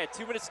instead.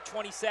 2 minutes and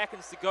 20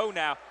 seconds to go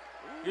now.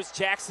 Here's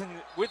Jackson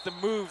with the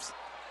moves.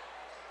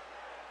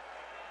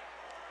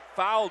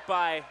 Fouled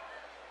by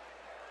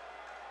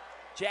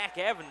Jack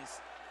Evans.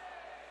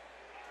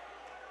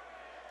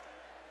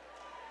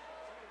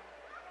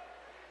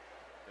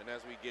 And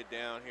as we get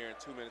down here in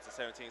 2 minutes and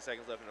 17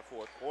 seconds left in the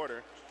fourth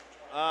quarter,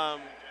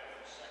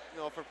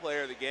 for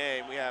player of the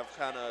game, we have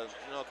kind of,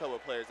 a couple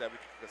of players that we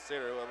can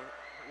consider.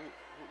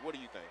 What do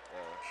you think,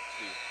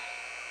 Steve?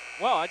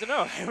 Well, I don't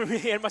know. I haven't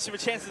really had much of a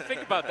chance to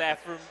think about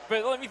that.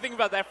 But let me think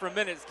about that for a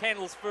minute. It's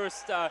Candle's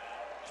first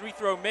free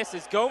throw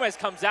misses. Gomez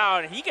comes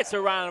out, and he gets a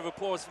round of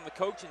applause from the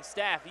coach and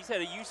staff. He's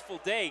had a useful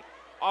day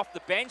off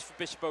the bench for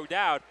Bishop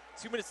O'Dowd.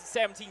 2 minutes and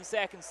 17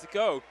 seconds to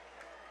go.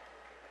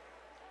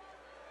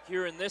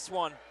 Here in this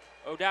one,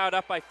 O'Dowd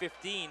up by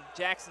 15.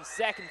 Jackson's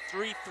second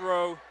free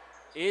throw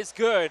is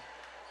good.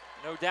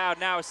 And O'Dowd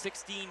now a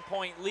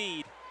 16-point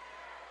lead.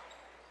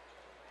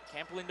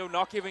 Campolindo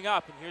not giving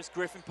up, and here's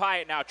Griffin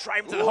Pyatt now,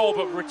 driving to the hole,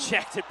 but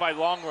rejected by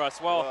Long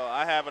Russ. Well,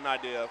 I have an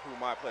idea of who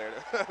my player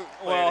of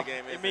the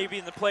game is. It may be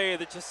in the player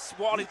that just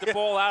swatted the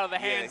ball out of the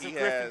hands of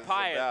Griffin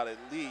Pyatt. About at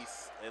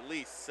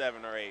least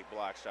 7 or 8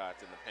 block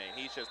shots in the paint.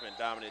 He's just been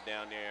dominant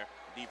down there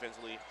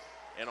defensively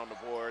and on the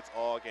boards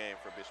all game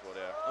for Bishop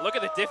O'Dowd. Look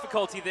at the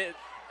difficulty that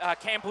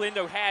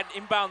Campolindo had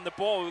inbound the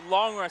ball with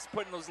Long Russ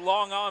putting those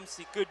long arms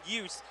to good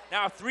use.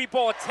 Now a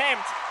three-ball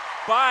attempt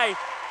by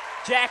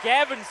Jack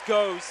Evans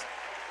goes.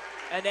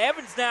 And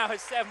Evans now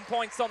has 7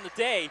 points on the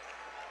day.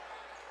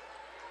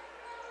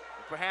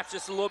 Perhaps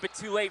just a little bit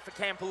too late for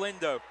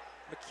Campolindo.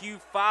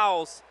 McHugh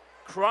fouls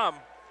Crum.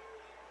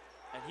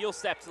 and he'll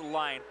step to the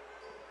line.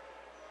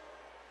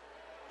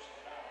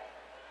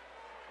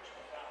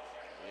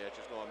 Yeah,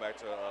 just going back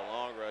to a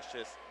long rush,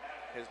 just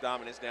his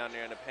dominance down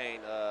there in the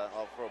paint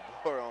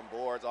on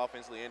boards,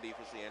 offensively and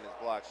defensively, and his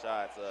block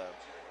shots.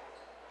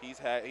 He's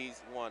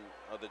one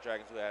of the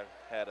Dragons who have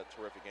had a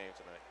terrific game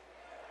tonight.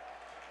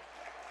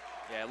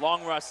 Yeah,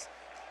 long rush,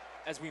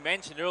 as we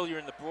mentioned earlier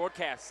in the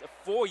broadcast,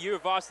 a 4-year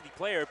varsity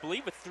player, I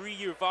believe a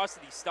 3-year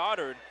varsity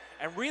starter,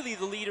 and really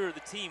the leader of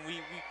the team.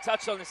 We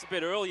touched on this a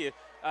bit earlier.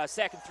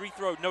 Second free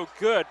throw, no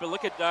good, but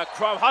look at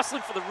Crum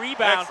hustling for the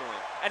rebound. Excellent.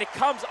 And it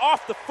comes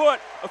off the foot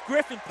of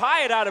Griffin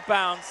Pyatt out of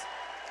bounds.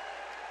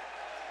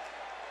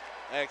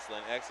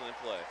 Excellent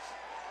play.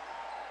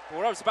 But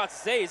what I was about to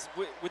say is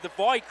with the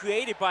void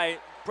created by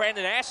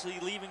Brandon Ashley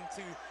leaving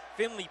to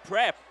Finley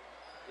Prep,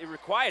 it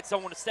required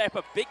someone to step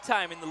up big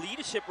time in the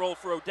leadership role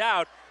for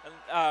O'Dowd.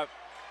 And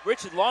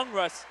Richard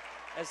Longruss,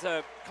 as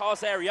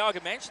Carlos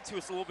Arriaga mentioned to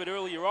us a little bit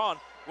earlier on,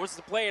 was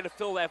the player to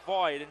fill that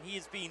void, and he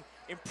has been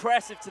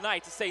impressive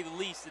tonight, to say the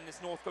least, in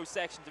this North Coast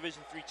Section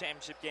Division III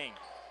championship game.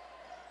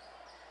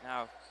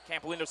 Now,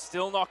 Campolindo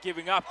still not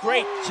giving up.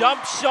 Great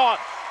jump shot,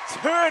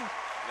 turn.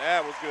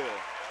 That was good.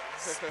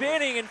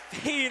 Spinning and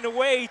fading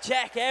away,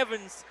 Jack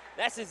Evans.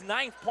 That's his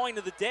 9th point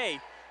of the day.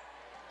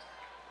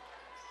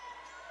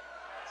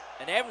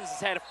 And Evans has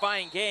had a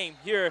fine game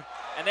here,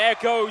 and there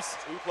goes.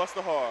 2 plus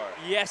the hard.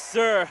 Yes,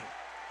 sir.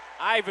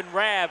 Ivan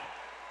Rabb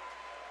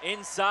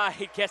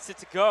inside, gets it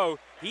to go.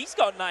 He's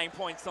got 9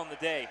 points on the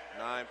day.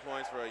 9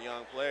 points for a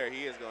young player.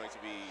 He is going to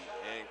be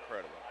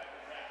incredible.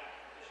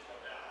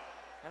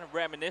 Kind of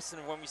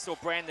reminiscent of when we saw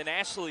Brandon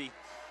Ashley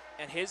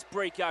and his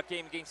breakout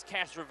game against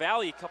Castro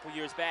Valley a couple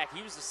years back.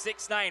 He was a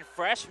 6'9"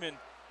 freshman.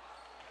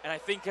 And I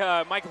think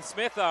Michael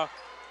Smith, our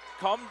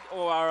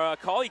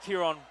colleague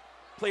here on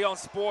Play On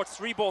Sports,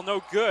 3-ball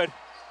no good,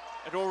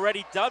 had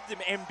already dubbed him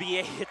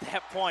NBA at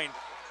that point.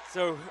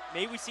 So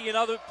maybe we see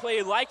another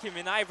player like him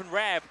in Ivan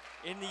Rabb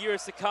in the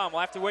years to come.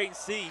 We'll have to wait and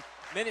see.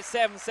 Minute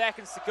 7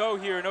 seconds to go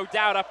here, and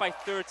O'Dowd up by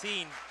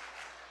 13.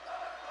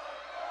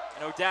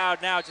 And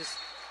O'Dowd now just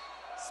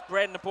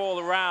spreading the ball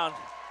around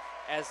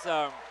as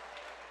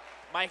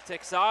Mike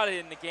Texada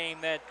in the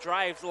game that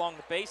drives along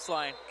the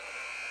baseline.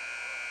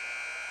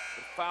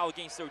 The foul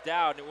against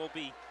O'Dowd, and it will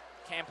be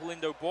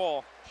Campolindo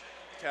ball.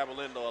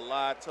 Campolindo, a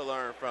lot to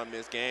learn from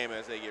this game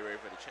as they get ready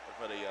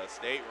for the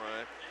state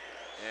run.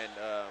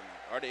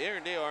 And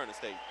they are in the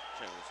state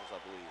championships, I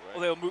believe, right?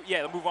 Well,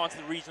 they'll move on to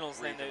the regionals,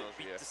 and then they'll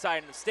be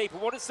deciding the state.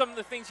 But what are some of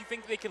the things you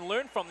think they can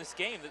learn from this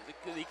game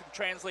that they can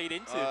translate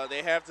into?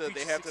 They have to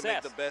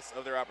make the best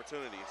of their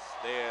opportunities.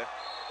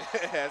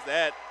 They has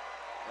that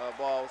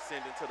ball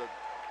sent into the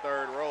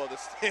 3rd row of the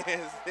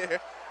stands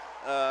there.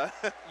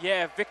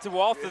 Yeah, Victor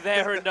Walther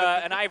there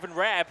and Ivan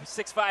Rabb,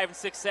 6'5" and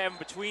 6'7"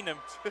 between them.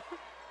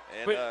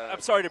 But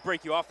I'm sorry to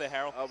break you off there,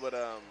 Harold. But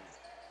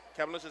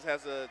Campolindo just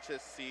has to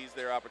seize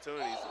their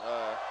opportunities.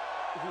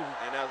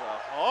 And that was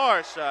a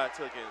hard shot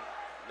taken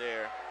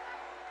there.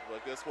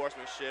 But good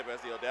sportsmanship as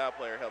the O'Dowd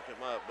player helped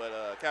him up.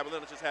 But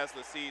Campolindo just has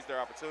to seize their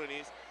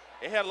opportunities.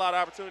 They had a lot of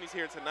opportunities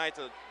here tonight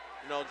to,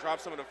 drop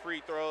some of the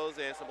free throws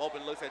and some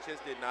open looks that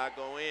just did not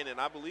go in. And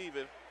I believe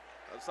if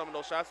some of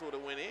those shots would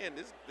have went in,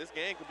 this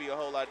game could be a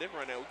whole lot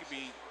different right now. We could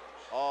be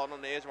all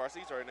on the edge of our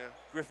seats right now.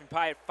 Griffin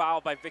Pyatt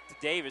fouled by Victor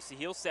Davis.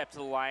 He'll step to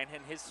the line,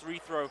 and his free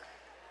throw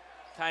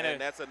kind of.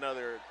 And that's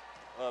another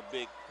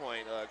big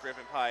point.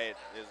 Griffin Pyatt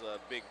is a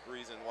big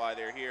reason why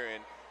they're here,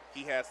 and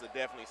he has to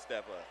definitely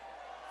step up.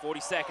 40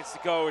 seconds to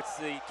go. It's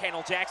the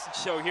Kendall Jackson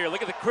show here.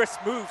 Look at the crisp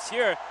moves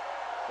here.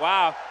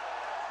 Wow.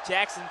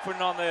 Jackson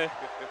putting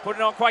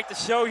on quite the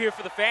show here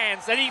for the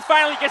fans. And he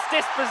finally gets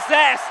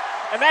dispossessed.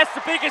 And that's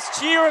the biggest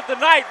cheer of the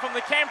night from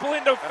the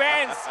Campolindo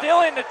fans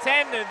still in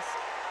attendance.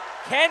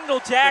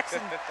 Kendall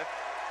Jackson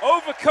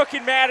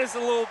overcooking matters a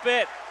little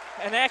bit.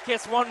 And that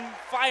gets one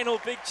final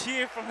big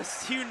cheer from the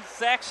student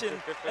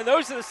section. And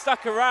those that have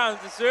stuck around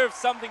deserve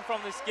something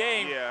from this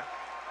game. Yeah.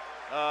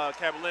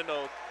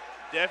 Campolindo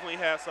definitely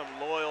has some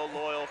loyal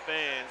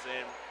fans.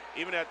 And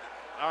even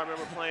I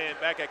remember playing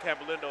back at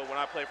Campolindo when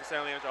I played for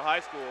San Leandro High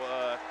School.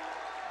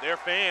 Their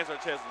fans are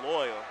just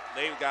loyal.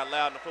 They got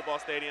loud in the football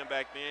stadium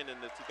back then in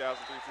the 2003-2004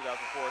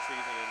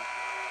 season.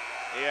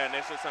 And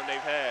that's just something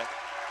they've had.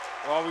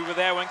 Well, we were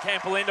there when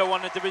Campolindo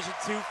won the Division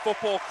II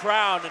football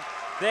crown, and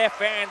their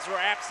fans were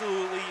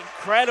absolutely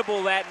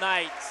incredible that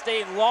night,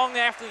 staying long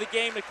after the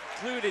game had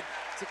concluded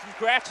to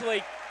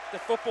congratulate the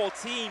football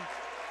team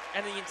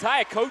and the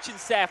entire coaching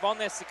staff on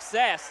their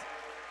success.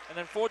 And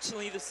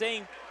unfortunately, the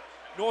same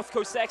North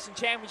Coast Section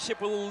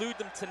Championship will elude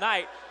them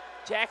tonight.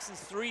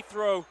 Jackson's free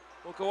throw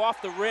will go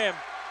off the rim.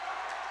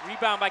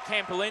 Rebound by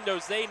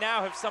Campolindo's. They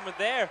now have some of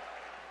their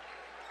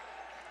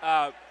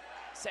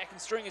second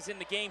stringers in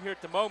the game here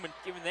at the moment,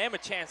 giving them a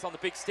chance on the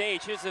big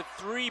stage. Here's a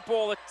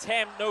 3-ball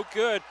attempt, no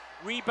good.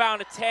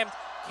 Rebound attempt,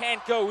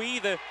 can't go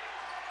either.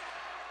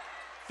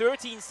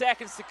 13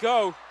 seconds to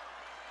go.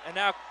 And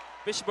now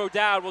Bishop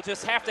O'Dowd will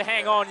just have to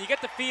hang on. You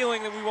get the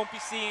feeling that we won't be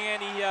seeing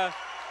any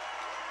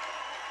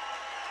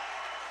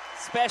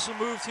special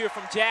moves here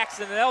from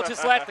Jackson, and they'll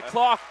just let the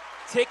clock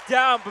tick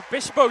down. But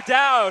Bishop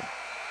O'Dowd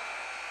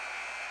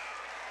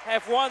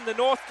have won the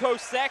North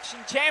Coast Section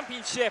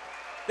Championship.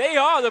 They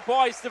are the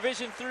boys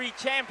Division III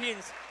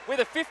champions with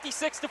a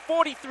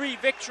 56-43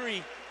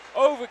 victory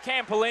over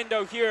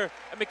Campolindo here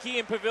at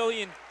McKeon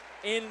Pavilion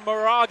in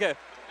Moraga.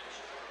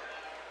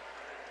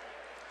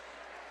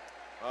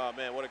 Oh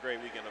man, what a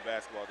great weekend of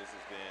basketball this has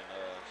been.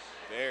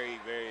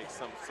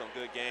 Some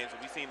good games.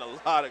 We've seen a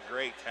lot of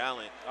great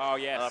talent. Oh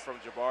yes. From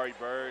Jabari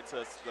Bird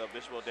to the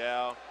Bishop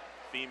O'Dowd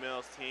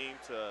females team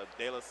to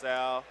De La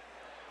Salle.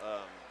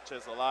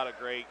 Just a lot of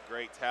great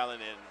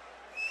talent, and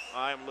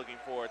I'm looking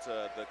forward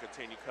to the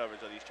continued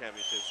coverage of these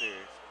championship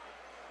series.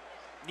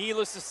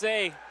 Needless to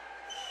say,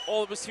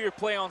 all of us here at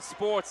Play on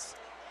Sports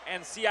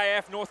and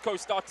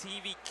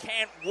CIF-North-Coast.tv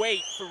can't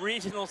wait for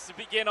regionals to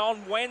begin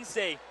on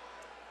Wednesday.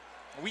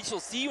 We shall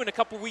see you in a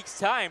couple weeks'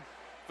 time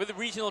for the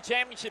regional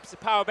championships at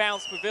Power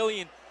Balance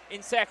Pavilion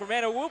in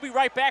Sacramento. We'll be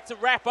right back to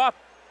wrap up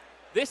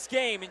this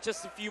game in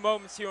just a few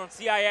moments here on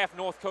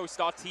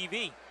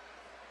CIF-North-Coast.tv.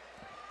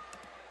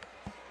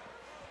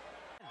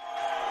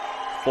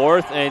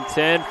 4th and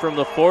 10 from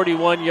the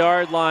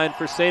 41-yard line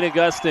for St.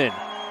 Augustine.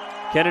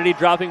 Kennedy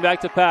dropping back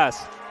to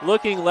pass.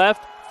 Looking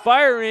left,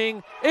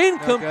 firing,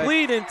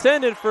 incomplete,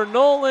 intended for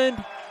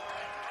Noland.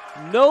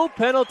 No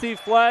penalty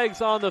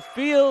flags on the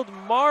field.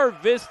 Mar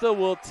Vista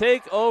will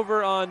take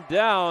over on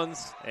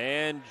downs,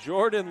 and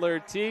Jordan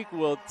Lertique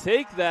will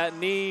take that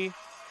knee.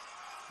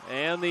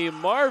 And the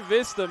Mar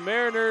Vista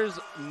Mariners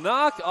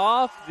knock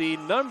off the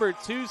number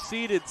 2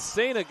 seeded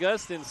St.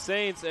 Augustine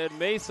Saints at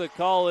Mesa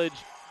College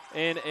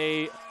in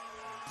a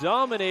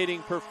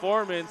dominating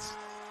performance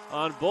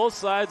on both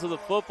sides of the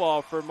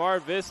football for Mar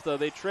Vista.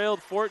 They trailed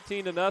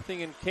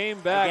 14-0 and came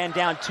back. Again,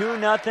 down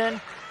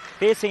 2-0,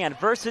 facing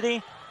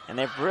adversity, and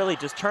they've really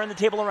just turned the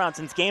table around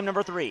since game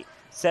number 3.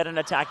 Set an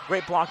attack,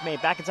 great block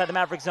made back inside the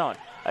Maverick zone.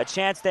 A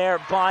chance there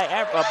by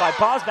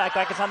Bosback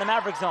back inside the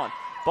Maverick zone.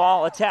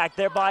 Ball attacked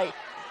there by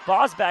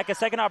Bosback, a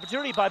second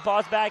opportunity by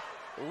Bosback.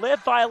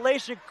 Lip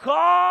violation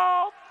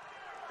call.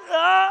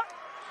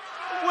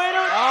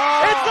 Winner.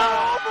 It's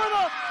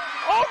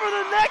over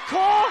the neck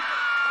call.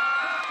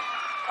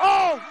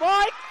 Oh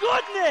my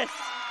goodness!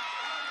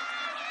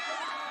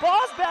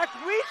 Bosback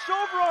reached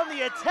over on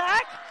the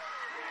attack.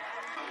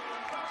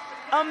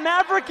 A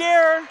Maverick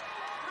error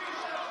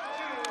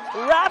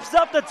wraps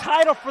up the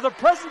title for the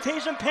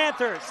Presentation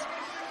Panthers.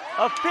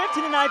 A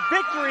 15-9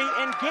 victory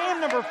in game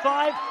number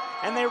 5,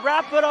 and they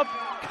wrap it up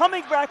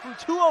coming back from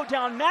 2-0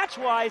 down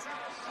match-wise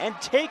and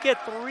take it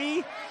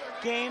 3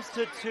 games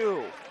to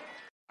 2.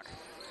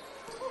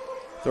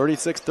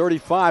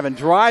 36-35 and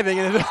driving,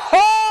 and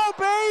oh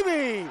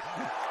baby!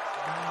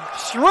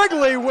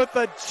 Shrigley with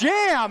the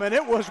jam, and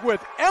it was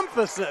with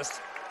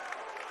emphasis.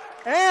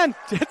 And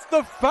it's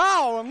the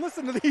foul, and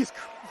listen to these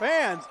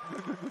fans.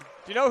 Do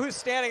you know who's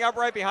standing up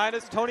right behind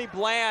us? Tony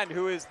Bland,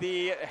 who is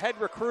the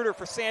head recruiter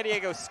for San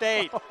Diego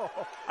State.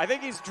 I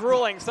think he's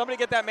drooling. Somebody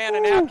get that man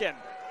a napkin.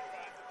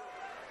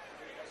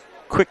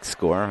 Quick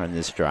score on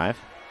this drive.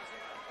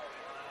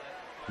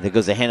 There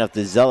goes a handoff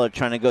to Zeller,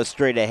 trying to go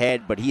straight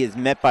ahead, but he is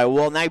met by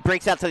Wall. Now he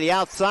breaks out to the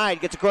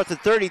outside, gets across the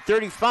 30,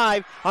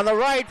 35, on the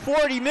right,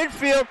 40,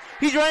 midfield.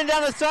 He's running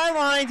down the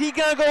sidelines. He's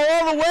going to go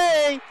all the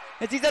way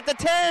as he's at the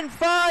 10,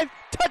 5,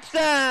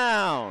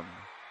 touchdown.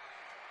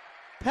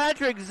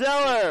 Patrick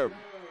Zeller.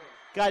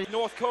 Got it.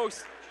 North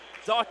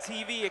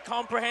Coast.tv, a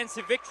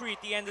comprehensive victory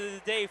at the end of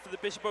the day for the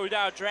Bishop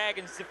O'Dowd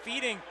Dragons,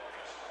 defeating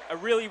a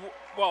really,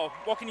 well,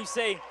 what can you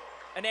say,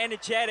 an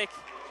energetic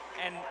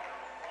and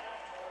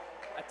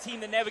a team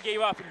that never gave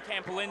up in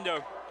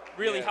Campolindo,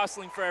 really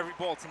hustling for every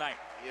ball tonight.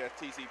 Yeah,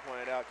 TC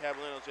pointed out,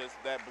 Campolindo's just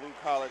that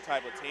blue-collar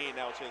type of team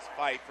that will just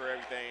fight for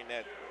everything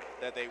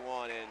that they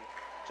want, and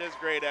just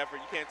great effort.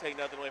 You can't take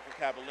nothing away from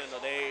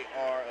Campolindo. They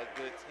are a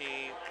good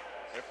team.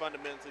 They're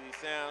fundamentally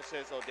sound.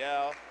 Chase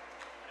O'Dowd,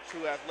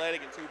 too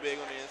athletic and too big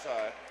on the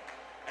inside.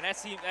 And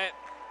that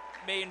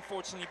may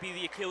unfortunately be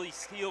the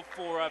Achilles heel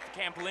for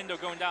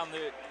Campolindo going down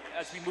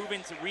as we move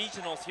into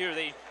regionals here.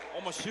 They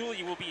almost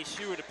surely will be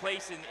assured a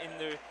place in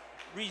the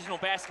regional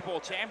basketball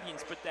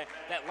champions, but that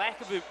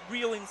lack of a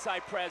real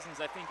inside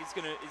presence, I think, is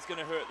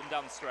gonna hurt them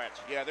down the stretch.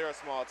 Yeah, they're a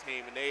small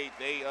team, and they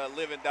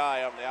live and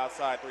die on the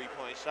outside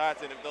three-point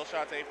shots, and if those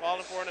shots ain't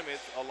falling for them,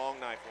 it's a long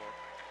night for them.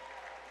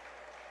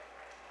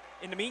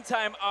 In the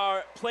meantime,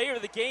 our player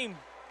of the game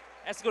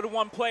has to go to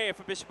one player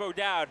for Bishop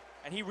O'Dowd,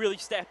 and he really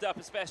stepped up,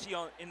 especially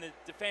in the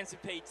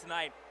defensive page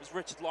tonight, was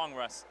Richard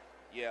Longrush.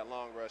 Yeah,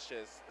 Longrush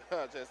just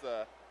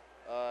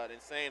an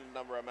insane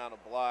amount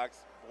of blocks,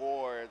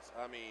 boards.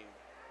 I mean,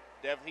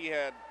 definitely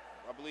I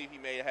believe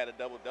he had a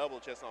double-double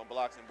just on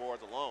blocks and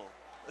boards alone.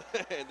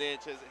 And then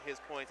just his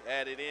points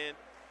added in.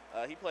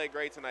 He played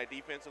great tonight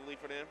defensively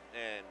for them,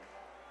 and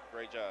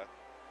great job.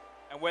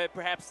 And where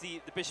perhaps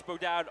the Bishop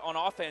O'Dowd on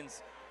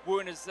offense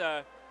weren't as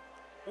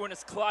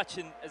clutch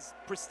and as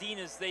pristine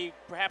as they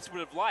perhaps would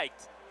have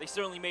liked, they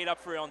certainly made up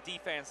for it on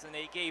defense, and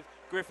they gave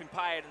Griffin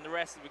Pyatt and the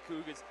rest of the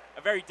Cougars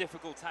a very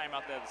difficult time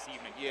out there this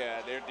evening.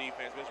 Yeah, their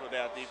defense, Bishop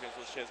O'Dowd defense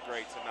was just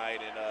great tonight,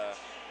 and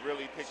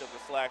really picked up the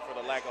slack for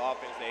the lack of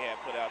offense they had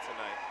put out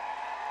tonight.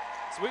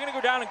 So we're going to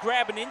go down and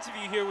grab an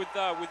interview here with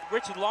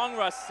Richard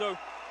Longrush. So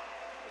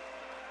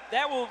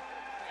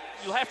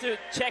you'll have to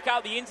check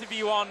out the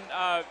interview on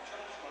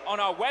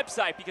our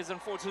website, because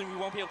unfortunately we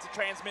won't be able to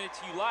transmit it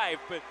to you live.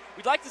 But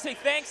we'd like to say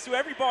thanks to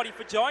everybody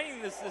for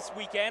joining us this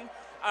weekend.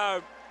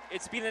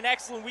 It's been an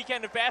excellent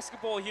weekend of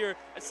basketball here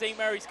at St.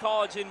 Mary's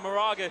College in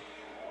Moraga.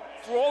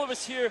 For all of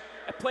us here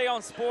at Play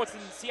On Sports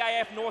and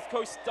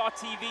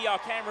CIF-Northcoast.tv, our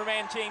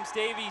cameraman James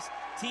Davies,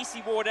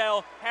 TC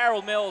Wardell,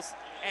 Harold Mills,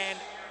 and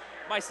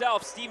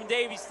myself, Stephen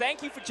Davies,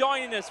 thank you for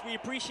joining us. We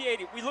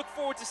appreciate it. We look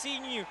forward to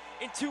seeing you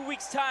in 2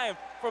 weeks' time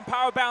from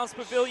Power Balance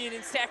Pavilion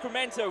in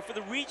Sacramento for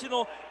the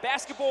regional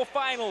basketball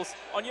finals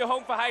on your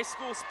home for high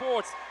school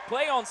sports.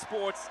 Play On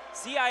Sports,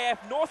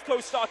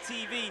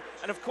 CIF-Northcoast.tv,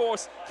 and of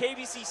course,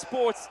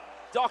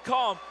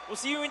 KBCSports.com. We'll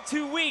see you in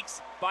 2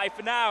 weeks. Bye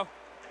for now.